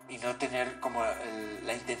 Y no tener como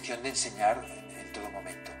la intención de enseñar en todo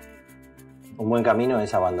momento. Un buen camino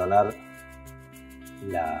es abandonar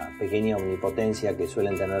la pequeña omnipotencia que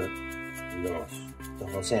suelen tener los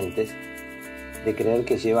docentes, de creer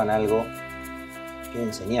que llevan algo que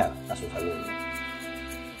enseñar a sus alumnos.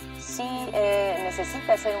 Sí,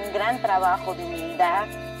 necesita hacer un gran trabajo de humildad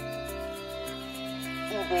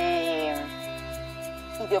y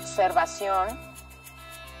de observación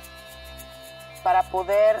para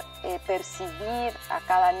poder percibir a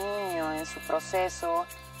cada niño en su proceso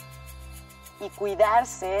y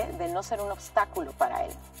cuidarse de no ser un obstáculo para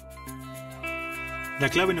él. La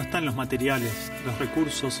clave no está en los materiales, los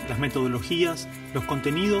recursos, las metodologías, los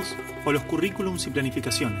contenidos o los currículums y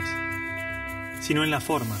planificaciones, sino en la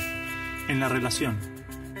forma, en la relación,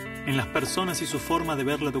 en las personas y su forma de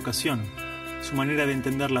ver la educación, su manera de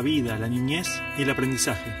entender la vida, la niñez y el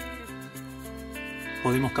aprendizaje.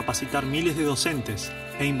 Podemos capacitar miles de docentes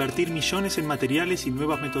e invertir millones en materiales y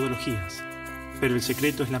nuevas metodologías, pero el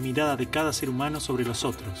secreto es la mirada de cada ser humano sobre los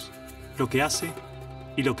otros, lo que hace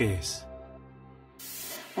y lo que es.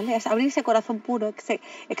 ¿Vale? Es abrir ese corazón puro,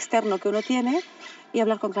 externo que uno tiene y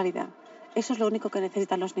hablar con claridad. Eso es lo único que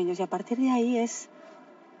necesitan los niños y a partir de ahí es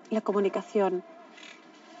la comunicación.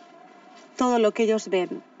 Todo lo que ellos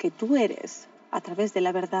ven que tú eres a través de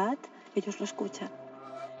la verdad, ellos lo escuchan.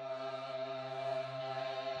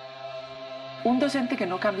 Un docente que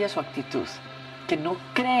no cambia su actitud, que no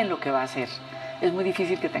cree en lo que va a hacer, es muy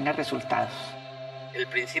difícil que tenga resultados. El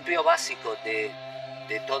principio básico de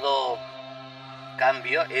todo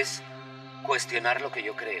cambio es cuestionar lo que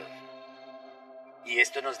yo creo. Y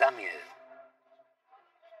esto nos da miedo.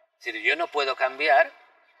 Es decir, yo no puedo cambiar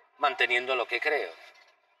manteniendo lo que creo.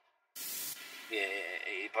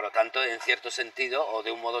 Y por lo tanto, en cierto sentido, o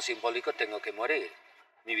de un modo simbólico, tengo que morir.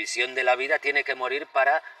 Mi visión de la vida tiene que morir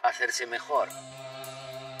para hacerse mejor.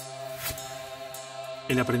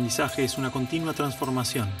 El aprendizaje es una continua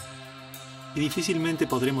transformación y difícilmente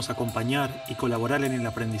podremos acompañar y colaborar en el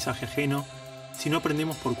aprendizaje ajeno si no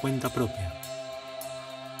aprendemos por cuenta propia,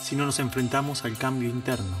 si no nos enfrentamos al cambio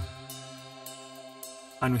interno,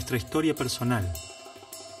 a nuestra historia personal,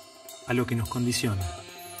 a lo que nos condiciona.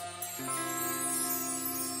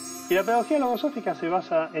 Y la pedagogía logosófica se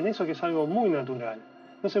basa en eso, que es algo muy natural.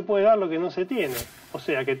 No se puede dar lo que no se tiene. O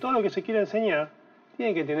sea, que todo lo que se quiere enseñar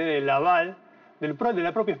tiene que tener el aval de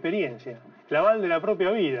la propia experiencia, el aval de la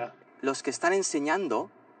propia vida. Los que están enseñando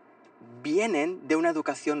vienen de una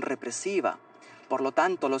educación represiva. Por lo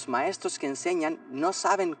tanto, los maestros que enseñan no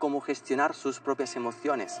saben cómo gestionar sus propias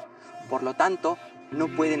emociones. Por lo tanto, no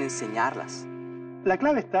pueden enseñarlas. La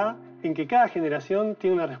clave está en que cada generación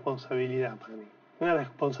tiene una responsabilidad para mí, una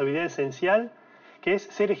responsabilidad esencial, que es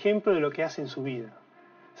ser ejemplo de lo que hace en su vida,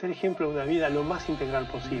 ser ejemplo de una vida lo más integral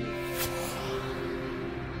posible.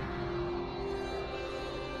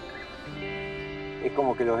 Es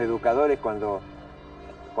como que los educadores cuando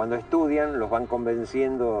estudian los van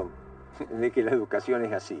convenciendo de que la educación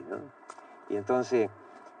es así, ¿no? Y entonces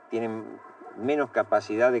tienen menos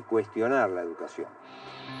capacidad de cuestionar la educación.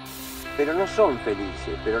 Pero no son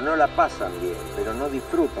felices, pero no la pasan bien, pero no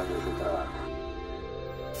disfrutan de su trabajo.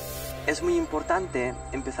 Es muy importante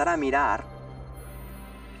empezar a mirar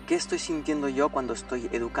qué estoy sintiendo yo cuando estoy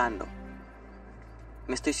educando.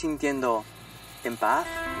 ¿Me estoy sintiendo en paz?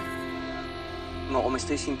 ¿O me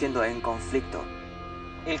estoy sintiendo en conflicto?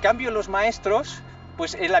 El cambio en los maestros,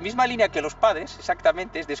 pues en la misma línea que los padres,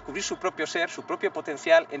 exactamente, es descubrir su propio ser, su propio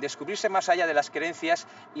potencial, en descubrirse más allá de las creencias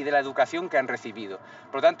y de la educación que han recibido.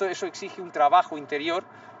 Por lo tanto, eso exige un trabajo interior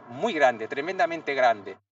muy grande, tremendamente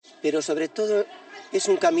grande. Pero sobre todo es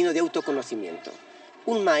un camino de autoconocimiento.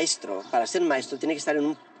 Un maestro, para ser maestro, tiene que estar en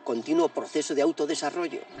un continuo proceso de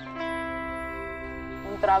autodesarrollo.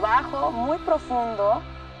 Un trabajo muy profundo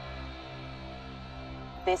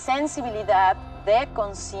de sensibilidad, de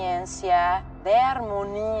conciencia, de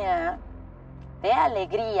armonía, de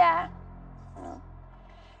alegría, ¿no?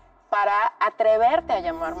 Para atreverte a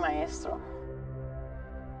llamar maestro.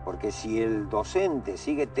 Porque si el docente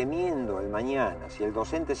sigue temiendo el mañana, si el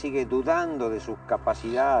docente sigue dudando de sus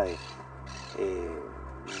capacidades,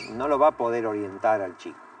 no lo va a poder orientar al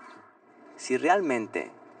chico. Si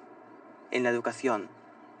realmente en la educación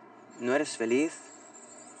no eres feliz,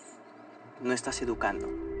 no estás educando.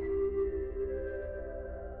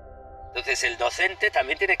 Entonces el docente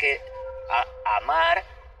también tiene que amar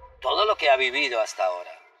todo lo que ha vivido hasta ahora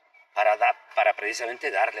para precisamente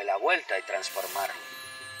darle la vuelta y transformarlo.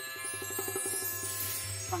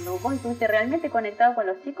 Cuando vos estuviste realmente conectado con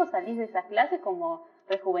los chicos, salís de esas clases como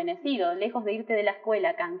rejuvenecido, lejos de irte de la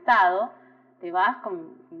escuela cansado, te vas con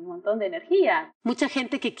un montón de energía. Mucha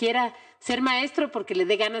gente que quiera ser maestro porque le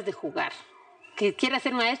dé ganas de jugar, que quiera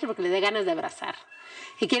ser maestro porque le dé ganas de abrazar,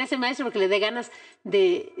 que quiera ser maestro porque le dé ganas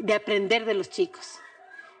de aprender de los chicos.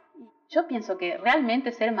 Yo pienso que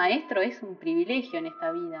realmente ser maestro es un privilegio en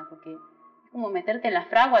esta vida, porque es como meterte en la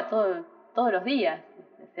fragua todos los días.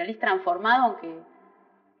 Salís transformado, aunque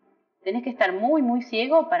tenés que estar muy, muy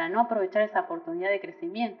ciego para no aprovechar esa oportunidad de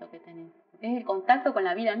crecimiento que tenés. Es el contacto con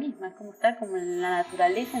la vida misma, es como estar como en la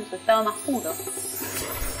naturaleza en su estado más puro.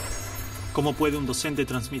 ¿Cómo puede un docente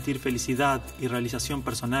transmitir felicidad y realización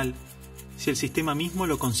personal si el sistema mismo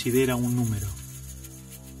lo considera un número?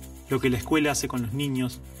 Lo que la escuela hace con los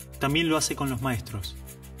niños, también lo hace con los maestros,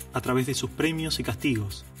 a través de sus premios y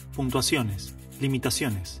castigos, puntuaciones,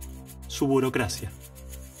 limitaciones, su burocracia.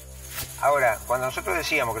 Ahora, cuando nosotros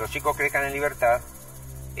decíamos que los chicos crezcan en libertad,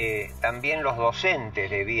 también los docentes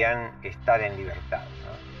debían estar en libertad,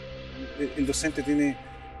 ¿no? El docente tiene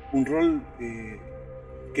un rol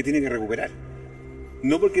que tiene que recuperar.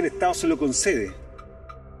 No porque el Estado se lo concede,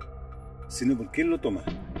 sino porque él lo toma.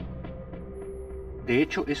 De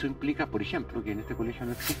hecho, eso implica, por ejemplo, que en este colegio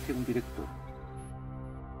no existe un director.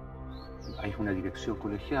 Hay una dirección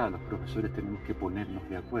colegiada, los profesores tenemos que ponernos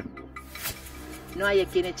de acuerdo. No hay a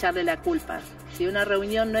quien echarle la culpa. Si una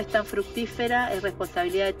reunión no es tan fructífera, es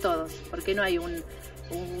responsabilidad de todos. Porque no hay un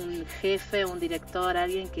jefe, un director,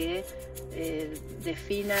 alguien que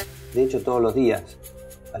defina. De hecho, todos los días,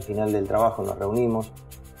 al final del trabajo, nos reunimos,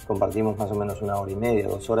 compartimos más o menos 1 hora y media,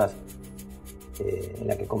 2 horas, en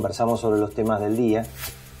la que conversamos sobre los temas del día.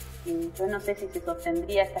 Y yo no sé si se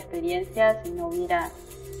sostendría esta experiencia si no hubiera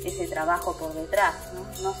ese trabajo por detrás,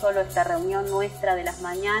 ¿no? No solo esta reunión nuestra de las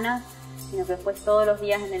mañanas, sino que después todos los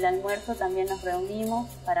días en el almuerzo también nos reunimos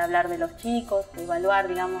para hablar de los chicos, evaluar,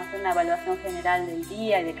 digamos, hacer una evaluación general del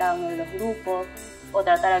día y de cada uno de los grupos, o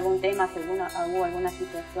tratar algún tema si hubo alguna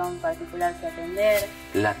situación particular que atender.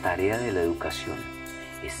 La tarea de la educación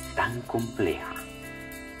es tan compleja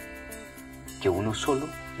que uno solo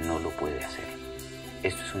no lo puede hacer.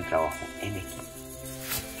 Esto es un trabajo en equipo.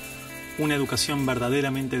 Una educación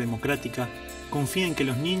verdaderamente democrática confía en que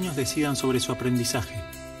los niños decidan sobre su aprendizaje,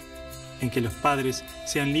 en que los padres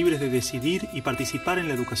sean libres de decidir y participar en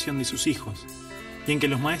la educación de sus hijos, y en que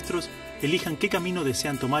los maestros elijan qué camino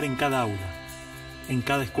desean tomar en cada aula, en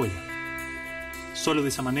cada escuela. Solo de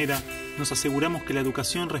esa manera nos aseguramos que la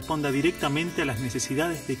educación responda directamente a las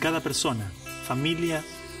necesidades de cada persona, familia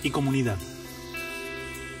y comunidad.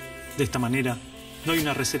 De esta manera, no hay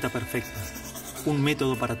una receta perfecta, un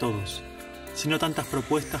método para todos, sino tantas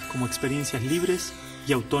propuestas como experiencias libres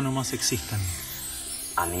y autónomas existan.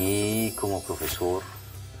 A mí, como profesor,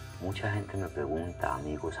 Mucha gente me pregunta,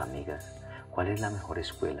 amigos, amigas, ¿cuál es la mejor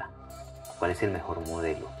escuela? ¿Cuál es el mejor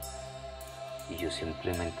modelo? Y yo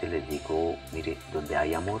simplemente les digo, mire, donde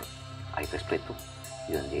hay amor, hay respeto.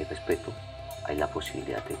 Y donde hay respeto, hay la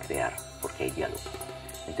posibilidad de crear, porque hay diálogo.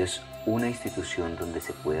 Entonces, una institución donde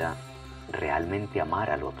se pueda realmente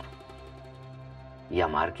amar al otro. Y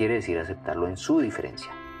amar quiere decir aceptarlo en su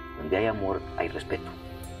diferencia. Donde hay amor, hay respeto.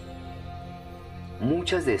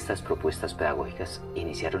 Muchas de estas propuestas pedagógicas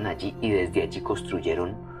iniciaron allí y desde allí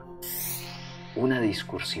construyeron una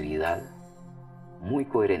discursividad muy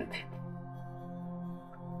coherente.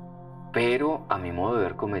 Pero, a mi modo de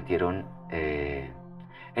ver, cometieron el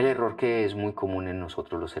error que es muy común en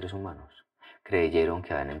nosotros los seres humanos. Creyeron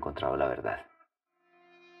que habían encontrado la verdad.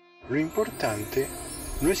 Lo importante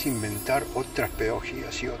no es inventar otras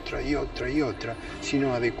pedagogías y otra y otra y otra,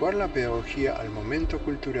 sino adecuar la pedagogía al momento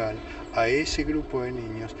cultural, a ese grupo de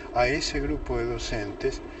niños, a ese grupo de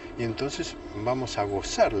docentes, y entonces vamos a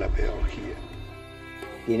gozar la pedagogía.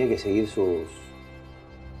 Tiene que seguir sus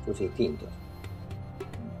instintos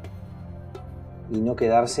y no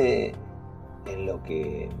quedarse en lo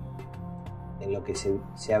que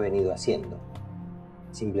se ha venido haciendo,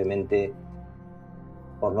 simplemente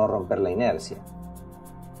por no romper la inercia.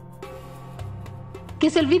 Que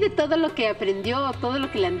se olvide todo lo que aprendió, todo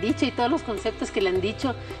lo que le han dicho y todos los conceptos que le han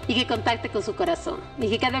dicho y que contacte con su corazón. Y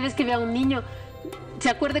que cada vez que vea a un niño, se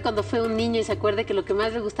acuerde cuando fue un niño y se acuerde que lo que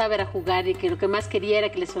más le gustaba era jugar y que lo que más quería era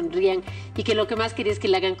que le sonrían y que lo que más quería es que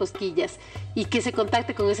le hagan cosquillas y que se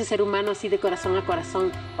contacte con ese ser humano así de corazón a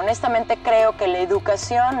corazón. Honestamente creo que la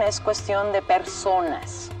educación es cuestión de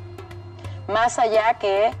personas, más allá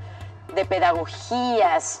que de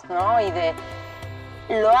pedagogías, ¿no?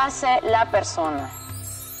 Lo hace la persona.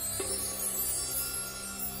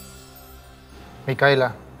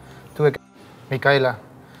 Micaela, tuve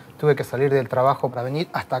que salir del trabajo para venir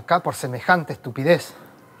hasta acá por semejante estupidez.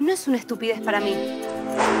 No es una estupidez para mí.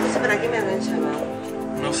 No sé para qué me habrán llamado.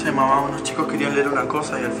 No sé, mamá, unos chicos querían leer una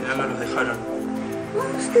cosa y al final no los dejaron.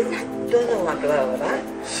 Usted está todo aprobado, ¿verdad?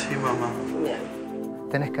 Sí, mamá. Bien.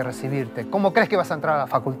 Tenés que recibirte. ¿Cómo crees que vas a entrar a la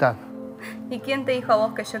facultad? ¿Y quién te dijo a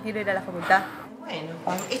vos que yo quiero ir a la facultad? Bueno,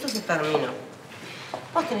 Juan, esto se terminó.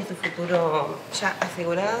 Vos tenés tu futuro ya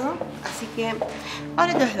asegurado, así que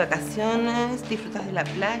ahora te vas de vacaciones, disfrutas de la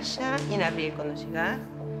playa y en abril cuando llegás,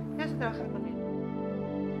 te vas a trabajar con él.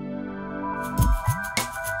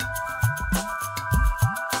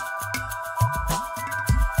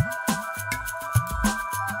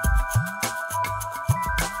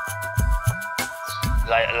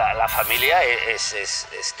 La familia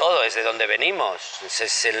es todo, es de donde venimos,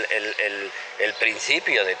 es el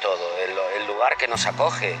principio de todo, el lugar que nos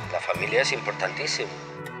acoge. La familia es importantísimo.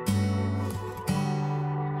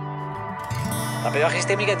 La pedagogía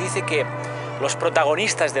sistémica dice que los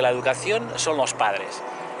protagonistas de la educación son los padres.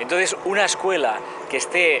 Entonces, una escuela que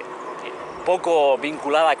esté poco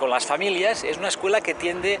vinculada con las familias es una escuela que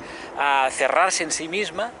tiende a cerrarse en sí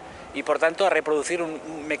misma y por tanto a reproducir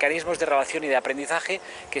mecanismos de relación y de aprendizaje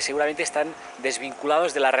que seguramente están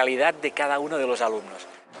desvinculados de la realidad de cada uno de los alumnos.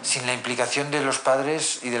 Sin la implicación de los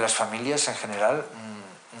padres y de las familias en general,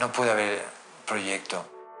 no puede haber proyecto.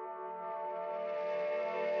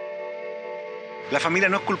 La familia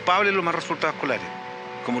no es culpable de los malos resultados escolares,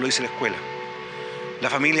 como lo dice la escuela. La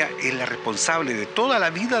familia es la responsable de toda la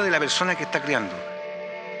vida de la persona que está criando.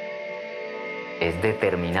 Es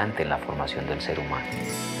determinante en la formación del ser humano.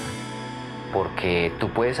 Porque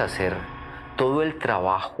tú puedes hacer todo el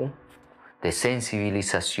trabajo de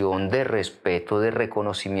sensibilización, de respeto, de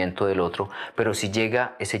reconocimiento del otro, pero si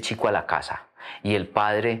llega ese chico a la casa y el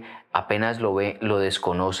padre apenas lo ve, lo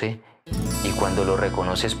desconoce, y cuando lo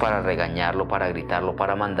reconoces para regañarlo, para gritarlo,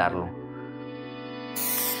 para mandarlo,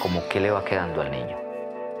 ¿cómo qué le va quedando al niño?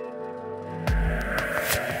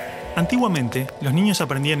 Antiguamente, los niños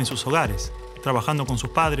aprendían en sus hogares, trabajando con sus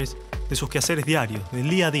padres, de sus quehaceres diarios, del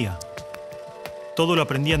día a día. Todo lo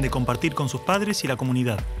aprendían de compartir con sus padres y la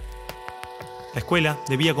comunidad. La escuela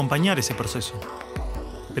debía acompañar ese proceso.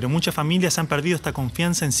 Pero muchas familias han perdido esta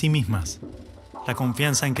confianza en sí mismas. La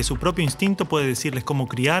confianza en que su propio instinto puede decirles cómo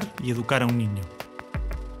criar y educar a un niño.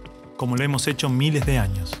 Como lo hemos hecho miles de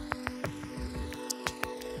años.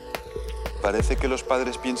 Parece que los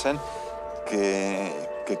padres piensan que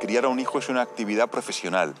criar a un hijo es una actividad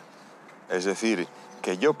profesional. Es decir,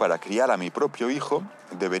 que yo para criar a mi propio hijo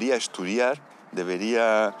debería estudiar,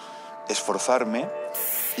 debería esforzarme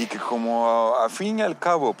y que como al fin y al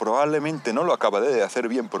cabo probablemente no lo acabaré de hacer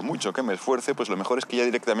bien por mucho que me esfuerce, pues lo mejor es que ya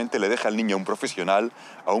directamente le deje al niño a un profesional,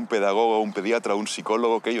 a un pedagogo, a un pediatra, a un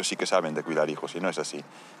psicólogo, que ellos sí que saben de cuidar hijos, y no es así.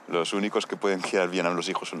 Los únicos que pueden criar bien a los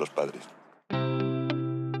hijos son los padres.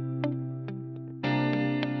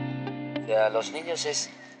 Los niños es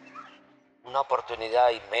una oportunidad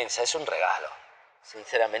inmensa, es un regalo.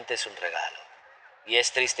 Sinceramente es un regalo. Y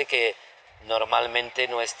es triste que normalmente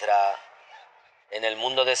en el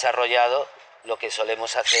mundo desarrollado lo que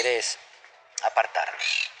solemos hacer es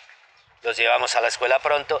apartarlos. Los llevamos a la escuela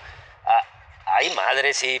pronto. Hay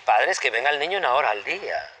madres y padres que ven al niño 1 hora al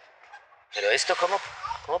día. Pero esto,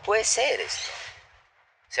 ¿cómo puede ser esto?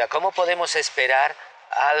 O sea, ¿cómo podemos esperar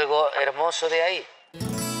algo hermoso de ahí?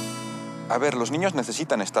 A ver, los niños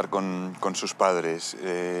necesitan estar con sus padres.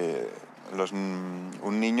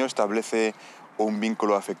 Un niño establece un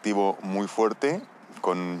vínculo afectivo muy fuerte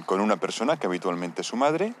con una persona que habitualmente es su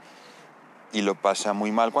madre y lo pasa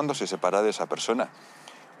muy mal cuando se separa de esa persona.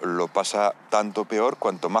 Lo pasa tanto peor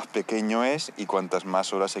cuanto más pequeño es y cuantas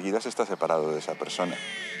más horas seguidas está separado de esa persona.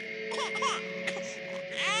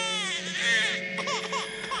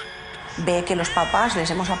 Ve que los papás les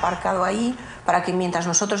hemos aparcado ahí para que mientras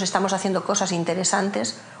nosotros estamos haciendo cosas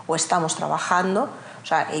interesantes o estamos trabajando, o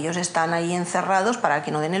sea, ellos están ahí encerrados para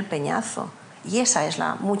que no den el peñazo. Y esa es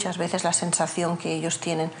muchas veces la sensación que ellos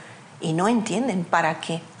tienen y no entienden para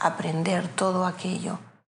qué aprender todo aquello.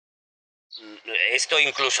 Esto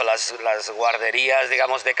incluso las guarderías,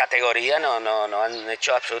 digamos, de categoría no han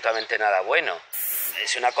hecho absolutamente nada bueno.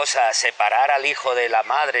 Es una cosa separar al hijo de la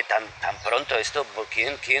madre tan pronto. Esto,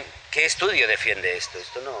 ¿qué estudio defiende esto?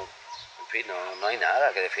 Esto en fin, no hay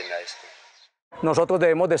nada que defienda esto. Nosotros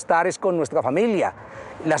debemos de estar con nuestra familia.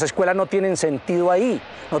 Las escuelas no tienen sentido ahí.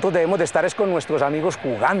 Nosotros debemos de estar con nuestros amigos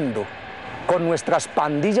jugando, con nuestras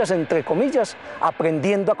pandillas, entre comillas,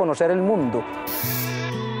 aprendiendo a conocer el mundo.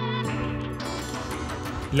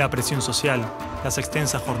 La presión social, las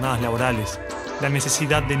extensas jornadas laborales, la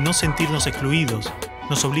necesidad de no sentirnos excluidos,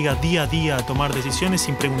 nos obliga día a día a tomar decisiones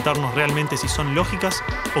sin preguntarnos realmente si son lógicas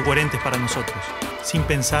o coherentes para nosotros, sin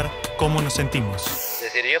pensar cómo nos sentimos. Es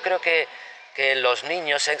decir, yo creo que los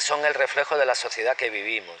niños son el reflejo de la sociedad que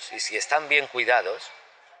vivimos y si están bien cuidados,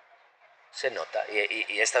 se nota.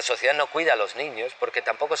 Y esta sociedad no cuida a los niños porque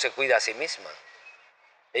tampoco se cuida a sí misma.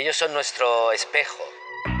 Ellos son nuestro espejo.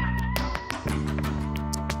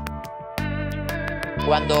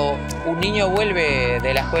 Cuando un niño vuelve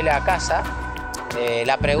de la escuela a casa,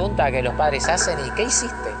 la pregunta que los padres hacen es ¿qué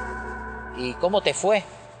hiciste? ¿Y cómo te fue?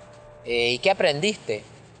 ¿Y qué aprendiste?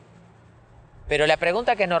 Pero la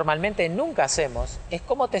pregunta que normalmente nunca hacemos es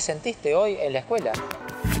 ¿cómo te sentiste hoy en la escuela?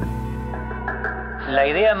 La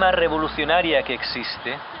idea más revolucionaria que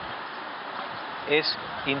existe es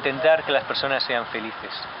intentar que las personas sean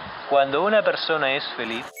felices. Cuando una persona es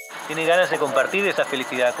feliz, tiene ganas de compartir esa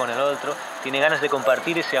felicidad con el otro, tiene ganas de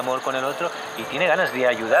compartir ese amor con el otro y tiene ganas de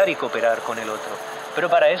ayudar y cooperar con el otro. Pero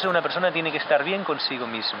para eso una persona tiene que estar bien consigo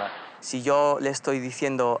misma. Si yo le estoy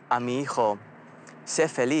diciendo a mi hijo, sé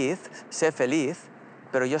feliz,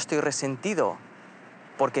 pero yo estoy resentido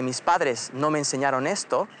porque mis padres no me enseñaron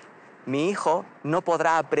esto, mi hijo no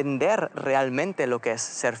podrá aprender realmente lo que es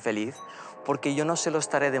ser feliz porque yo no se lo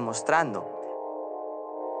estaré demostrando.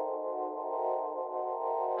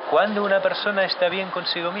 Cuando una persona está bien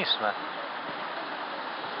consigo misma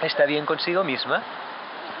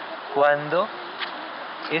cuando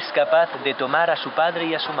es capaz de tomar a su padre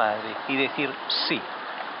y a su madre y decir, sí,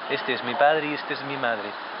 este es mi padre y este es mi madre.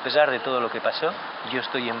 A pesar de todo lo que pasó, yo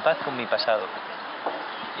estoy en paz con mi pasado.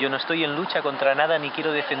 Yo no estoy en lucha contra nada, ni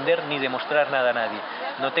quiero defender ni demostrar nada a nadie.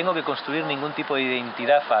 No tengo que construir ningún tipo de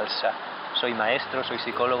identidad falsa. Soy maestro, soy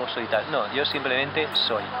psicólogo, soy tal. No, yo simplemente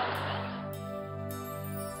soy.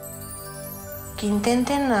 Que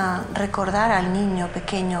intenten recordar al niño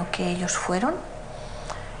pequeño que ellos fueron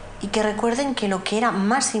y que recuerden que lo que era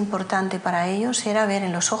más importante para ellos era ver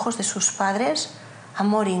en los ojos de sus padres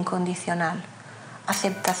amor incondicional,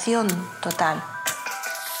 aceptación total.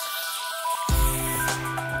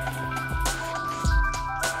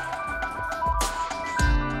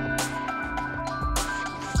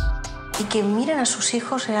 Y que miren a sus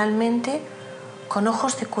hijos realmente con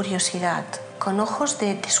ojos de curiosidad, con ojos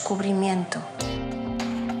de descubrimiento.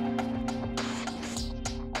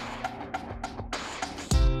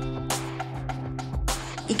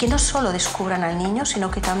 Y que no solo descubran al niño, sino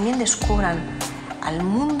que también descubran al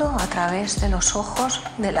mundo a través de los ojos,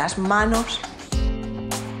 de las manos.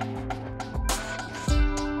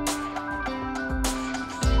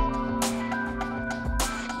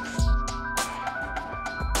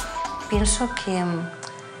 Pienso que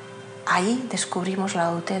ahí descubrimos la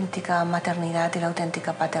auténtica maternidad y la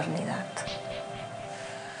auténtica paternidad.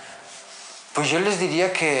 Pues yo les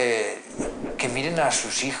diría que miren a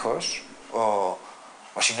sus hijos, o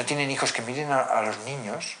si no tienen hijos, que miren a los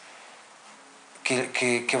niños,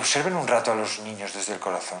 que observen un rato a los niños desde el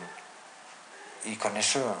corazón. Y con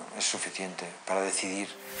eso es suficiente para decidir.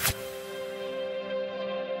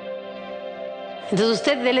 Entonces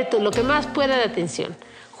usted dele lo que más pueda de atención.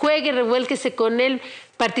 Juegue, revuélquese con él,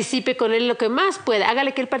 participe con él lo que más pueda.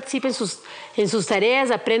 Hágale que él participe en sus tareas,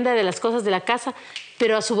 aprenda de las cosas de la casa,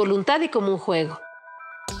 pero a su voluntad y como un juego.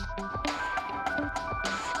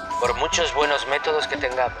 Por muchos buenos métodos que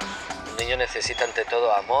tengamos, un niño necesita ante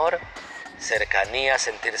todo amor, cercanía,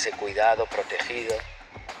 sentirse cuidado, protegido.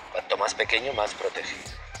 Cuanto más pequeño, más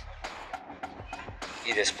protegido.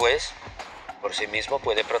 Y después, por sí mismo,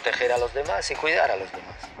 puede proteger a los demás y cuidar a los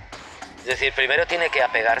demás. Es decir, primero tiene que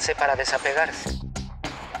apegarse para desapegarse.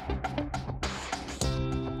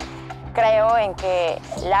 Creo en que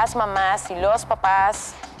las mamás y los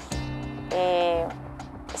papás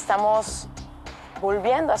estamos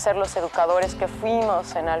volviendo a ser los educadores que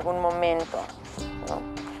fuimos en algún momento,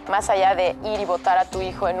 ¿no? Más allá de ir y botar a tu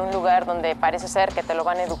hijo en un lugar donde parece ser que te lo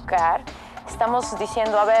van a educar, estamos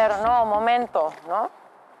diciendo, a ver, no, momento, ¿no?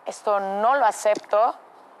 Esto no lo acepto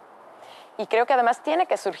y creo que además tiene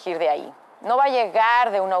que surgir de ahí. No va a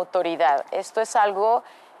llegar de una autoridad. Esto es algo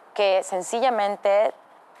que sencillamente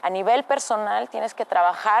a nivel personal tienes que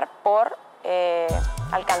trabajar por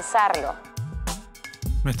alcanzarlo.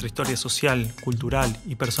 Nuestra historia social, cultural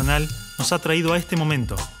y personal nos ha traído a este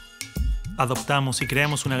momento. Adoptamos y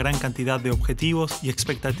creamos una gran cantidad de objetivos y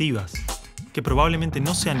expectativas que probablemente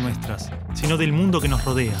no sean nuestras, sino del mundo que nos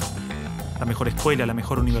rodea. La mejor escuela, la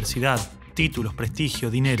mejor universidad, títulos, prestigio,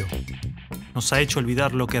 dinero. Nos ha hecho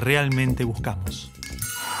olvidar lo que realmente buscamos.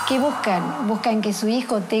 ¿Qué buscan? Buscan que su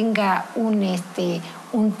hijo tenga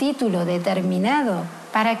un título determinado.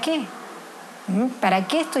 ¿Para qué? ¿Para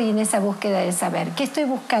qué estoy en esa búsqueda de saber? ¿Qué estoy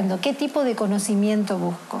buscando? ¿Qué tipo de conocimiento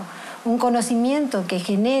busco? Un conocimiento que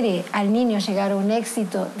genere al niño llegar a un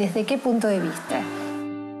éxito, ¿desde qué punto de vista?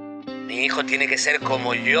 Mi hijo tiene que ser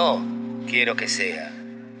como yo quiero que sea.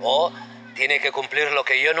 O tiene que cumplir lo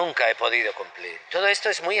que yo nunca he podido cumplir. Todo esto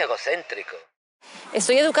es muy egocéntrico.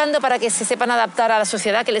 Estoy educando para que se sepan adaptar a la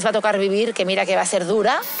sociedad que les va a tocar vivir, que mira que va a ser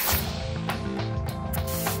dura.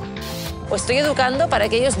 O estoy educando para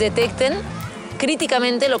que ellos detecten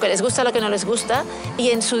críticamente lo que les gusta, lo que no les gusta, y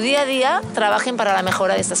en su día a día trabajen para la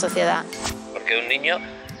mejora de esta sociedad. Porque un niño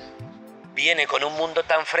viene con un mundo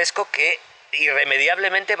tan fresco que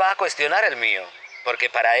irremediablemente va a cuestionar el mío. Porque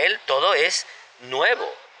para él todo es nuevo.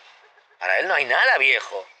 Para él no hay nada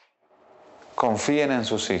viejo. Confíen en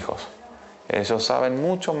sus hijos. Ellos saben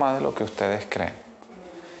mucho más de lo que ustedes creen.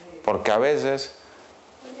 Porque a veces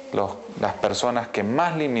las personas que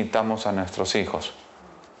más limitamos a nuestros hijos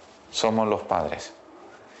somos los padres.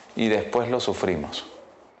 Y después lo sufrimos.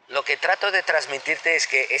 Lo que trato de transmitirte es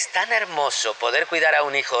que es tan hermoso poder cuidar a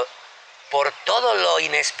un hijo por todo lo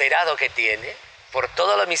inesperado que tiene, por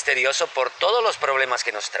todo lo misterioso, por todos los problemas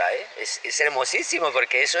que nos trae. Es hermosísimo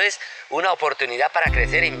porque eso es una oportunidad para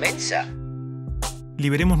crecer inmensa.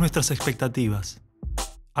 Liberemos nuestras expectativas.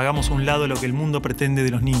 Hagamos a un lado lo que el mundo pretende de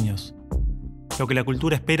los niños, lo que la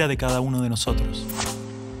cultura espera de cada uno de nosotros.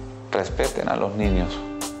 Respeten a los niños.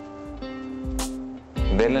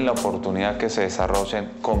 Denle la oportunidad que se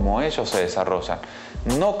desarrollen como ellos se desarrollan,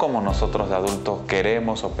 no como nosotros de adultos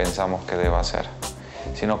queremos o pensamos que deba ser,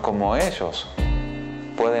 sino como ellos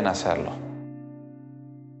pueden hacerlo.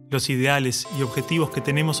 Los ideales y objetivos que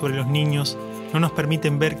tenemos sobre los niños no nos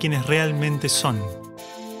permiten ver quiénes realmente son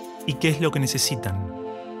y qué es lo que necesitan,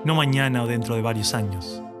 no mañana o dentro de varios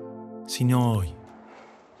años, sino hoy.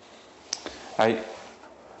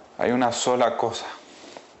 Hay una sola cosa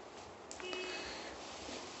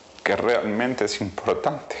que realmente es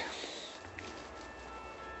importante.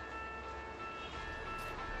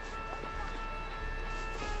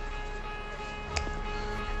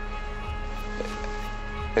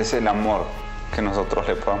 Es el amor que nosotros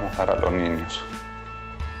le podamos dar a los niños.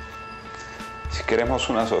 Si queremos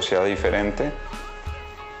una sociedad diferente,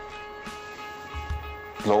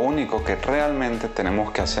 lo único que realmente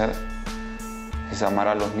tenemos que hacer es amar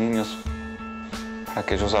a los niños para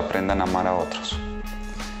que ellos aprendan a amar a otros.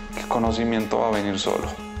 El conocimiento va a venir solo.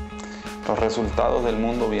 Los resultados del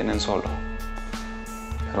mundo vienen solo.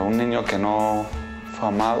 Pero un niño que no fue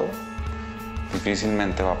amado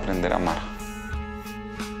difícilmente va a aprender a amar.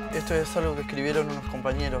 Esto es algo que escribieron unos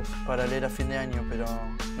compañeros para leer a fin de año, pero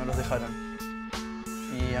no los dejaron.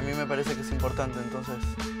 Y a mí me parece que es importante, entonces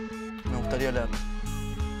me gustaría leerlo.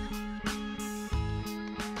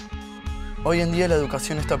 Hoy en día la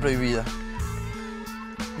educación está prohibida.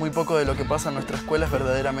 Muy poco de lo que pasa en nuestra escuela es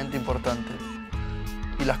verdaderamente importante.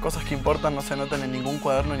 Y las cosas que importan no se anotan en ningún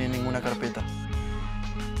cuaderno ni en ninguna carpeta.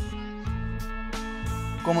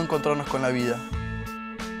 ¿Cómo encontrarnos con la vida?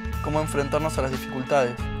 ¿Cómo enfrentarnos a las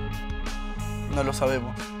dificultades? No lo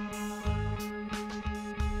sabemos.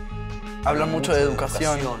 Hablan mucho de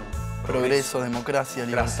educación, progreso, democracia,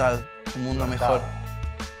 libertad, un mundo mejor.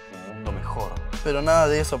 Un mundo mejor. Pero nada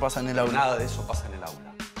de eso pasa en el aula. Nada de eso pasa en el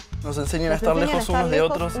aula. Nos enseñan a estar lejos unos de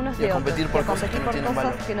otros y a competir por cosas que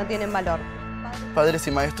no tienen valor. Padres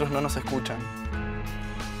y maestros no nos escuchan.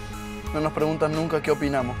 No nos preguntan nunca qué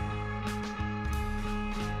opinamos.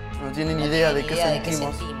 No tienen idea de qué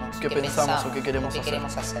sentimos, qué pensamos o qué queremos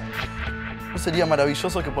hacer. ¿No sería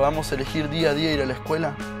maravilloso que podamos elegir día a día ir a la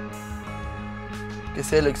escuela? Que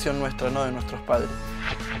sea elección nuestra, no de nuestros padres.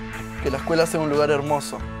 Que la escuela sea un lugar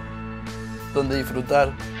hermoso, donde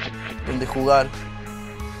disfrutar, donde jugar,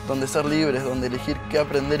 donde ser libres, donde elegir qué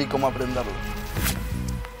aprender y cómo aprenderlo.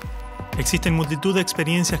 Existen multitud de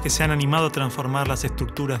experiencias que se han animado a transformar las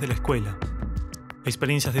estructuras de la escuela.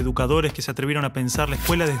 Experiencias de educadores que se atrevieron a pensar la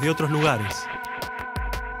escuela desde otros lugares.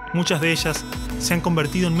 Muchas de ellas se han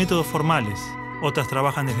convertido en métodos formales, otras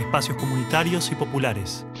trabajan desde espacios comunitarios y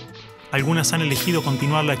populares. Algunas han elegido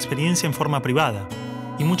continuar la experiencia en forma privada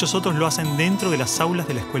y muchos otros lo hacen dentro de las aulas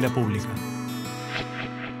de la escuela pública.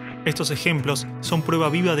 Estos ejemplos son prueba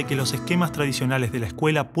viva de que los esquemas tradicionales de la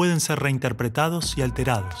escuela pueden ser reinterpretados y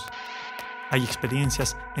alterados. Hay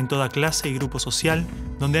experiencias en toda clase y grupo social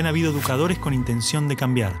donde han habido educadores con intención de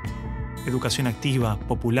cambiar. Educación activa,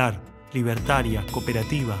 popular, libertaria,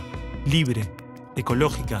 cooperativa, libre,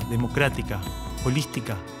 ecológica, democrática,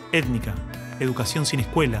 holística, étnica, educación sin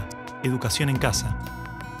escuela, educación en casa.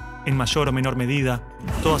 En mayor o menor medida,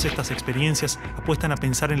 todas estas experiencias apuestan a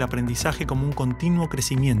pensar en el aprendizaje como un continuo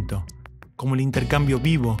crecimiento, como el intercambio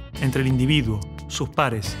vivo entre el individuo, sus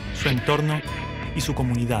pares, su entorno y su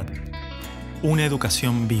comunidad. Una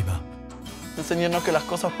educación viva. Enseñarnos que las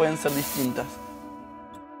cosas pueden ser distintas.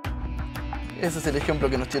 Ese es el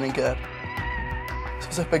ejemplo que nos tienen que dar.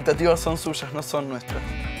 Sus expectativas son suyas, no son nuestras.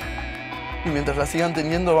 Y mientras las sigan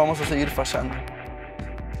teniendo, vamos a seguir fallando.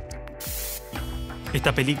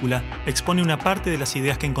 Esta película expone una parte de las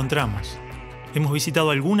ideas que encontramos. Hemos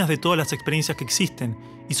visitado algunas de todas las experiencias que existen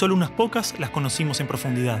y solo unas pocas las conocimos en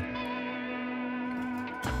profundidad.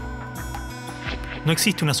 No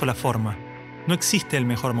existe una sola forma, no existe el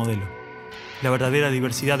mejor modelo. La verdadera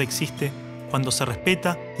diversidad existe cuando se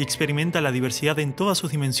respeta y experimenta la diversidad en todas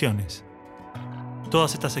sus dimensiones.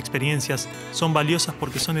 Todas estas experiencias son valiosas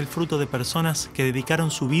porque son el fruto de personas que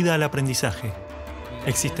dedicaron su vida al aprendizaje.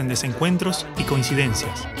 Existen desencuentros y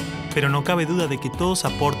coincidencias, pero no cabe duda de que todos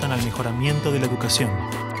aportan al mejoramiento de la educación.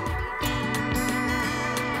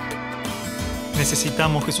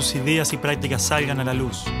 Necesitamos que sus ideas y prácticas salgan a la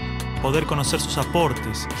luz, poder conocer sus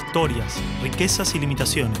aportes, historias, riquezas y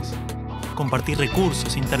limitaciones, compartir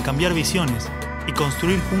recursos, intercambiar visiones y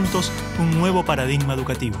construir juntos un nuevo paradigma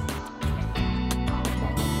educativo.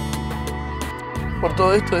 Por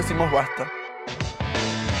todo esto decimos basta.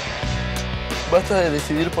 Basta de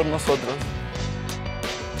decidir por nosotros.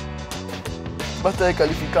 Basta de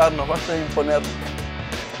calificarnos, basta de imponernos.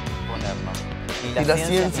 Ni las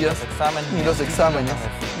ciencias, ni los exámenes,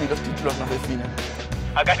 ni los títulos nos definen.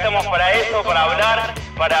 Acá estamos para eso, para hablar,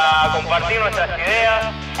 para compartir nuestras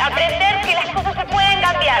ideas. Aprender que las cosas se pueden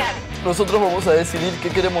cambiar. Nosotros vamos a decidir qué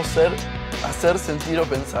queremos ser, hacer, sentir o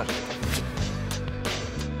pensar.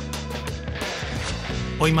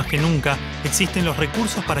 Hoy más que nunca, existen los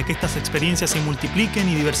recursos para que estas experiencias se multipliquen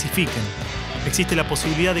y diversifiquen. Existe la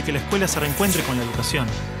posibilidad de que la escuela se reencuentre con la educación,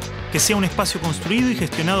 que sea un espacio construido y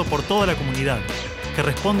gestionado por toda la comunidad, que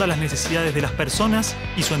responda a las necesidades de las personas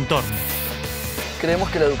y su entorno.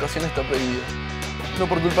 Creemos que la educación está prohibida, no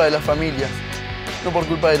por culpa de las familias, no por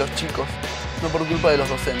culpa de los chicos, no por culpa de los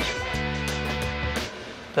docentes.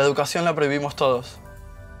 La educación la prohibimos todos.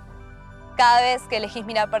 Cada vez que elegís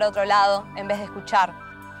mirar para otro lado en vez de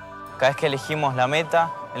escuchar. Cada vez que elegimos la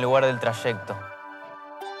meta en lugar del trayecto.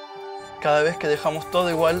 Cada vez que dejamos todo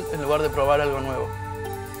igual en lugar de probar algo nuevo.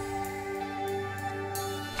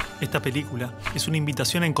 Esta película es una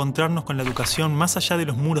invitación a encontrarnos con la educación más allá de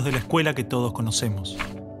los muros de la escuela que todos conocemos.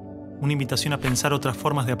 Una invitación a pensar otras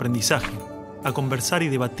formas de aprendizaje, a conversar y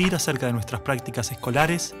debatir acerca de nuestras prácticas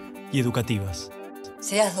escolares y educativas.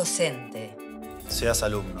 Seas docente. Seas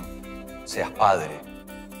alumno. Seas padre.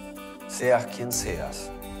 Seas quien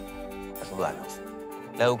seas. Ayúdanos.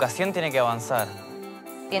 La educación tiene que avanzar.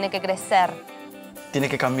 Tiene que crecer. Tiene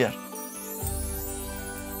que cambiar.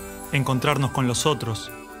 Encontrarnos con los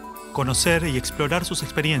otros, conocer y explorar sus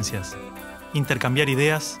experiencias, intercambiar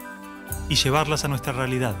ideas y llevarlas a nuestra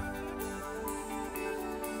realidad.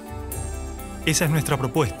 Esa es nuestra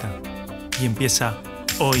propuesta y empieza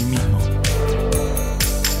hoy mismo.